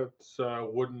prophets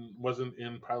wasn't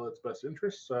in Pilate's best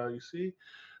interests, you see,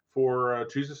 for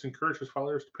Jesus encouraged his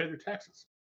followers to pay their taxes.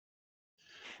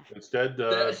 Instead,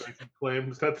 Begent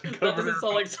claims that the governor... That doesn't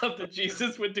sound like something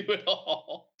Jesus would do at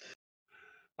all.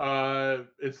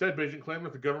 Instead, Begent claimed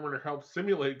that the governor helped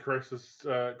simulate Christ's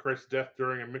death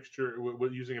during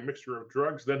using a mixture of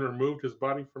drugs, then removed his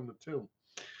body from the tomb.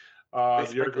 The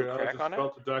archaeologist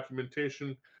felt the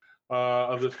documentation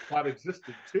of this plot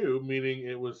existed too, meaning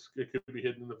it could be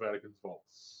hidden in the Vatican's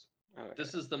vaults. Okay.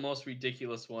 This is the most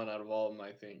ridiculous one out of all of them,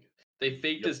 I think. They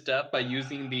faked his death by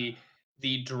using the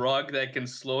drug that can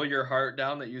slow your heart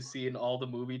down that you see in all the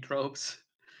movie tropes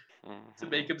to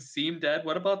make him seem dead.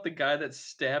 What about the guy that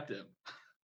stabbed him?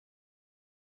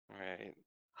 Right.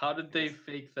 How did they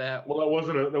fake that? Well, that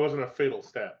wasn't a fatal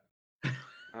stab.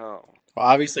 Oh. Well,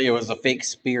 obviously it was a fake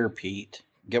spear, Pete.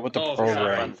 Get with the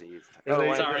program. Sorry. It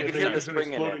was an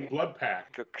exploding blood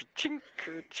pack to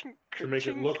make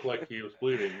it look like he was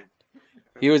bleeding.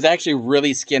 He was actually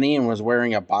really skinny and was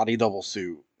wearing a body double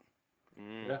suit.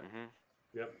 Yeah.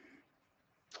 Yep.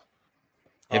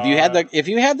 If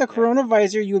you had the Corona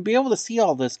visor, you would be able to see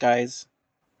all this, guys.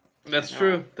 That's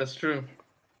true. That's true.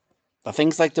 The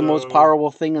thing's like the most powerful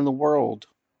thing in the world.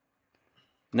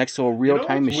 Next to a real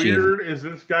time machine. Weird is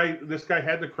this guy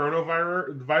had the Corona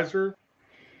visor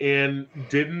and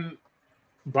didn't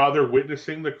bother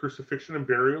witnessing the crucifixion and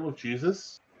burial of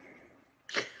Jesus.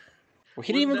 Well,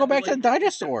 he didn't even go back to the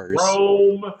dinosaurs.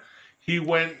 Rome. He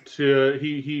went to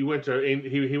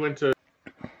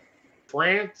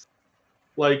France.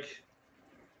 Like,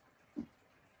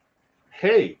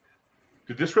 hey,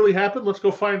 did this really happen? Let's go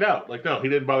find out. Like, no, he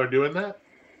didn't bother doing that.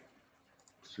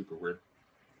 Super weird.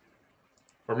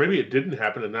 Or maybe it didn't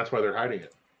happen, and that's why they're hiding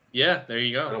it. Yeah, there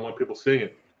you go. I don't want people seeing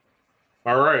it.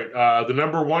 All right. The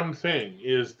number one thing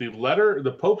is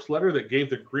the Pope's letter that gave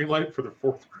the green light for the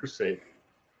Fourth Crusade.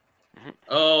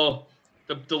 Oh,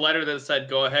 the letter that said,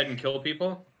 go ahead and kill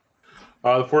people?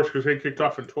 The Fourth Crusade kicked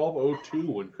off in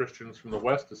 1202 when Christians from the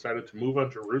West decided to move on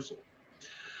Jerusalem.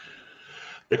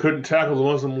 They couldn't tackle the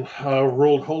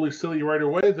Muslim-ruled Holy City right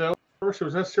away, though. First, it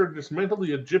was necessary to dismantle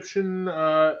the Egyptian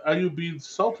Ayyubid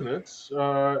Sultanate,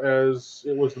 as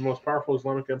it was the most powerful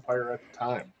Islamic empire at the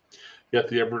time. Yet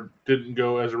the effort didn't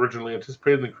go as originally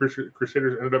anticipated, and the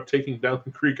Crusaders ended up taking down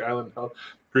the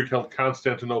Greek-held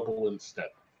Constantinople instead.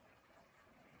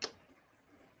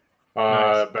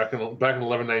 Nice. Back in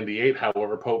 1198,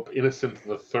 however, Pope Innocent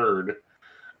III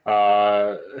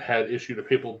had issued a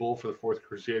papal bull for the Fourth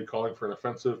Crusade calling for an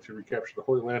offensive to recapture the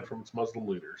Holy Land from its Muslim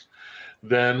leaders.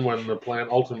 Then, when the plan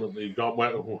ultimately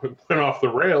went off the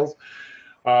rails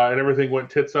and everything went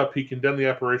tits up, he condemned the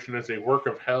operation as a work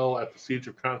of hell at the siege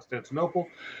of Constantinople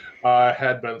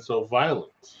had been so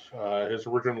violent. His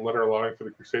original letter allowing for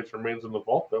the Crusades remains in the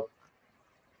vault, though.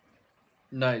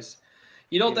 Nice.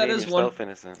 You know, that is one...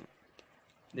 innocent.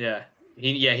 Yeah.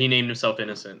 He named himself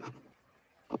Innocent.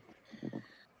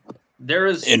 There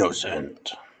is...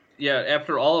 Innocent. Yeah,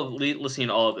 after all of listening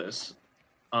to all of this,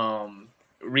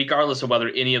 regardless of whether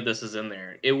any of this is in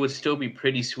there, it would still be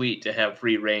pretty sweet to have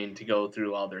free reign to go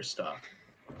through all their stuff.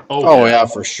 Oh yeah,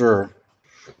 for sure.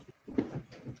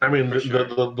 I mean,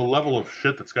 the level of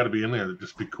shit that's got to be in there would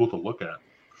just be cool to look at.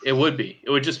 It would be.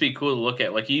 It would just be cool to look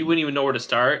at. Like, you wouldn't even know where to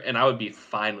start, and I would be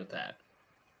fine with that.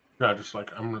 Yeah, just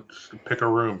like I'm gonna just pick a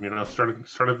room. Start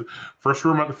the first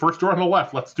room on the first door on the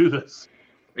left. Let's do this.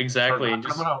 Exactly, and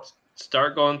just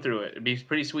start going through it. It'd be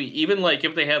pretty sweet. Even like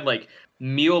if they had like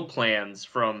meal plans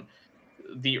from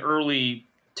the early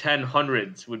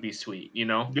 1000s would be sweet.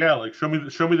 Yeah, like show me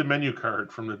the menu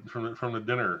card from the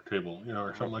dinner table,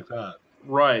 or something like that. I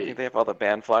Right. think they have all the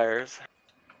band flyers.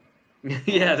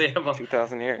 Yeah, they have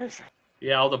 2,000 years.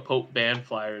 Yeah, all the Pope band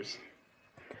flyers.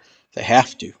 They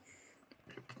have to.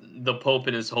 The Pope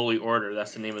and His Holy Order.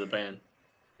 That's the name of the band.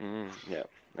 Yeah,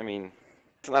 I mean,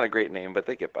 it's not a great name, but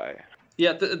they get by.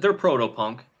 Yeah, they're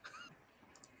proto-punk.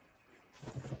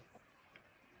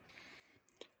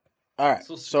 All right,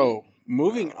 so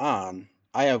moving on,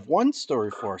 I have one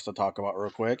story for us to talk about real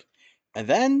quick, and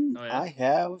then I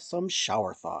have some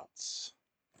shower thoughts.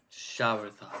 Shower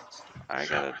thoughts. I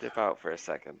gotta dip out for a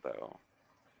second, though.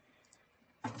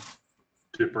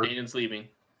 Dipper. Aiden's leaving.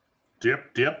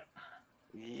 Dip.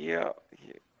 Yeah.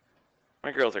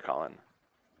 My girls are calling.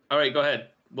 All right, go ahead.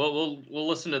 We'll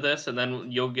listen to this, and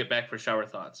then you'll get back for shower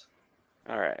thoughts.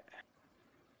 All right.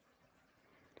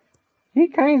 He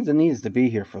kind of needs to be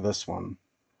here for this one.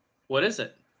 What is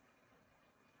it?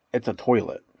 It's a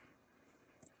toilet.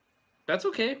 That's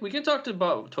okay. We can talk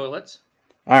about toilets.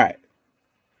 All right.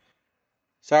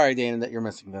 Sorry, Dana, that you're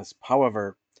missing this.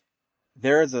 However,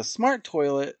 there is a smart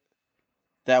toilet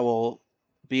that will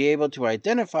be able to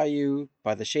identify you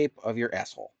by the shape of your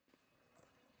asshole.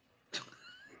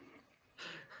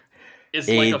 It's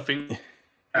like a finger.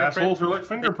 Assholes are like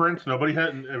fingerprints.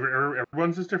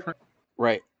 Everyone's is different.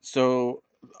 Right. So,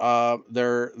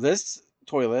 this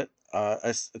toilet,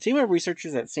 a team of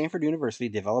researchers at Stanford University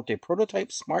developed a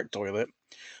prototype smart toilet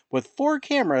with 4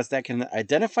 cameras that can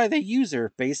identify the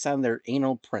user based on their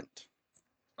anal print.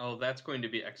 Oh, that's going to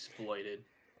be exploited.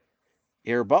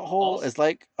 Your butthole is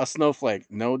like a snowflake.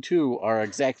 No two are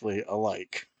exactly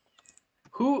alike.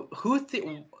 Who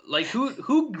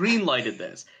greenlighted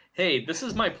this? Hey, this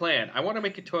is my plan. I want to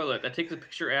make a toilet that takes a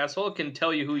picture of your asshole, can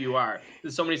tell you who you are.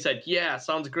 And somebody said, yeah,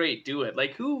 sounds great, do it.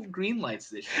 Like, who greenlights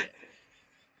this shit?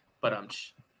 But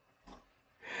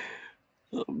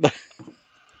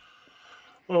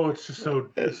Oh, it's just so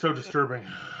disturbing.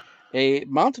 A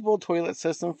mountable toilet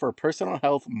system for personal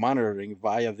health monitoring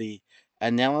via the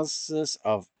analysis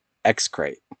of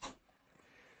excrete.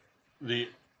 The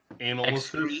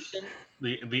analysis.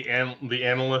 The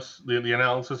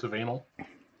analysis of anal.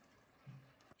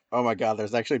 Oh my God!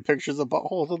 There's actually pictures of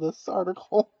buttholes in this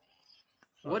article.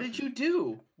 What did you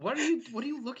do? What are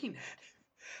you looking at?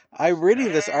 I'm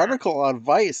reading this article on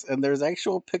Vice, and there's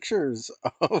actual pictures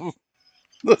of.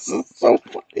 This is so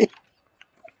funny.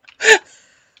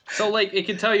 So, like, it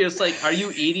can tell you, it's like, are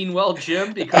you eating well,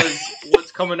 Jim? Because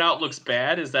what's coming out looks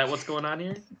bad. Is that what's going on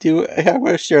here? I'm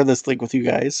going to share this link with you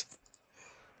guys.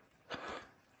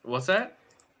 What's that?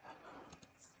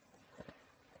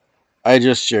 I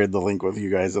just shared the link with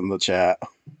you guys in the chat.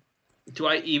 Do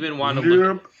I even want to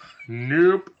look?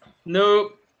 Nope.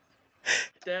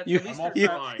 You have to,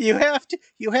 and you have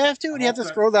to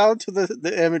scroll down to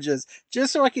the images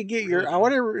just so I can get I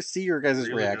want to see your guys'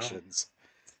 reactions.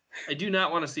 I do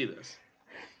not want to see this.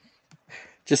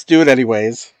 Just do it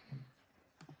anyways.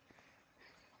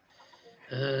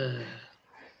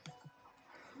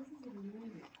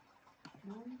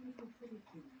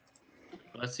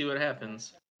 Let's see what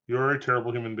happens. You're a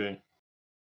terrible human being.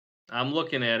 I'm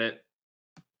looking at it.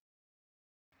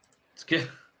 It's good.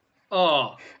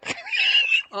 Oh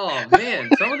man,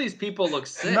 some of these people look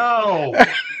sick. No.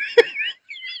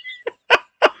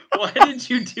 Why did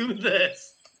you do this?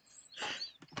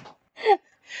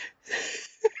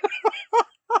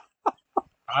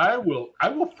 I will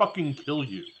fucking kill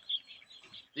you.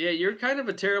 Yeah, you're kind of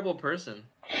a terrible person.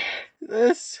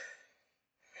 This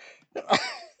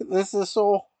is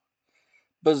so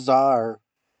bizarre.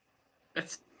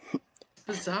 It's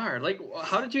bizarre. Like,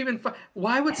 how did you even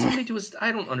why would somebody do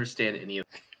I don't understand any of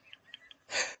it.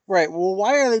 Right. Well,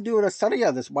 why are they doing a study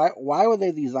on this? Why would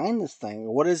they design this thing?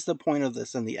 What is the point of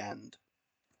this in the end?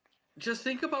 Just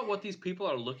think about what these people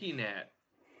are looking at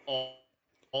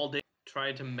all day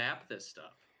trying to map this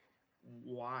stuff.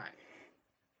 Why?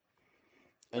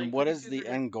 And like, what is the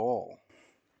end goal?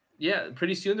 Yeah,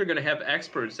 pretty soon they're going to have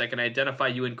experts that can identify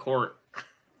you in court.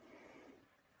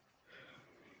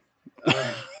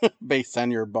 Based on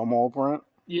your bumhole print?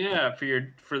 Yeah,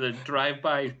 for the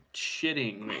drive-by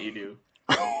shitting that you do.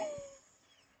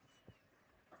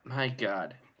 My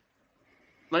God.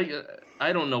 Like,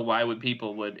 I don't know why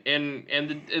people would. And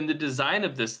the design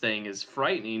of this thing is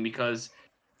frightening because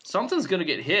something's going to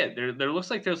get hit. There looks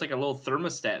like there's like a little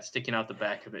thermostat sticking out the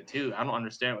back of it too. I don't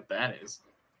understand what that is.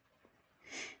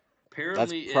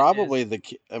 Apparently, That's probably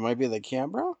it might be the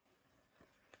camera.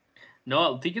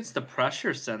 No, I think it's the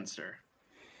pressure sensor.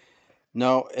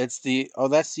 No, it's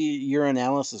that's the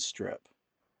urinalysis strip.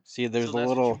 See, there's So a that's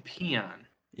little. what you pee on.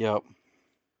 Yep.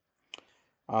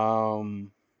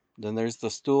 Then there's the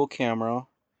stool camera.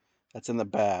 That's in the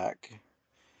back.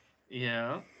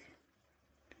 Yeah.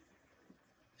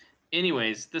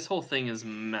 Anyways, this whole thing is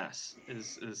mess.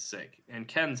 Is sick, and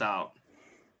Ken's out.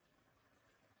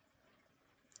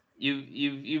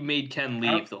 You've made Ken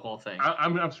leave the whole thing.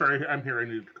 I'm sorry. I'm here. I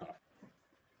needed to cough.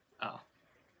 Oh.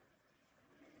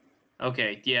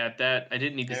 Okay. Yeah. That I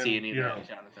didn't need to see any of that,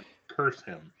 Jonathan. Curse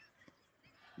him.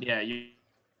 Yeah. You.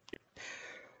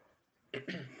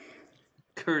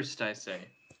 Cursed, I say.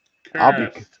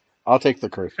 I'll take the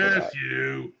curse. Curse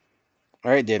you.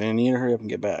 All right, Dan. I need to hurry up and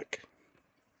get back.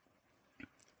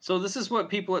 So this is what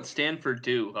people at Stanford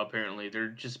do. Apparently, they're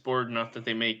just bored enough that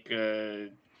they make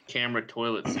camera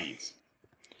toilet seats.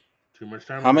 Too much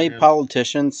time. How many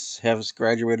politicians have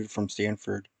graduated from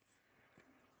Stanford?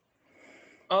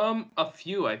 A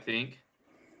few, I think.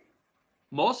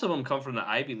 Most of them come from the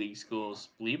Ivy League schools,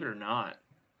 believe it or not.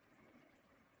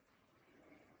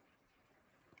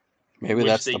 Maybe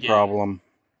that's the problem.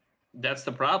 That's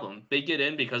the problem. They get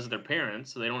in because of their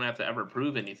parents, so they don't have to ever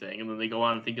prove anything, and then they go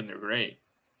on thinking they're great.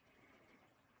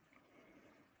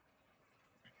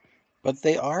 But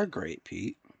they are great,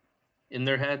 Pete. In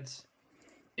their heads.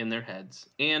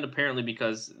 And apparently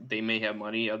because they may have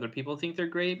money, other people think they're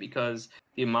great because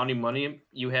the amount of money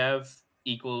you have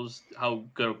equals how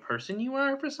good a person you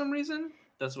are for some reason.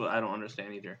 That's what I don't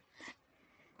understand either.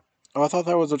 Oh, I thought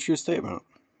that was a true statement.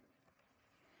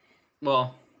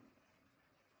 Well,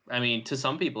 I mean, to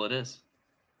some people it is.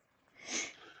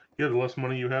 Yeah, the less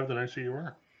money you have, the nicer you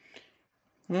are.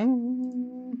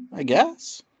 I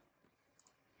guess.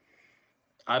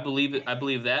 I believe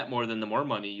that more than the more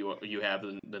money you have,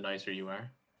 the nicer you are.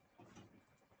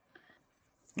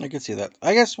 I can see that.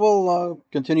 I guess we'll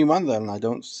continue on then. I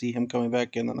don't see him coming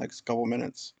back in the next couple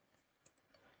minutes.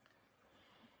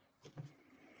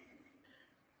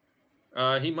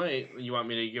 He might. You want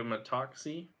me to give him a talk?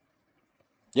 See?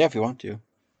 Yeah, if you want to.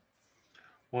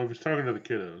 Well, he was talking to the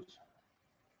kiddos.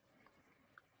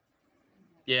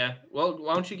 Yeah. Well,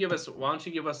 why don't you give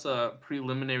us a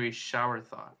preliminary shower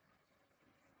thought?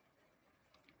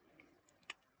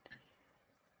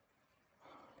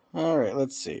 All right,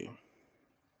 let's see.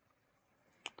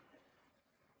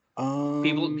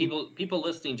 People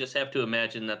listening just have to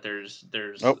imagine that there's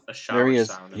a shower there he is.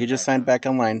 sound. He just signed back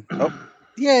online. Oh,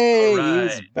 yay!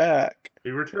 Right. He's back.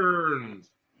 He returns.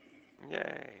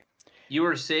 Yay! You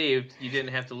were saved. You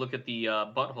didn't have to look at the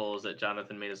buttholes that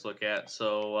Jonathan made us look at.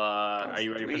 So, are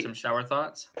you ready for some shower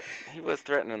thoughts? He was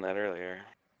threatening that earlier.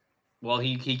 Well,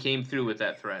 he came through with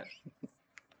that threat.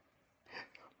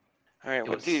 All right,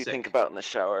 what do you think about in the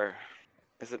shower?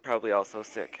 Is it probably also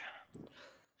sick?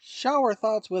 Shower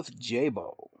thoughts with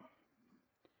J-Bo.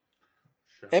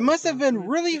 It must have been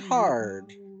really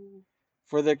hard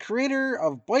for the creator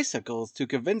of bicycles to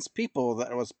convince people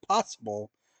that it was possible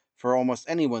for almost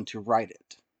anyone to ride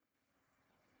it.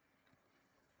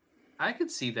 I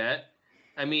could see that.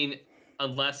 I mean,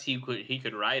 unless he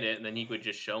could ride it, and then he could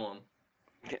just show them.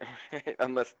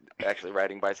 Unless actually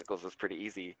riding bicycles is pretty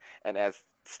easy and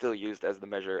still used as the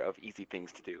measure of easy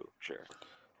things to do. Sure.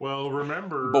 Well,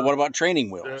 remember. But what about training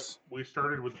wheels? We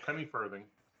started with the penny farthing.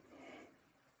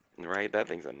 Right, that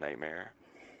thing's a nightmare.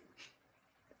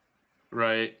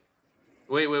 Right.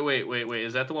 Wait.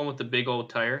 Is that the one with the big old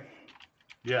tire?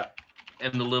 Yeah.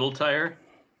 And the little tire?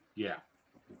 Yeah.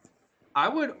 I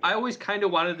always kind of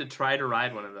wanted to try to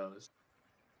ride one of those.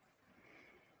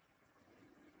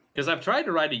 Because I've tried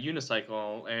to ride a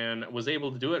unicycle and was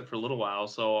able to do it for a little while,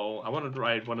 so I wanted to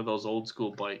ride one of those old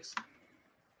school bikes.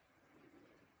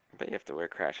 But you have to wear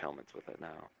crash helmets with it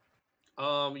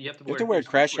now. You have to wear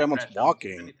crash helmets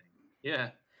walking. Yeah.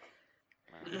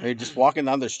 You're just walking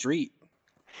down the street.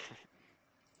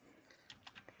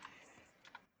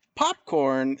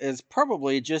 Popcorn is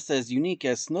probably just as unique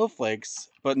as snowflakes,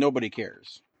 but nobody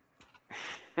cares.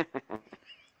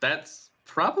 That's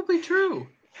probably true.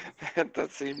 That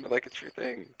does seem like a true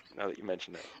thing, now that you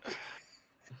mention it.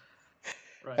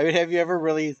 Right. I mean, have you ever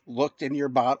really looked in your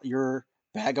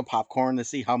bag of popcorn to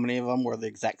see how many of them were the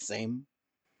exact same?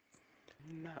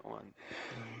 Not one.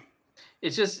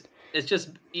 It's just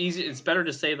easy. It's better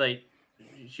to say, like,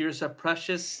 here's a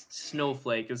precious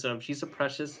snowflake instead of she's a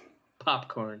precious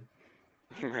popcorn.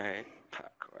 Right,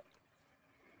 popcorn.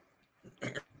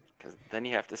 Because then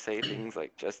you have to say things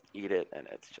like just eat it, and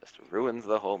it just ruins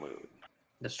the whole mood.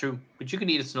 That's true. But you can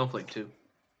eat a snowflake too.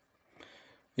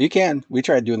 You can. We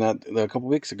tried doing that a couple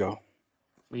weeks ago.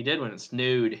 We did when it's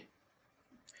nude.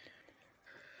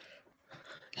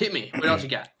 Hit me. What else you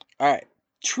got? All right.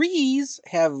 Trees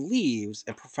have leaves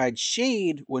and provide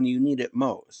shade when you need it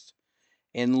most,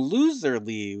 and lose their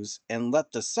leaves and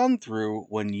let the sun through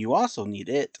when you also need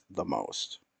it the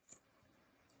most.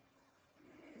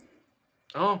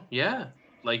 Oh, yeah.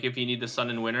 Like if you need the sun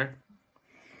in winter,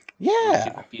 at least you Yeah,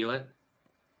 can feel it.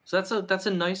 So that's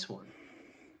a nice one.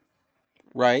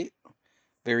 right.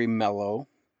 Very mellow.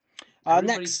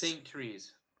 Everybody Next. thank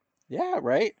trees. Yeah,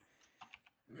 right.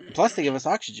 Plus, they give us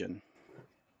oxygen.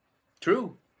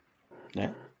 True. Yeah.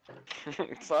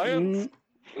 Science.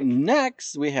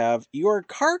 Next, we have your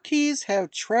car keys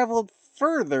have traveled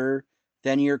further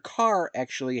than your car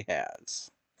actually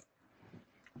has.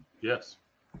 Yes.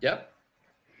 Yep.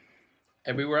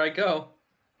 Everywhere I go.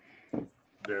 There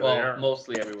they Well, are.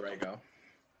 mostly everywhere I go.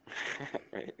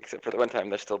 Right, except for the one time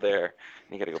they're still there,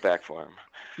 and you got to go back for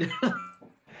them.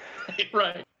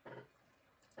 Right.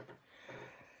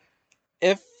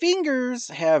 If fingers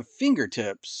have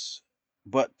fingertips,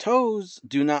 but toes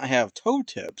do not have toe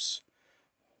tips,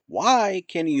 why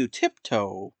can you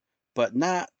tiptoe but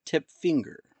not tip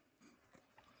finger?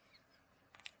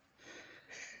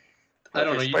 I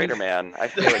don't know. If You you're can- Spider-Man, I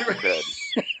feel like you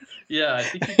could. Yeah, I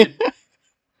think you could.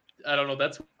 I don't know.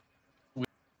 That's.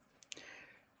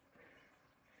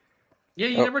 Yeah,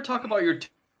 you never talk about your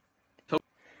toe,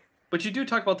 but you do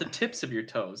talk about the tips of your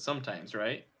toes sometimes,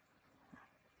 right?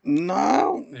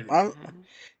 No.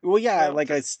 Well, yeah, No,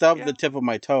 like I just- stubbed yeah. the tip of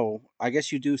my toe. I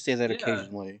guess you do say that Yeah.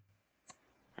 occasionally.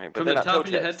 Right, but From they're the not toe top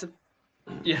of your head tips.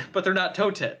 to. Yeah, but they're not toe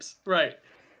tips, right?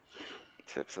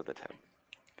 Tips of the tip.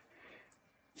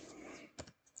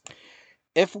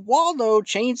 If Waldo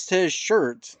changed his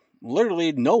shirt,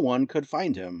 literally no one could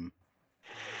find him.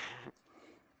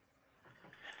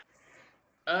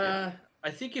 I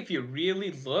think if you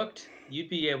really looked, you'd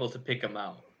be able to pick him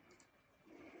out.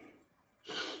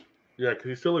 Yeah, because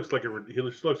he still looks like a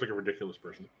ridiculous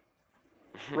person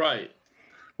Right.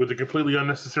 with a completely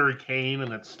unnecessary cane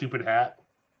and that stupid hat.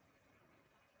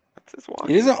 That's his walking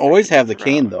He doesn't stick always he have the gets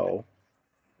cane, around. though.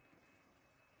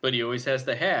 But he always has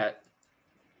the hat.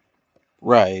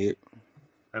 Right.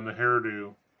 And the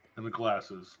hairdo and the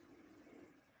glasses.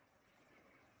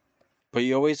 But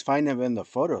you always find him in the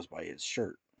photos by his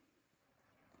shirt.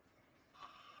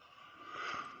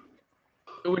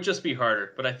 It would just be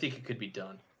harder, but I think it could be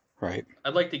done. Right.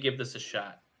 I'd like to give this a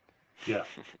shot. Yeah.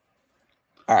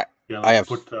 All right. Yeah. I have.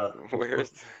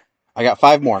 Where's? I got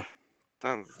 5 more.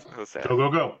 Sounds so sad.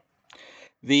 Go.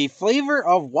 The flavor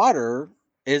of water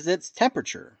is its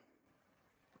temperature.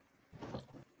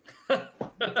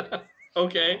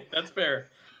 Okay, that's fair.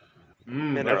 That's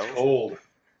Minerals. cold.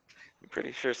 I'm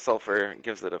pretty sure sulfur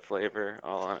gives it a flavor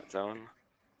all on its own.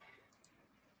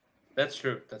 That's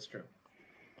true. That's true.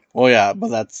 Well, yeah, but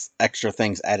that's extra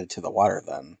things added to the water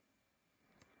then.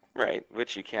 Right,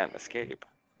 which you can't escape.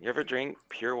 You ever drink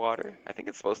pure water? I think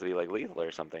it's supposed to be like lethal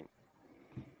or something.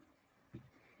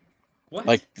 What?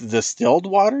 Like distilled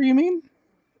water, you mean?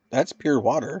 That's pure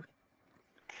water.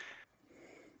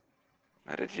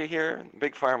 How did you hear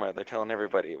Big Pharma? They're telling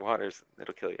everybody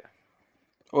it'll kill you.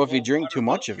 Well, if you Well, drink water too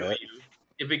much will of kill it. you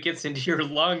if it gets into your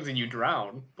lungs and you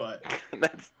drown, but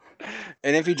That's.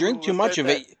 And if you drink too We'll much start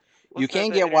of it, we'll you start can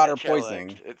the get internet water challenge.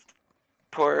 poisoning. It's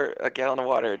pour a gallon of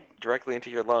water directly into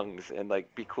your lungs and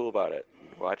like be cool about it.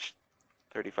 Watch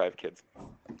 35 kids.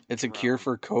 It's a cure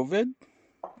for COVID?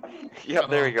 Yep,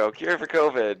 there we go. Cure for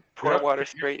COVID. Pour Yep. water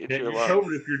straight into Get your your lungs.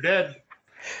 COVID if you're dead.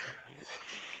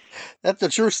 That's a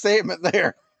true statement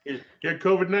there. Get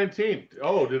COVID-19.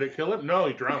 Oh, did it kill him? No,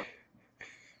 he drowned.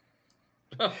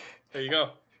 there you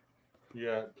go.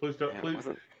 Yeah, please don't. Yeah, it Please,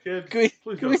 wasn't- kids. Can we-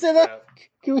 please can don't we say that? crap.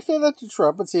 Can we say that to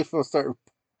Trump and see if he'll start?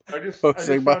 I just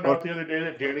Posting found about- out the other day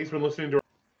that Danny's been listening to.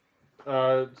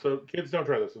 So kids, don't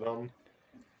try this at home.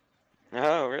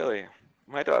 Oh, really?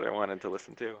 My daughter wanted to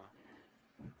listen too.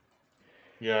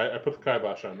 Yeah, I put the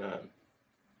kibosh on that.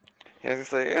 Yeah, I was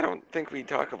gonna say, I don't think we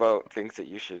talk about things that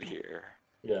you should hear.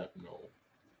 Yeah, no.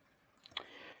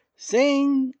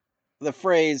 Saying the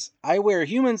phrase, I wear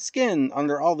human skin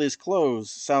under all these clothes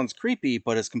sounds creepy,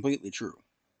 but it's completely true.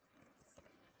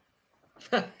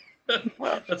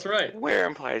 Well, That's right. wear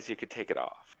implies you could take it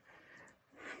off.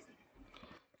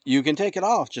 You can take it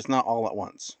off, just not all at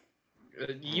once.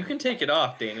 You can take it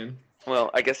off, Danon. Well,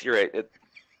 I guess you're right.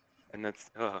 And that's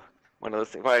one of those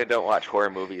things. Why I don't watch horror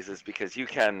movies is because you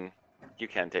can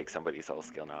take somebody's whole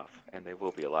skin off, and they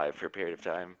will be alive for a period of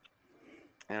time.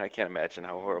 And I can't imagine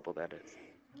how horrible that is.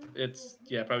 It's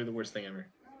probably the worst thing ever.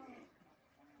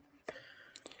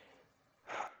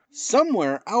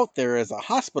 Somewhere out there is a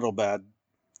hospital bed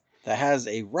that has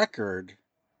a record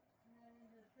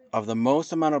of the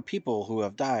most amount of people who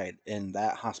have died in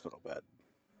that hospital bed.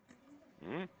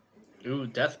 Ooh,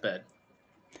 deathbed.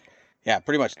 Yeah,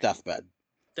 pretty much deathbed.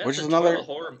 That's Which is a another toilet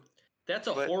horror. That's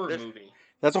a But horror there's- movie.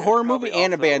 That's a There's horror probably movie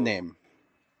and a band also- name.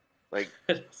 Like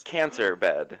cancer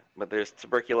bed, but there's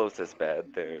tuberculosis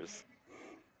bed. There's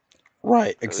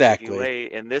Right, so exactly. If you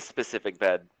lay in this specific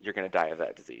bed, you're gonna die of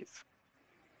that disease.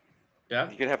 Yeah.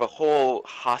 You can have a whole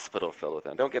hospital filled with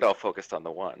them. Don't get all focused on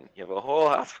the one. You have a whole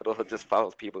hospital that just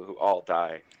follows people who all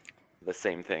die of the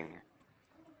same thing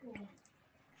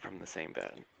from the same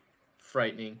bed.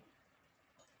 Frightening.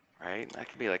 Right? That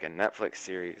could be like a Netflix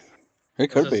series. It As I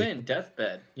could was be. saying,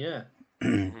 deathbed. Yeah.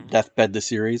 Deathbed the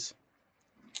series.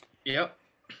 Yep.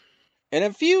 In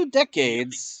a few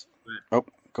decades... Oh,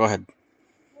 go ahead.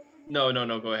 No.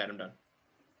 Go ahead. I'm done.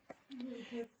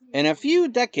 In a few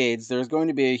decades, there's going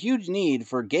to be a huge need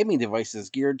for gaming devices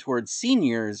geared towards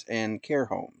seniors and care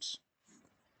homes.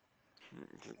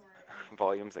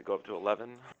 Volumes that go up to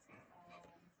 11.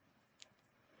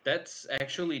 That's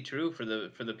actually true for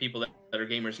the people that are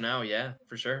gamers now. Yeah,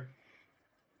 for sure.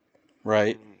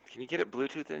 Right. Can you get it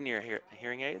Bluetooth in your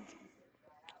hearing aids?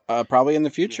 Probably in the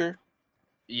future.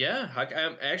 Yeah.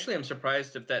 I'm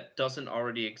surprised if that doesn't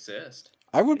already exist.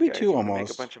 I would You be guys too, wanna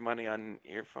almost. Make a bunch of money on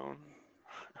earphone.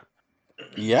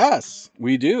 Yes,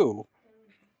 we do.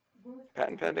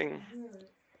 Patent pending.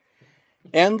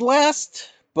 And last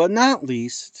but not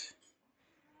least,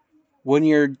 when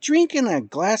you're drinking a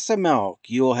glass of milk,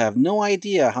 you'll have no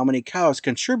idea how many cows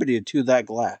contributed to that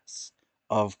glass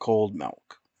of cold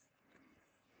milk.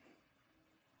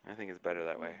 I think it's better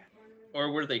that way.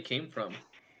 Or where they came from,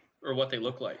 or what they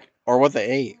look like. Or what they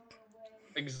ate.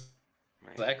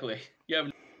 Exactly. Yeah.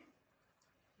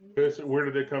 Okay, so where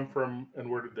did they come from and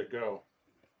where did they go?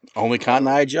 Only Cotton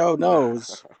Eye Joe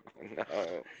knows.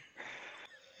 No.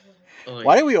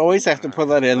 Why do we always have to put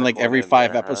that in like One every in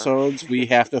 5 there, huh? episodes? We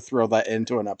have to throw that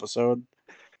into an episode.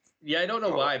 Yeah, I don't know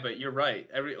Well, why, but you're right.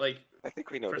 I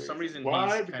think we know For the some reason,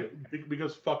 Why? he's kind of...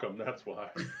 Because fuck them. That's why.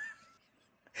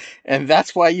 And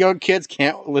that's why young kids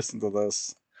can't listen to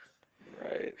this.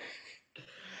 Right.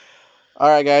 All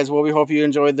right, guys. Well, we hope you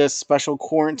enjoyed this special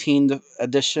quarantined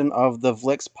edition of the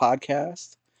Vlixx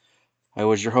Podcast. I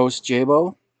was your host,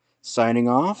 Jabo, signing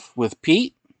off with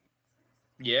Pete,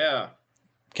 Yeah.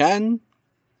 Ken,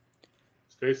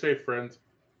 Stay safe, friends.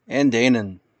 and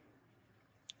Danon.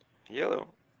 Yellow.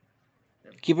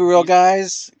 Keep it real, Peace.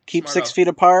 guys. Keep Smart 6 off. feet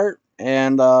apart,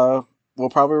 and we'll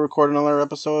probably record another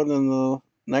episode in the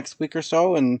next week or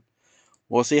so, and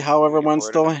we'll see how everyone's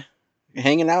still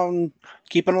hanging out and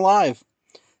keeping alive.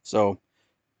 So,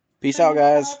 peace out,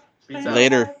 guys. Peace out.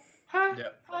 Later. Yeah.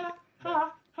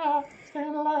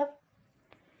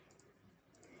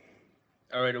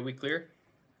 All right, are we clear?